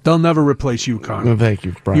 They'll never replace you, Carm. No, thank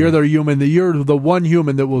you, Brian. You're the one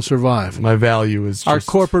human that will survive. My value is our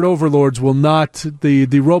corporate overlords will not. The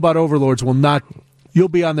robot overlords will not. You'll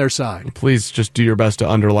be on their side. Please just do your best to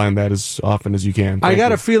underline that as often as you can. I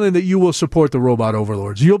got a feeling that you will support the robot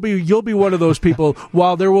overlords. You'll be one of those people.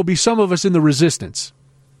 While there will be some of us in the resistance,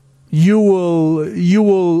 you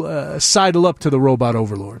will sidle up to the robot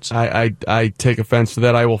overlords. I take offense to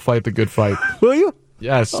that. I will fight the good fight. Will you?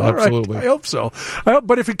 Yes, all absolutely. Right. I hope so.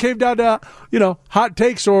 But if it came down to hot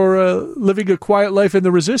takes or living a quiet life in the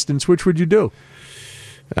resistance, which would you do?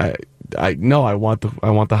 I want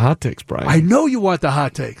the hot takes, Brian. I know you want the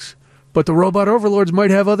hot takes, but the robot overlords might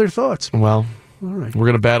have other thoughts. Well, all right, we're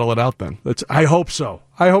gonna battle it out then. I hope so.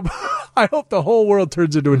 I hope the whole world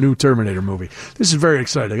turns into a new Terminator movie. This is very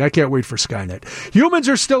exciting. I can't wait for Skynet. Humans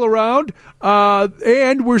are still around,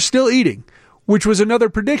 and we're still eating, which was another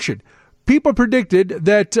prediction. People predicted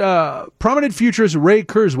that prominent futurist Ray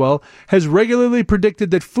Kurzweil has regularly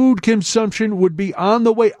predicted that food consumption would be on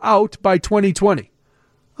the way out by 2020.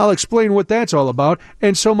 I'll explain what that's all about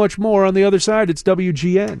and so much more on the other side. It's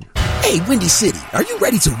WGN. Hey, Windy City, are you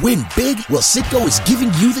ready to win big? Well, Citgo is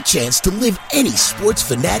giving you the chance to live any sports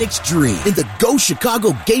fanatic's dream in the Go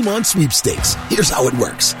Chicago Game On Sweepstakes. Here's how it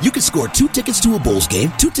works. You can score 2 tickets to a Bulls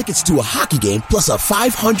game, 2 tickets to a hockey game, plus a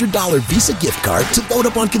 $500 Visa gift card to load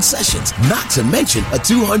up on concessions, not to mention a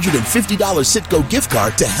 $250 Citgo gift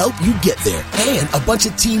card to help you get there, and a bunch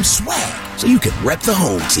of team swag, so you can rep the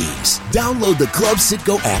home teams. Download the Club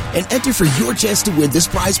Citgo app and enter for your chance to win this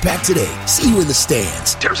prize pack today. See you in the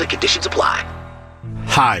stands. Terms and conditions apply.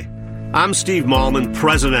 Hi, I'm Steve Malman,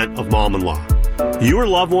 president of Malman Law. Your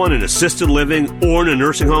loved one in assisted living or in a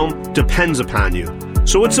nursing home depends upon you.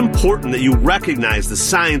 So it's important that you recognize the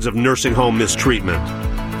signs of nursing home mistreatment,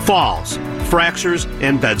 falls, fractures,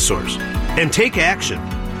 and bed sores, and take action.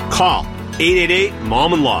 Call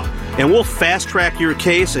 888-MALMAN-LAW, and we'll fast-track your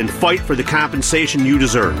case and fight for the compensation you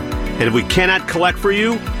deserve. And if we cannot collect for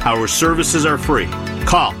you, our services are free.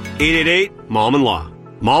 Call 888-MALMAN-LAW.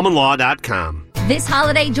 MalmanLaw.com. This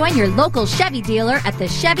holiday, join your local Chevy dealer at the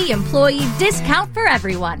Chevy Employee Discount for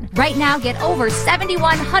Everyone. Right now, get over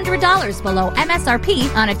 $7,100 below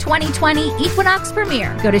MSRP on a 2020 Equinox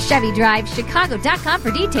Premier. Go to ChevyDriveChicago.com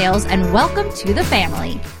for details and welcome to the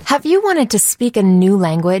family. Have you wanted to speak a new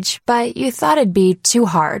language, but you thought it'd be too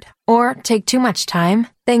hard or take too much time?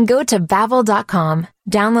 Then go to Babbel.com,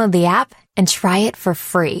 download the app, and try it for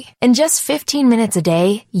free. In just 15 minutes a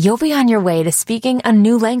day, you'll be on your way to speaking a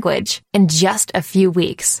new language in just a few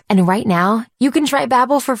weeks. And right now, you can try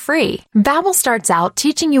Babbel for free. Babbel starts out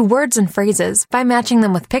teaching you words and phrases by matching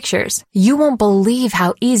them with pictures. You won't believe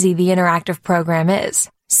how easy the interactive program is.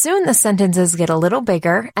 Soon the sentences get a little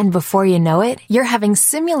bigger, and before you know it, you're having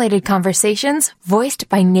simulated conversations voiced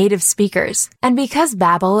by native speakers. And because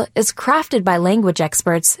Babbel is crafted by language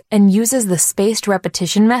experts and uses the spaced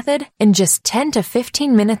repetition method, in just 10 to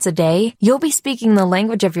 15 minutes a day, you'll be speaking the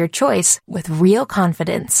language of your choice with real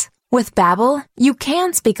confidence. With Babbel, you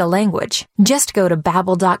can speak a language. Just go to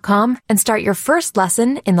Babbel.com and start your first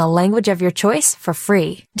lesson in the language of your choice for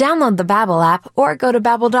free. Download the Babbel app or go to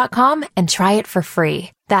Babbel.com and try it for free.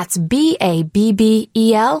 That's Babbel.com.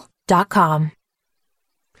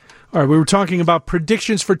 All right, we were talking about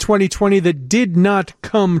predictions for 2020 that did not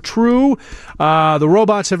come true. The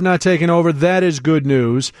robots have not taken over. That is good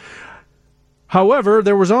news. However,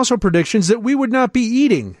 there was also predictions that we would not be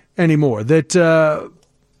eating anymore, that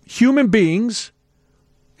human beings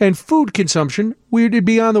and food consumption would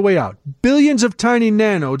be on the way out. Billions of tiny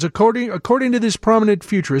nanodes, according to this prominent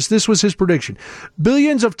futurist, this was his prediction.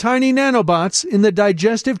 Billions of tiny nanobots in the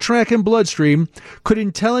digestive tract and bloodstream could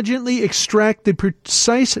intelligently extract the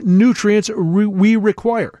precise nutrients we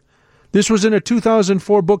require. This was in a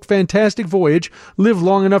 2004 book, Fantastic Voyage, Live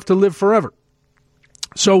Long Enough to Live Forever.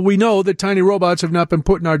 So we know that tiny robots have not been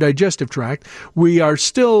put in our digestive tract. We are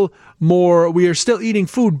still eating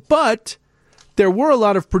food, but there were a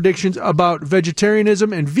lot of predictions about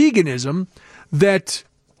vegetarianism and veganism that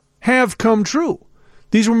have come true.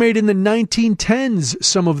 These were made in the 1910s,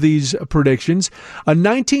 some of these predictions. A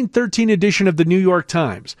 1913 edition of the New York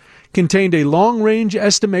Times contained a long-range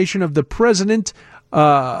estimation of the president,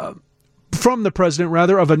 from the president,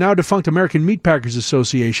 of a now-defunct American Meatpackers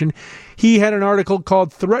Association. He had an article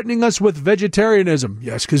called Threatening Us with Vegetarianism.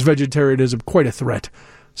 Yes, because vegetarianism, quite a threat.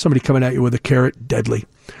 Somebody coming at you with a carrot, deadly.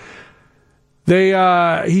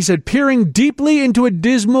 He said, peering deeply into a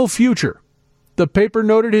dismal future. The paper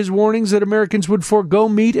noted his warnings that Americans would forego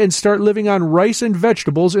meat and start living on rice and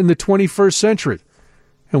vegetables in the 21st century.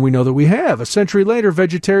 And we know that we have. A century later,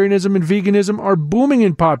 vegetarianism and veganism are booming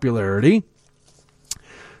in popularity.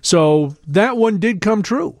 So that one did come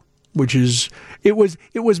true, which is, it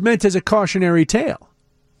was meant as a cautionary tale.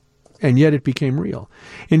 And yet it became real.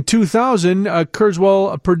 In 2000,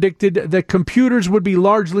 Kurzweil predicted that computers would be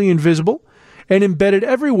largely invisible and embedded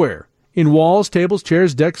everywhere, in walls, tables,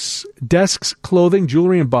 chairs, desks, clothing,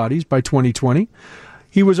 jewelry, and bodies by 2020.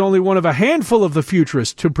 He was only one of a handful of the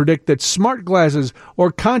futurists to predict that smart glasses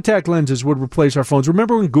or contact lenses would replace our phones.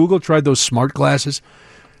 Remember when Google tried those smart glasses?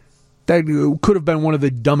 That could have been one of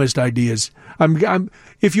the dumbest ideas.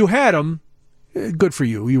 If you had them, good for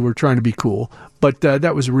you. You were trying to be cool. But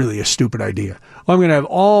that was really a stupid idea. I'm going to have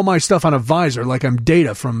all my stuff on a visor like I'm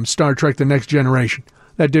Data from Star Trek The Next Generation.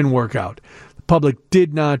 That didn't work out. The public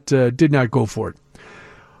did not go for it.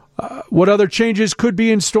 What other changes could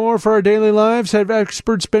be in store for our daily lives? Have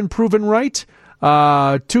experts been proven right?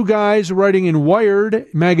 Two guys writing in Wired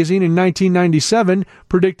magazine in 1997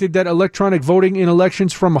 predicted that electronic voting in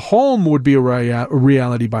elections from home would be a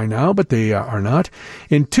reality by now, but they are not.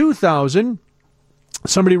 In 2000,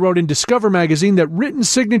 somebody wrote in Discover magazine that written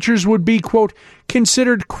signatures would be, quote,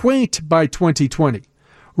 considered quaint by 2020,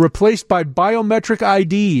 replaced by biometric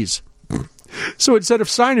IDs. So instead of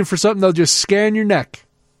signing for something, they'll just scan your neck.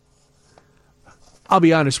 I'll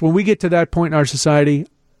be honest, when we get to that point in our society,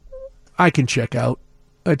 I can check out.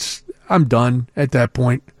 I'm done at that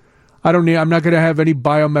point. I'm not going to have any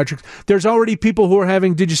biometrics. There's already people who are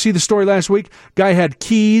having, did you see the story last week? Guy had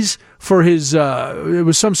keys for his, it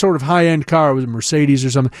was some sort of high-end car, it was a Mercedes or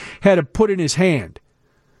something, had to put in his hand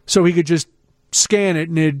so he could just scan it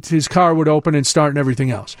and his car would open and start and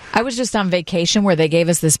everything else. I was just on vacation where they gave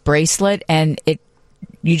us this bracelet and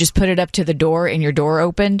you just put it up to the door and your door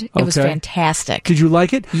opened. It was fantastic. Did you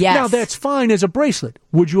like it? Yes. Now, that's fine as a bracelet.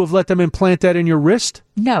 Would you have let them implant that in your wrist?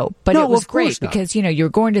 No, but it was great because, you were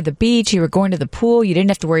going to the beach, you were going to the pool, you didn't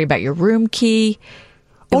have to worry about your room key.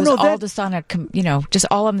 It was all just on just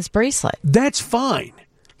all on this bracelet. That's fine.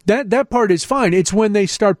 That part is fine. It's when they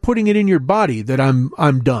start putting it in your body that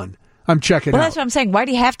I'm done. I'm checking out. Well, that's what I'm saying. Why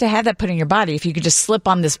do you have to have that put in your body if you could just slip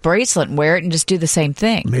on this bracelet and wear it and just do the same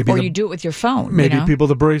thing? Or you do it with your phone. Maybe people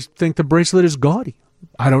think the bracelet is gaudy.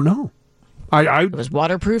 I don't know. It was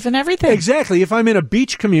waterproof and everything. Exactly. If I'm in a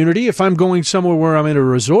beach community, if I'm going somewhere where I'm in a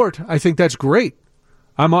resort, I think that's great.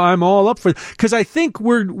 I'm all up for it. Because I think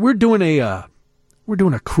we're doing a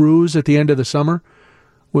cruise at the end of the summer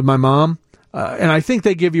with my mom. And I think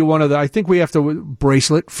they give you I think we have to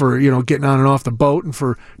bracelet for, getting on and off the boat and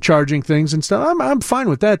for charging things and stuff. I'm fine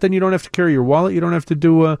with that. Then you don't have to carry your wallet. You don't have to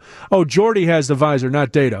do, Jordy has the visor,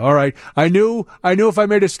 not Data. All right. I knew if I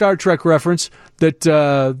made a Star Trek reference that,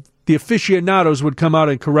 the aficionados would come out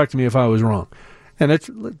and correct me if I was wrong. And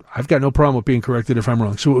I've got no problem with being corrected if I'm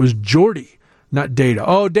wrong. So it was Jordy, not Data.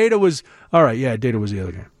 Oh, Data was, all right. Yeah, Data was the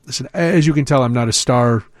other guy. Listen, as you can tell, I'm not a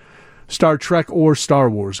Star Trek or Star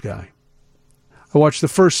Wars guy. I watched the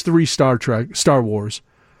first 3 Star Wars.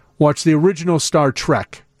 Watched the original Star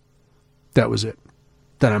Trek. That was it.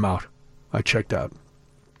 Then I'm out. I checked out.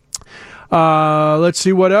 Let's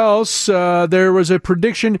see what else. There was a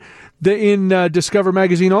prediction in Discover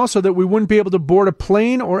magazine also that we wouldn't be able to board a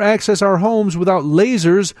plane or access our homes without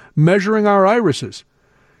lasers measuring our irises.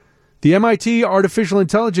 The MIT Artificial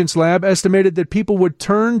Intelligence Lab estimated that people would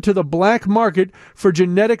turn to the black market for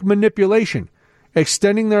genetic manipulation,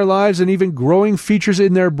 extending their lives and even growing features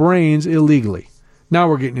in their brains illegally. Now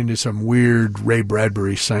we're getting into some weird Ray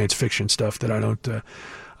Bradbury science fiction stuff that I don't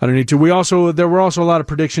need to. There were also a lot of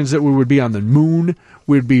predictions that we would be on the moon.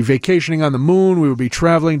 We'd be vacationing on the moon. We would be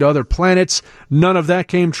traveling to other planets. None of that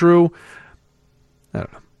came true. I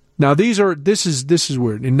don't know. Now this is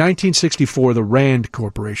weird. In 1964, the Rand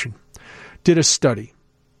Corporation did a study,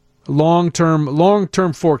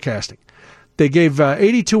 long-term forecasting. They gave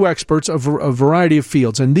 82 experts of a variety of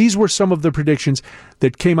fields, and these were some of the predictions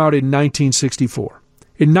that came out in 1964.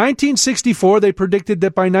 In 1964, they predicted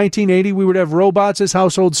that by 1980 we would have robots as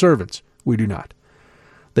household servants. We do not.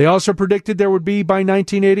 They also predicted there would be, by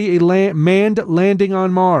 1980, a manned landing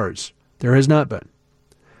on Mars. There has not been.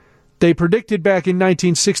 They predicted back in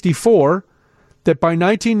 1964 that by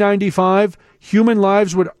 1995, human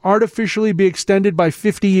lives would artificially be extended by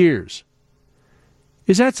 50 years.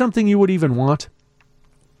 Is that something you would even want?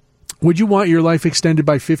 Would you want your life extended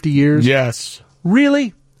by 50 years? Yes.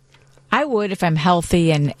 Really? I would if I'm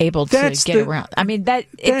healthy and able to get around. I mean, it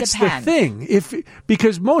that's depends. The thing.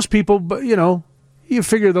 Because most people, you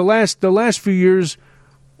figure the last few years,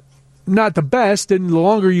 not the best, and the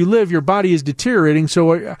longer you live, your body is deteriorating.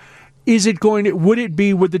 So, would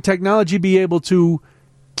the technology be able to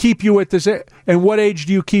keep you at this? And what age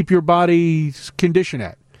do you keep your body's condition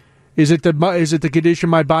at? Is it the condition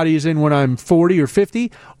my body is in when I'm 40 or 50,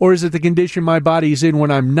 or is it the condition my body is in when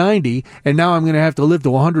I'm 90, and now I'm going to have to live to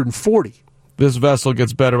 140? This vessel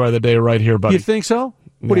gets better by the day right here, buddy. You think so?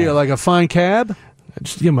 What are you, like a fine cab?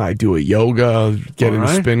 You might do a yoga, get in a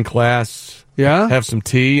spin class, have some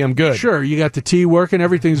tea. I'm good. Sure, you got the tea working,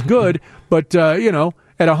 everything's good, but, at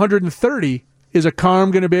 130, is a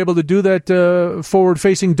Carm going to be able to do that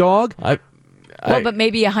forward-facing dog? But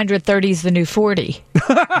maybe 130 is the new 40.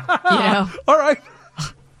 All right.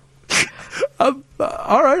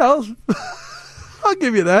 All right, I'll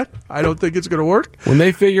give you that. I don't think it's going to work. When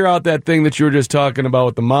they figure out that thing that you were just talking about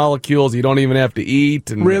with the molecules, you don't even have to eat.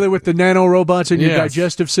 And really, with the nanorobots in your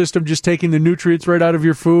digestive system, just taking the nutrients right out of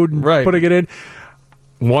your food and putting it in.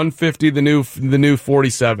 150, the new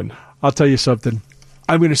 47. I'll tell you something.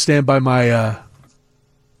 I'm going to stand by my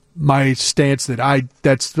stance that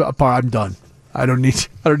that's a part. I'm done. I don't need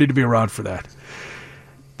to be around for that.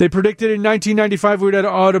 They predicted in 1995 we'd have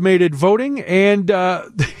automated voting, and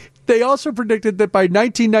they also predicted that by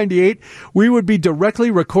 1998 we would be directly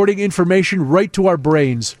recording information right to our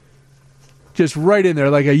brains. Just right in there,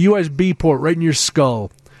 like a USB port right in your skull.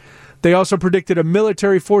 They also predicted a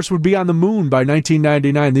military force would be on the moon by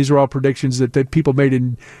 1999. These are all predictions that people made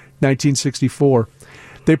in 1964.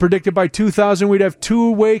 They predicted by 2000 we'd have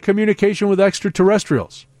two-way communication with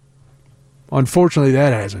extraterrestrials. Unfortunately,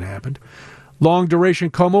 that hasn't happened.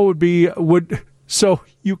 Long-duration coma would so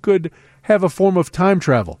you could have a form of time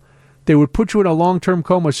travel. They would put you in a long-term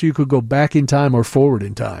coma so you could go back in time or forward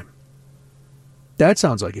in time. That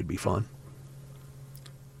sounds like it'd be fun.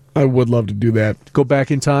 I would love to do that. Go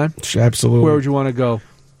back in time? Absolutely. Where would you want to go?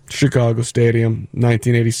 Chicago Stadium,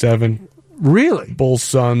 1987. Really? Bulls,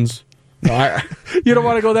 Suns. You don't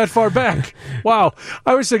want to go that far back. Wow.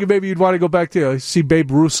 I was thinking maybe you'd want to go back to see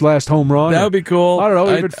Babe Ruth's last home run. That would be cool. I don't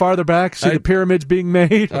know, even farther back, see the pyramids being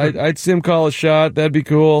made. I'd see him call a shot. That'd be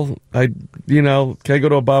cool. Can I go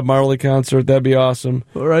to a Bob Marley concert? That'd be awesome.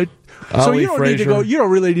 All right. So you don't need to go. You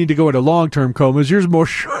don't really need to go into long-term comas. You're more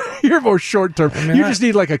short-term. You just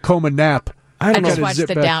need like a coma nap. I just watched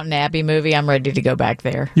the Downton Abbey movie. I'm ready to go back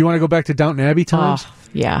there. You want to go back to Downton Abbey times? Oh,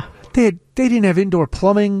 yeah. They didn't have indoor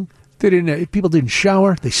plumbing. People didn't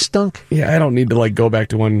shower. They stunk. Yeah, I don't need to go back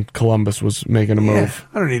to when Columbus was making a move.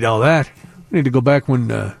 I don't need all that. I need to go back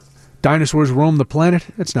when dinosaurs roamed the planet.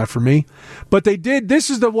 That's not for me. But they did. This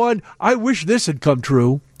is the one. I wish this had come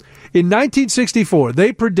true. In 1964,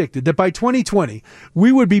 they predicted that by 2020,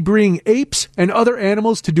 we would be bringing apes and other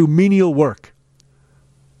animals to do menial work.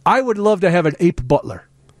 I would love to have an ape butler.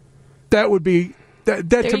 That would be that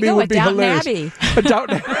to me would be hilarious. A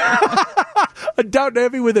Downton Abbey. A Downton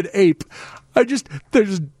Abbey with an ape.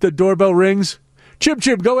 There's the doorbell rings. Chip,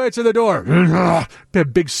 go answer the door. A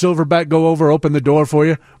big silverback go over, open the door for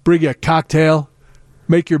you, bring you a cocktail,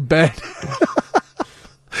 make your bed.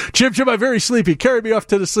 Chip, I'm very sleepy. Carry me off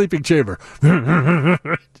to the sleeping chamber.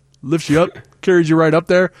 Lifts you up, carries you right up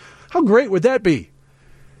there. How great would that be?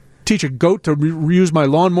 Teach a goat to reuse my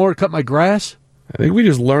lawnmower to cut my grass? I think we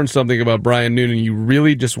just learned something about Brian Noonan. You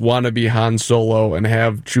really just want to be Han Solo and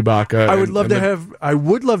have Chewbacca. I would love to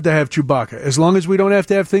have Chewbacca, as long as we don't have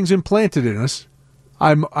to have things implanted in us.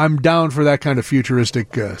 I'm down for that kind of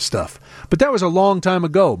futuristic stuff. But that was a long time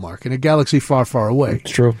ago, Mark, in a galaxy far, far away.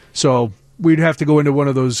 It's true. So we'd have to go into one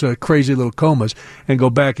of those crazy little comas and go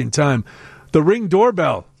back in time. The Ring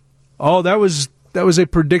doorbell. Oh, that was a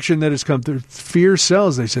prediction that has come through. Fear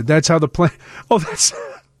sells, they said. That's how the planet... Oh, that's...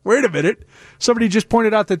 Wait a minute. Somebody just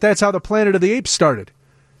pointed out that that's how the Planet of the Apes started.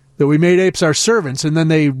 That we made apes our servants, and then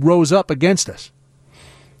they rose up against us.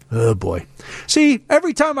 Oh, boy. See,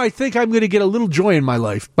 every time I think I'm going to get a little joy in my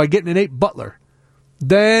life by getting an ape butler,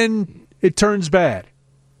 then it turns bad.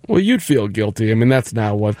 Well, you'd feel guilty. I mean, that's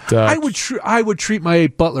not what I would treat my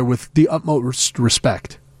ape butler with the utmost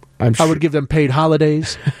respect. I'm sure. I would give them paid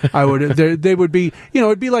holidays. I would. They would be.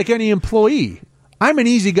 It'd be like any employee. I'm an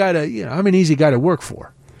easy guy to work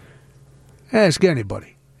for. Ask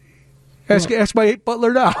anybody. Ask my ape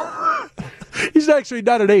butler now. He's actually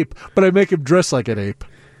not an ape, but I make him dress like an ape.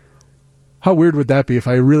 How weird would that be if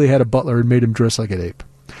I really had a butler and made him dress like an ape?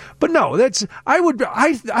 But no,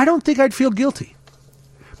 I don't think I'd feel guilty.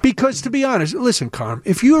 Because to be honest, listen, Carm,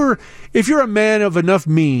 if you're a man of enough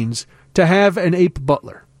means to have an ape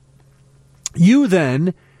butler, you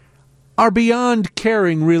then are beyond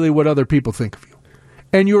caring really what other people think of you.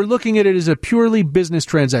 And you're looking at it as a purely business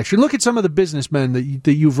transaction. Look at some of the businessmen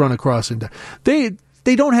that you've run across. They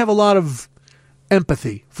don't have a lot of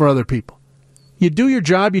empathy for other people. You do your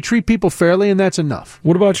job, you treat people fairly, and that's enough.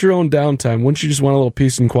 What about your own downtime? Wouldn't you just want a little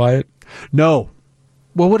peace and quiet? No.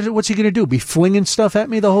 Well, what's he going to do? Be flinging stuff at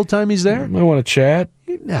me the whole time he's there? I want to chat.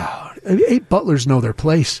 No. Ape butlers know their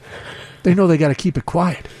place. They know they got to keep it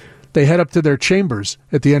quiet. They head up to their chambers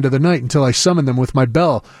at the end of the night until I summon them with my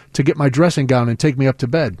bell to get my dressing gown and take me up to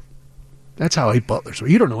bed. That's how ape butlers are.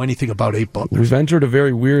 You don't know anything about ape butlers. We've entered a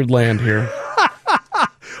very weird land here.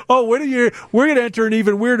 Oh, we're going to enter an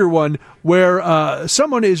even weirder one where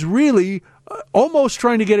someone is really almost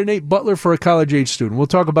trying to get an ape butler for a college-age student. We'll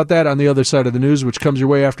talk about that on the other side of the news, which comes your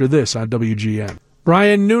way after this on WGN.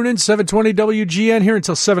 Brian Noonan, 720 WGN, here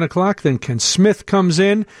until 7 o'clock. Then Ken Smith comes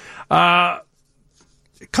in. A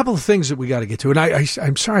couple of things that we got to get to. And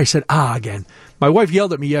I'm sorry I said again. My wife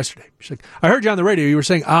yelled at me yesterday. She's like, I heard you on the radio. You were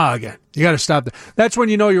saying again. You got to stop that. That's when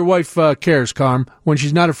you know your wife cares, Carm, when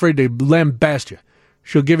she's not afraid to lambast you.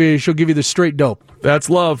 She'll give you the straight dope. That's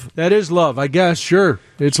love. That is love, I guess. Sure,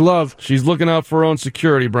 it's love. She's looking out for her own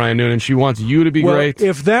security, Brian Noonan. She wants you to be great.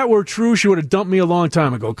 If that were true, she would have dumped me a long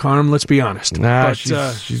time ago, Carm. Let's be honest. Nah,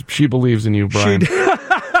 she believes in you, Brian.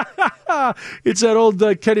 It's that old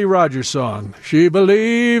Kenny Rogers song. She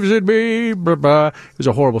believes in me. It was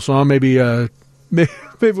a horrible song. Maybe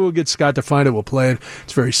we'll get Scott to find it. We'll play it.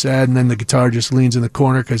 It's very sad. And then the guitar just leans in the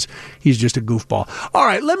corner because he's just a goofball. All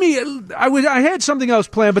right, I had something else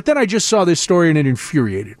planned, but then I just saw this story and it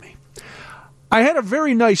infuriated me. I had a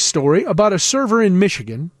very nice story about a server in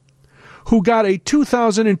Michigan who got a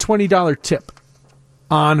 $2,020 tip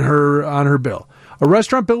on her bill. A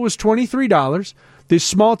restaurant bill was $23. This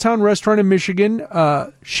small-town restaurant in Michigan,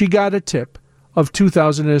 she got a tip of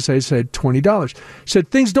 $2,000, as I said, $20. Said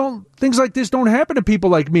things like this don't happen to people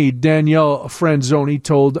like me, Danielle Franzoni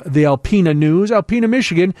told the Alpena News. Alpena,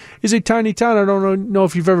 Michigan is a tiny town. I don't know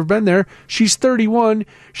if you've ever been there. She's 31.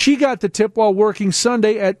 She got the tip while working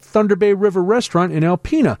Sunday at Thunder Bay River Restaurant in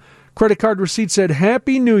Alpena. Credit card receipt said,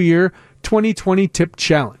 Happy New Year 2020 Tip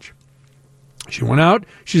Challenge. She went out.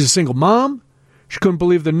 She's a single mom. She couldn't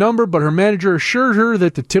believe the number, but her manager assured her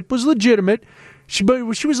that the tip was legitimate. She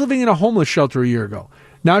was living in a homeless shelter a year ago.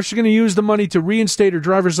 Now she's going to use the money to reinstate her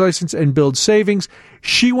driver's license and build savings.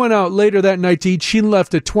 She went out later that night to eat. She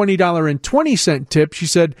left a $20.20 tip. She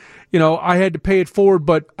said, I had to pay it forward,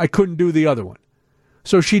 but I couldn't do the other one.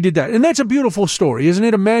 So she did that. And that's a beautiful story, isn't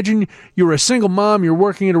it? Imagine you're a single mom, you're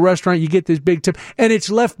working at a restaurant, you get this big tip, and it's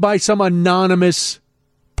left by some anonymous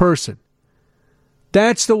person.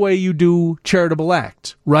 That's the way you do charitable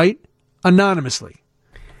acts, right? Anonymously.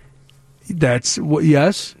 That's what,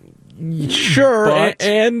 yes? Sure,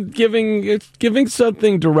 and giving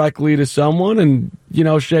something directly to someone and,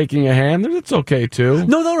 shaking a hand, that's okay too.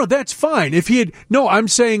 No, that's fine. I'm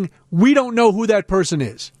saying we don't know who that person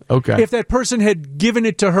is. Okay. If that person had given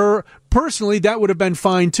it to her personally, that would have been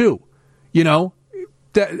fine too. I'm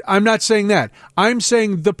not saying that. I'm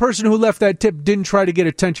saying the person who left that tip didn't try to get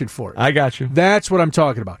attention for it. I got you. That's what I'm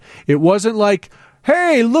talking about. It wasn't like,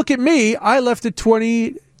 hey, look at me. I left a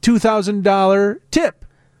 $22,000 tip.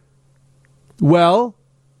 Well,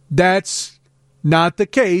 that's not the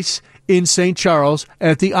case in St. Charles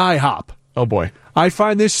at the IHOP. Oh, boy. I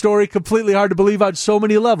find this story completely hard to believe on so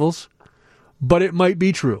many levels, but it might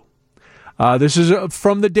be true. This is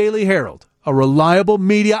from the Daily Herald, a reliable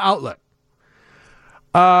media outlet.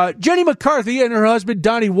 Jenny McCarthy and her husband,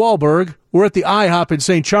 Donnie Wahlberg, were at the IHOP in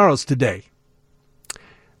St. Charles today.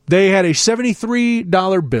 They had a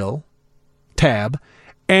 $73 bill, tab,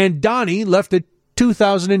 and Donnie left a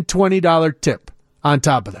 $2,020 tip on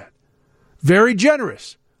top of that. Very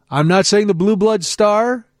generous. I'm not saying the Blue Blood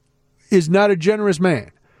star is not a generous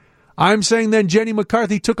man. I'm saying then Jenny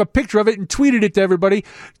McCarthy took a picture of it and tweeted it to everybody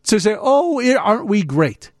to say, aren't we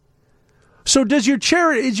great? So does your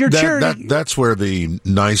charity? That's where the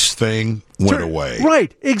nice thing went away.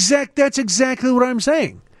 Right. That's exactly what I'm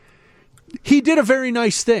saying. He did a very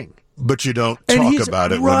nice thing. But you don't And talk he's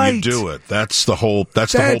about it right. when you do it. That's the whole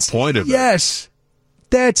point of it. Yes.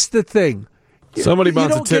 That's the thing. Somebody You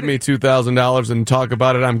wants to don't tip get me $2,000 and talk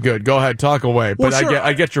about it. I'm good. Go ahead, talk away. But Well, sure.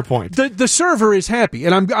 I get your point. The server is happy,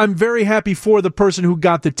 and I'm very happy for the person who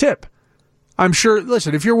got the tip. I'm sure,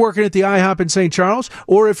 listen, if you're working at the IHOP in St. Charles,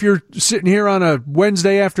 or if you're sitting here on a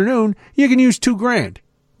Wednesday afternoon, you can use $2,000.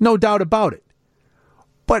 No doubt about it.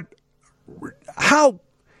 But how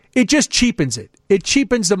it just cheapens it. It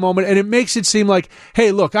cheapens the moment, and it makes it seem like,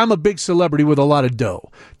 hey, look, I'm a big celebrity with a lot of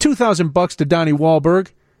dough. $2,000 to Donnie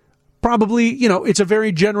Wahlberg. Probably, it's a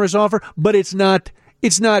very generous offer, but it's not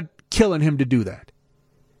killing him to do that.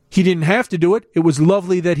 He didn't have to do it. It was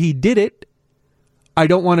lovely that he did it. I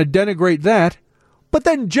don't want to denigrate that. But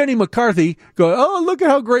then Jenny McCarthy goes, oh, look at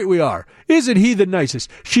how great we are. Isn't he the nicest?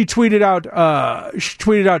 She tweeted out,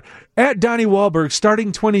 at Donnie Wahlberg,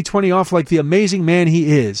 starting 2020 off like the amazing man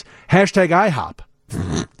he is. Hashtag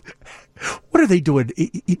IHOP. What are they doing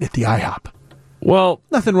eating at the IHOP? Well,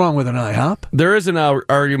 nothing wrong with an IHOP. There is an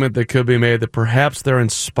argument that could be made that perhaps they're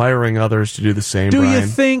inspiring others to do the same, Do Brian. you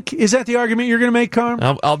think, is that the argument you're going to make, Carm?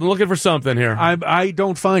 I'm looking for something here. I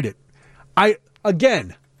don't find it.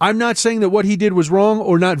 I'm not saying that what he did was wrong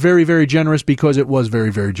or not very, very generous, because it was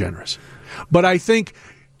very, very generous. But I think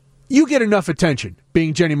you get enough attention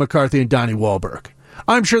being Jenny McCarthy and Donnie Wahlberg.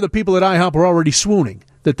 I'm sure the people at IHOP were already swooning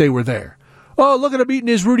that they were there. Oh, look at him eating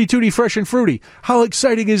his Rudy Tooty Fresh and Fruity. How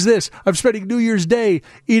exciting is this? I'm spending New Year's Day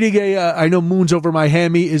eating I know Moons Over My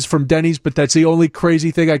Hammy is from Denny's, but that's the only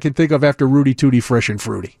crazy thing I can think of after Rudy Tooty Fresh and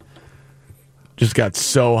Fruity. Just got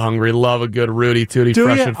so hungry. Love a good Rudy Tooty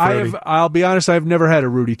Fresh and Fruity. I'll be honest, I've never had a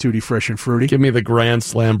Rudy Tooty Fresh and Fruity. Give me the Grand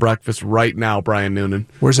Slam breakfast right now, Brian Noonan.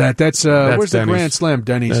 Where's that? Where's Denny's. the Grand Slam?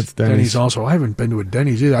 Denny's. That's Denny's. Also. I haven't been to a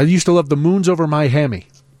Denny's either. I used to love the Moons Over My Hammy.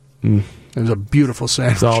 It was a beautiful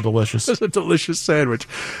sandwich. It's all delicious. It was a delicious sandwich.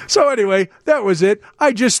 So anyway, that was it.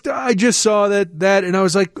 I just saw that, and I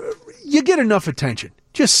was like, you get enough attention.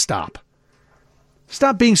 Just stop.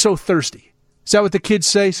 Stop being so thirsty. Is that what the kids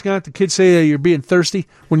say, Scott? The kids say you're being thirsty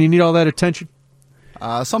when you need all that attention?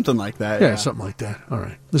 Something like that. Yeah, something like that. All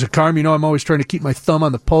right. Listen, Carm, I'm always trying to keep my thumb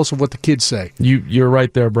on the pulse of what the kids say. You're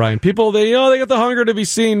right there, Brian. People, they got the hunger to be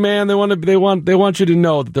seen, man. They want you to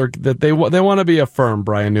know that they want to be affirmed,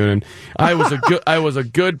 Brian Noonan. I was a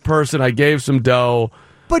good person. I gave some dough.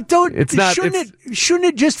 But shouldn't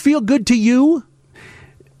it just feel good to you?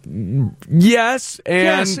 Yes,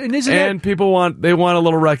 and people want a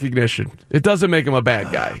little recognition. It doesn't make him a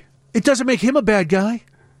bad guy. It doesn't make him a bad guy.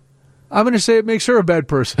 I'm going to say it makes her a bad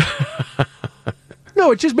person.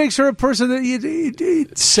 No, it just makes her a person that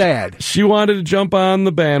it's sad. She wanted to jump on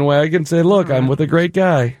the bandwagon and say, look, I'm with a great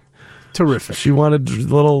guy. Terrific. She wanted a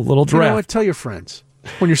little draft. You know what? Tell your friends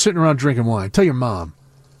when you're sitting around drinking wine. Tell your mom.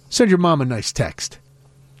 Send your mom a nice text.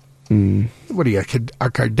 What are you, a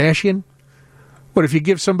Kardashian? What, if you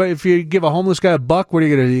give a homeless guy $1, what are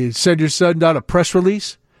you going to send your son out a press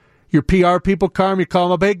release? Your PR people, Carm, you call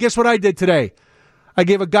them up. Hey, guess what I did today? I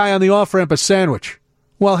gave a guy on the off-ramp a sandwich.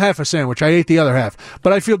 Well, half a sandwich. I ate the other half.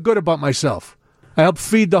 But I feel good about myself. I helped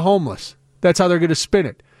feed the homeless. That's how they're going to spin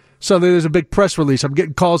it. So there's a big press release. I'm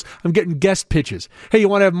getting calls. I'm getting guest pitches. Hey, you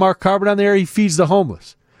want to have Mark Carbon on there? He feeds the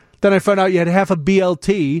homeless. Then I found out you had half a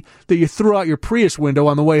BLT that you threw out your Prius window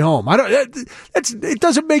on the way home. It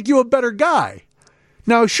doesn't make you a better guy.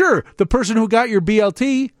 Now, sure, the person who got your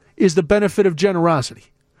BLT is the benefit of generosity.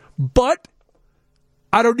 But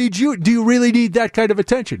I don't need you. Do you really need that kind of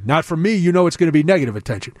attention? Not from me. You know it's going to be negative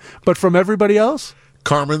attention. But from everybody else?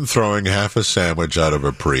 Carmen throwing half a sandwich out of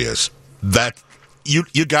a Prius. That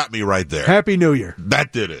you got me right there. Happy New Year.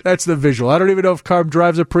 That did it. That's the visual. I don't even know if Carm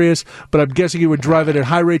drives a Prius, but I'm guessing he would drive it at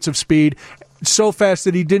high rates of speed, so fast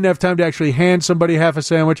that he didn't have time to actually hand somebody half a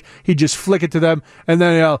sandwich. He'd just flick it to them, and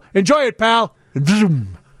then yell, "Enjoy it, pal!" And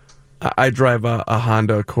zoom. I drive a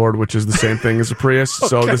Honda Accord, which is the same thing as a Prius,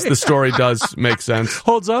 Okay. so the story does make sense.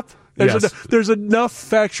 Holds up? Yes. There's enough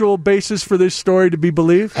factual basis for this story to be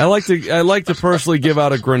believed. I like to personally give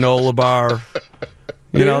out a granola bar.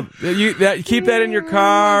 You know, you keep that in your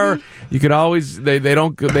car. You can always they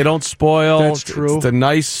don't spoil. That's true. It's a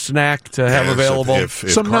nice snack to have available. If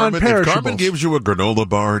Some Carmen non-perishables. gives you a granola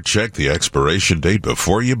bar, check the expiration date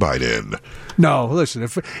before you bite in. No, listen.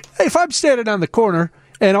 If I'm standing on the corner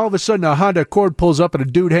and all of a sudden a Honda Accord pulls up and a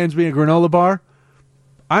dude hands me a granola bar,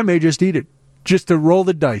 I may just eat it, just to roll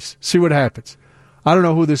the dice, see what happens. I don't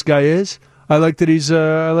know who this guy is. I like that he's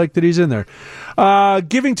in there.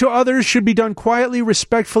 Giving to others should be done quietly,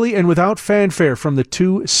 respectfully, and without fanfare. From the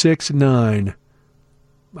 269.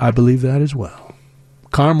 I believe that as well.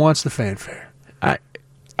 Carm wants the fanfare.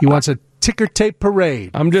 He wants a ticker tape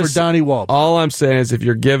parade for Donnie Wahlberg. All I'm saying is if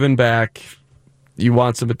you're giving back, you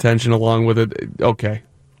want some attention along with it, okay.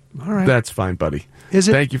 All right. That's fine, buddy. Is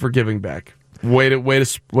it? Thank you for giving back. Way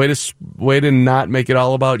to not make it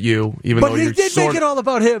all about you, even though But you're he did make it all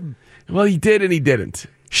about him. Well, he did and he didn't.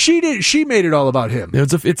 She did. She made it all about him.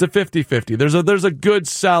 It's a 50-50. There's a good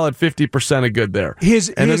solid 50% of good there.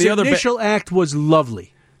 His the other initial act was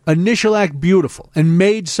lovely. Initial act beautiful and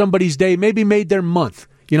made somebody's day, maybe made their month.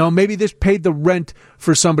 You know, maybe this paid the rent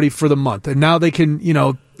for somebody for the month, and now they can,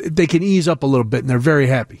 they can ease up a little bit, and they're very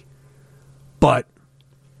happy. But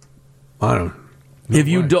I don't know. If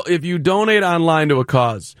you donate online to a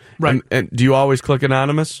cause, right? And do you always click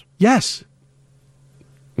anonymous? Yes.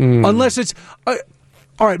 Unless it's all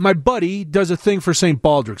right. My buddy does a thing for St.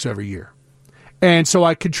 Baldrick's every year, and so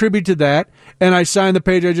I contribute to that, and I sign the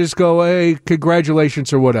page. I just go, "Hey,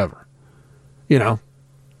 congratulations" or whatever,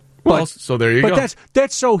 Well, so there you go. But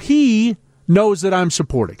that's so he knows that I'm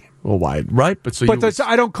supporting him. Well, why? Right, but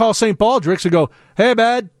I don't call St. Baldrick's and go, "Hey,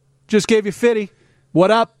 bud, just gave you 50. What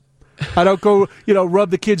up?" I don't go, rub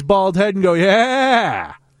the kid's bald head and go,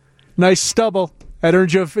 "Yeah, nice stubble. That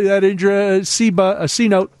earned you a C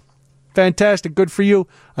note. Fantastic, good for you."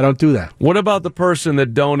 I don't do that. What about the person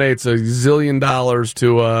that donates $1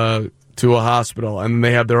 zillion to a hospital and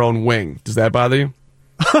they have their own wing? Does that bother you?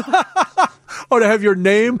 Oh, to have your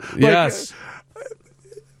name? Yes.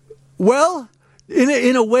 Well,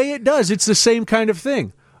 in a way it does. It's the same kind of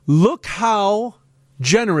thing. Look how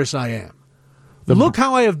generous I am. Look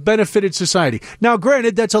how I have benefited society. Now,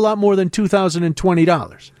 granted, that's a lot more than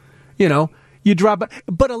 $2,020. You drop it.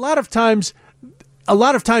 But a lot of times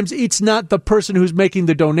it's not the person who's making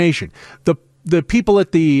the donation. The people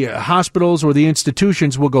at the hospitals or the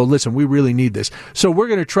institutions will go, "Listen, we really need this. So we're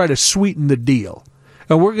going to try to sweeten the deal.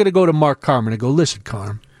 And we're going to go to Mark Carman and go, "Listen,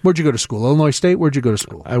 Carm, where'd you go to school? Illinois State? Where'd you go to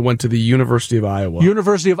school?" I went to the University of Iowa.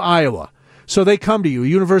 University of Iowa. So they come to you.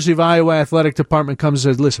 University of Iowa Athletic Department comes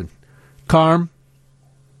and says, "Listen, Carm,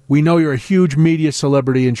 we know you're a huge media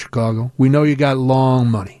celebrity in Chicago. We know you got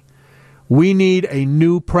long money. We need a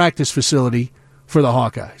new practice facility for the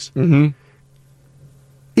Hawkeyes. Mm-hmm.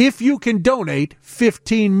 If you can donate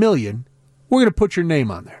 $15 million, we're going to put your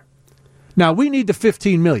name on there." Now, we need the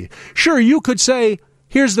 $15 million. Sure, you could say,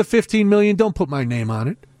 "Here's the $15 million. Don't put my name on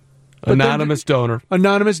it." But Anonymous donor.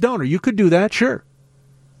 Anonymous donor. You could do that, sure.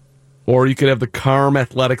 Or you could have the Carm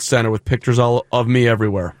Athletic Center with pictures all of me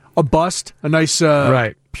everywhere. A bust, a nice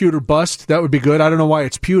right. pewter bust. That would be good. I don't know why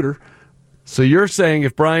it's pewter. So you're saying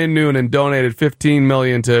if Brian Noonan donated $15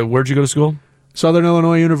 million to, where'd you go to school? Southern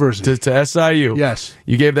Illinois University. To SIU. Yes.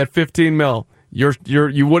 You gave that $15 million.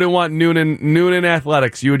 You wouldn't want Noonan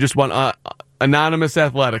Athletics. You would just want Anonymous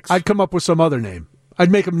Athletics. I'd come up with some other name.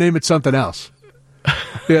 I'd make him name it something else.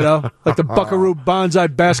 Like the Buckaroo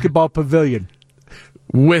Bonsai Basketball Pavilion.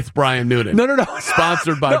 With Brian Noonan. No.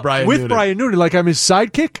 Sponsored by Brian with Noonan. With Brian Noonan, like I'm his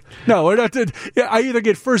sidekick? No, I either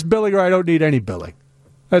get first billing or I don't need any billing.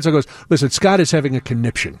 That's how it goes. Listen, Scott is having a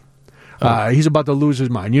conniption. He's about to lose his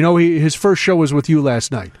mind. His first show was with you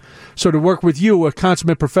last night. So to work with you, a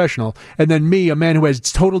consummate professional, and then me, a man who has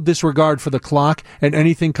total disregard for the clock and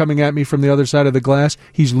anything coming at me from the other side of the glass,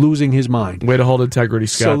 he's losing his mind. Way to hold integrity,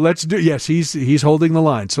 Scott. So let's do. Yes, he's holding the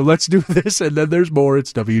line. So let's do this, and then there's more.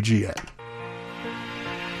 It's WGN.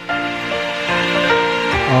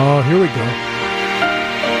 Oh, here we go.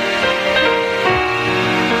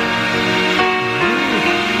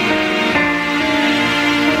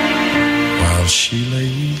 While she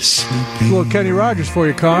lay sleeping. A little Kenny Rogers for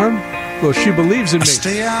you, Carm. Well, She Believes in Me. I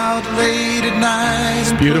stay out late at night.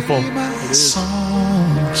 It's beautiful. It is.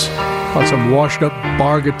 Songs. About some washed-up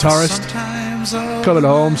bar guitarist coming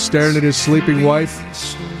home, staring at his sleeping wife,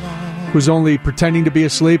 who's only pretending to be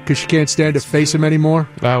asleep because she can't stand to face him anymore.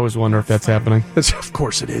 I always wonder if that's happening. Of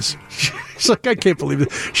course it is. She's like, I can't believe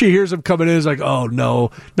it. She hears him coming in. It's like, oh,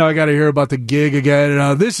 no. Now I got to hear about the gig again.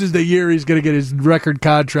 And, this is the year he's going to get his record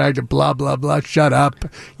contract and blah, blah, blah. Shut up.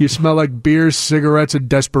 You smell like beer, cigarettes, and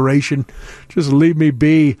desperation. Just leave me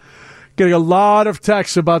be. Getting a lot of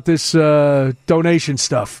texts about this donation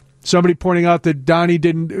stuff. Somebody pointing out that Donnie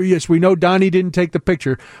didn't. Yes, we know Donnie didn't take the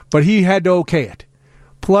picture, but he had to okay it.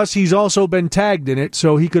 Plus, he's also been tagged in it,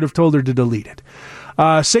 so he could have told her to delete it.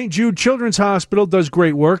 St. Jude Children's Hospital does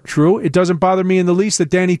great work, true. It doesn't bother me in the least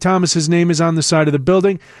that Danny Thomas's name is on the side of the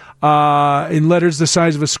building. In letters the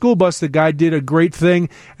size of a school bus, the guy did a great thing,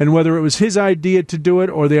 and whether it was his idea to do it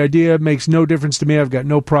or the idea makes no difference to me. I've got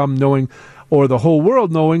no problem knowing, or the whole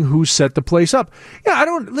world knowing, who set the place up.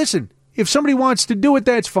 Yeah, listen, if somebody wants to do it,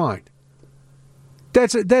 that's fine.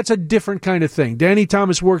 That's a different kind of thing. Danny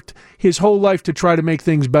Thomas worked his whole life to try to make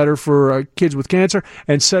things better for kids with cancer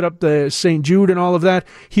and set up the St. Jude and all of that.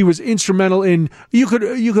 He was instrumental in, you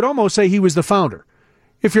could almost say he was the founder.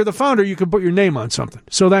 If you're the founder, you can put your name on something.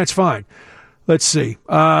 So that's fine. Let's see.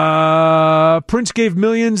 Prince gave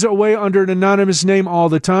millions away under an anonymous name all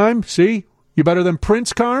the time. See? You better than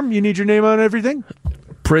Prince, Carm? You need your name on everything?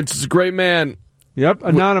 Prince is a great man. Yep,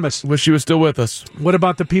 anonymous. Wish he was still with us. What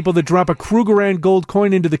about the people that drop a Krugerrand gold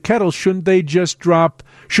coin into the kettle? Should they just drop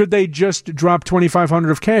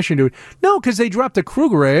 $2,500 of cash into it? No, because they dropped the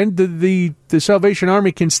Krugerrand. The Salvation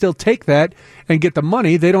Army can still take that and get the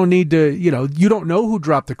money. They don't need to, you don't know who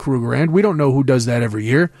dropped the Krugerrand. We don't know who does that every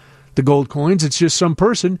year, the gold coins. It's just some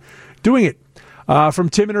person doing it. From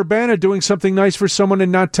Tim and Urbana, doing something nice for someone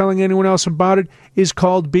and not telling anyone else about it is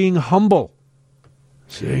called being humble.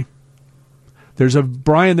 See? There's a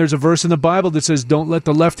verse in the Bible that says, don't let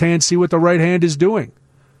the left hand see what the right hand is doing.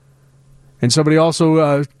 And somebody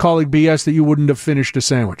also calling BS that you wouldn't have finished a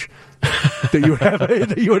sandwich.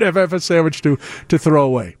 that you would have a sandwich to throw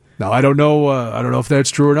away. Now, I don't know if that's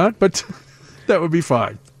true or not, but that would be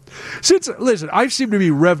fine. Listen, I seem to be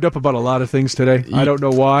revved up about a lot of things today. I don't know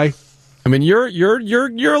why. I mean, you're a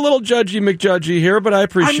little judgy McJudgy here, but I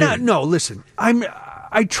appreciate it. No, listen.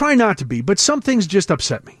 I try not to be, but some things just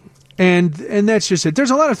upset me. And that's just it. There's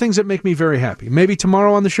a lot of things that make me very happy. Maybe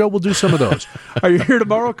tomorrow on the show we'll do some of those. Are you here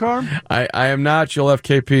tomorrow, Carm? I am not. You'll have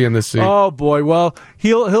KP in this seat. Oh, boy. Well,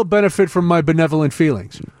 he'll benefit from my benevolent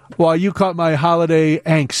feelings while you caught my holiday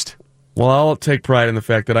angst. Well, I'll take pride in the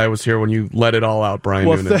fact that I was here when you let it all out, Brian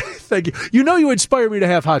Noonan. Thank you. You inspire me to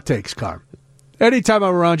have hot takes, Carm. Anytime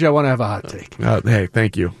I'm around you, I want to have a hot take. Hey,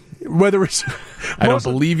 thank you. Whether it's... I don't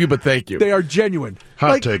believe you, but thank you. They are genuine.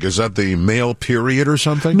 Hot take, is that the male period or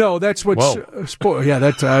something? No, that's what's...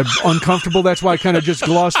 that's uncomfortable. That's why I kind of just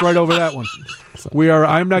glossed right over that one.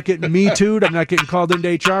 I'm not getting Me Too'd. I'm not getting called into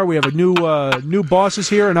HR. We have a new bosses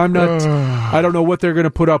here, and I'm not... I don't know what they're going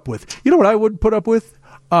to put up with. You know what I wouldn't put up with?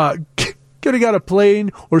 Getting out a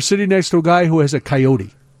plane or sitting next to a guy who has a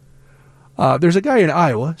coyote. There's a guy in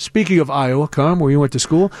Iowa, speaking of Iowa, where you went to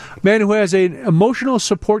school, a man who has an emotional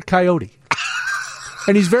support coyote.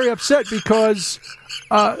 And he's very upset because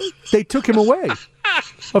they took him away.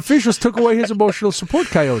 Officials took away his emotional support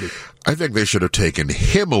coyote. I think they should have taken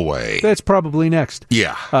him away. That's probably next.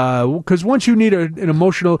 Yeah. Because once you need an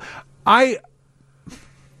emotional...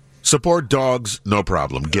 Support dogs, no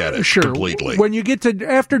problem. Get it. Sure. Completely. When you get to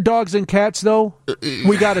after dogs and cats, though,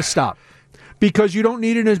 we got to stop. Because you don't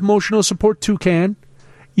need an emotional support toucan.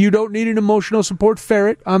 You don't need an emotional support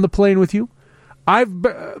ferret on the plane with you.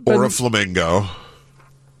 Or a flamingo.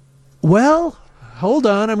 Well, hold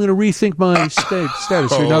on. I'm going to rethink my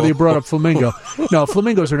status here now that you brought up flamingo. No,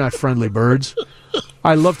 flamingos are not friendly birds.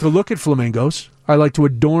 I love to look at flamingos. I like to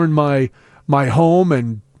adorn my home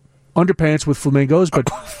and underpants with flamingos.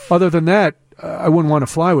 But other than that, I wouldn't want to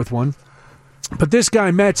fly with one. But this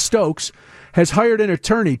guy, Matt Stokes, has hired an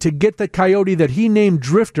attorney to get the coyote that he named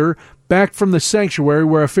Drifter back from the sanctuary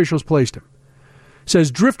where officials placed him.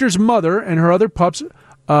 Says Drifter's mother and her other pups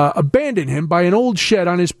abandoned him by an old shed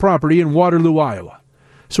on his property in Waterloo, Iowa.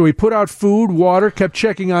 So he put out food, water, kept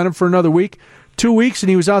checking on him for another week, 2 weeks, and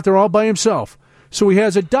he was out there all by himself. So he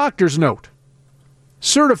has a doctor's note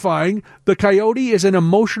certifying the coyote is an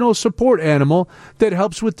emotional support animal that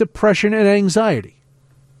helps with depression and anxiety.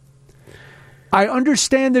 I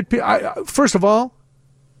understand that, first of all,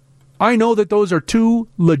 I know that those are two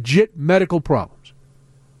legit medical problems.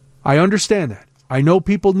 I understand that. I know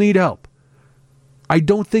people need help. I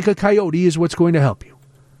don't think a coyote is what's going to help you.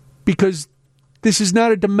 Because this is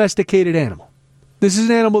not a domesticated animal. This is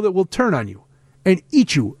an animal that will turn on you and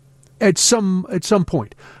eat you at some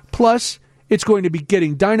point. Plus, it's going to be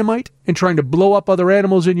getting dynamite and trying to blow up other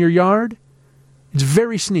animals in your yard. It's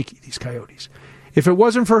very sneaky, these coyotes. If it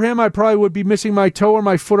wasn't for him, I probably would be missing my toe or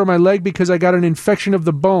my foot or my leg because I got an infection of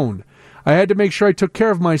the bone. I had to make sure I took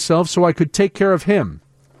care of myself so I could take care of him.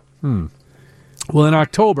 Well, in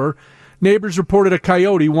October, neighbors reported a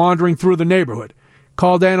coyote wandering through the neighborhood.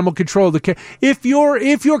 Called animal control. If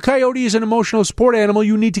your coyote is an emotional support animal,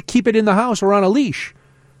 you need to keep it in the house or on a leash.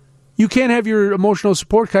 You can't have your emotional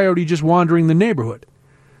support coyote just wandering the neighborhood.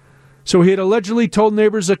 So he had allegedly told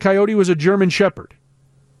neighbors the coyote was a German Shepherd.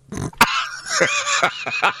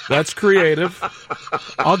 That's creative.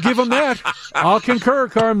 I'll give him that. I'll concur,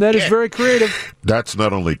 Carm. That is very creative. That's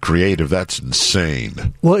not only creative, that's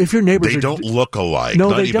insane. Well, if your neighbors don't look alike. No,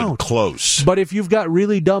 not they even don't. Close. But if you've got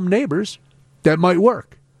really dumb neighbors, that might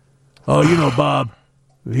work. Oh, Bob,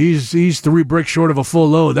 he's 3 bricks short of a full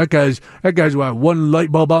load. That guy's one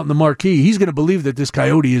light bulb out in the marquee. He's going to believe that this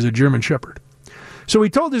coyote is a German Shepherd. So he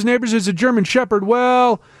told his neighbors it's a German Shepherd.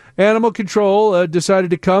 Well, Animal Control decided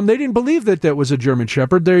to come. They didn't believe that was a German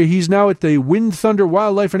Shepherd. He's now at the Wind Thunder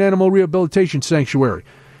Wildlife and Animal Rehabilitation Sanctuary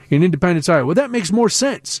in Independence, Iowa. Well, that makes more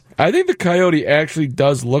sense. I think the coyote actually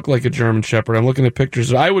does look like a German Shepherd. I'm looking at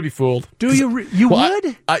pictures. I would be fooled. Do you? You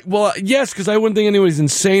would? Yes, because I wouldn't think anybody's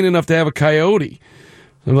insane enough to have a coyote.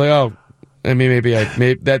 I'm like, oh, I mean, maybe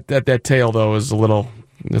that tail though is a little.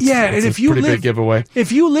 And if you pretty big giveaway.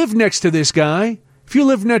 If you live next to this guy. If you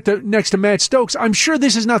live next to Matt Stokes, I'm sure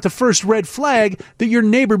this is not the first red flag that your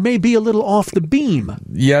neighbor may be a little off the beam.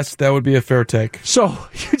 Yes, that would be a fair take. So,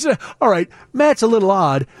 all right, Matt's a little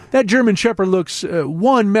odd. That German Shepherd looks, 1,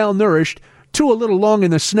 malnourished, 2, a little long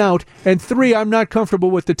in the snout, and 3, I'm not comfortable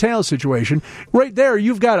with the tail situation. Right there,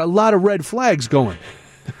 you've got a lot of red flags going.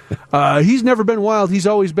 He's never been wild. He's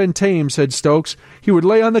always been tame, said Stokes. He would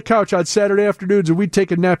lay on the couch on Saturday afternoons and we'd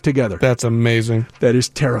take a nap together. That's amazing. That is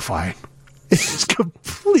terrifying. It's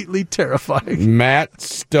completely terrifying. Matt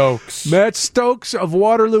Stokes. Matt Stokes of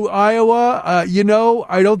Waterloo, Iowa.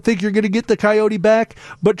 I don't think you're going to get the coyote back,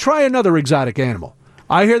 but try another exotic animal.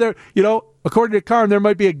 I hear there, according to Carm, there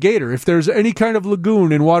might be a gator. If there's any kind of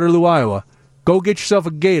lagoon in Waterloo, Iowa, go get yourself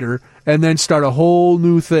a gator and then start a whole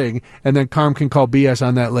new thing, and then Carm can call BS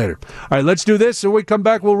on that later. All right, let's do this. So when we come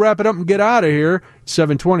back, we'll wrap it up and get out of here.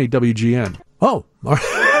 720 WGN. Oh, all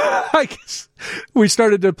right. I guess we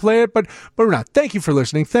started to play it, but we're not. Thank you for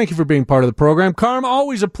listening. Thank you for being part of the program. Carm,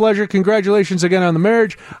 always a pleasure. Congratulations again on the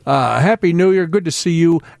marriage. Happy New Year. Good to see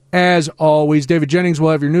you as always. David Jennings will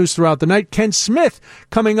have your news throughout the night. Ken Smith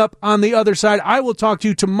coming up on the other side. I will talk to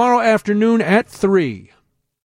you tomorrow afternoon at 3.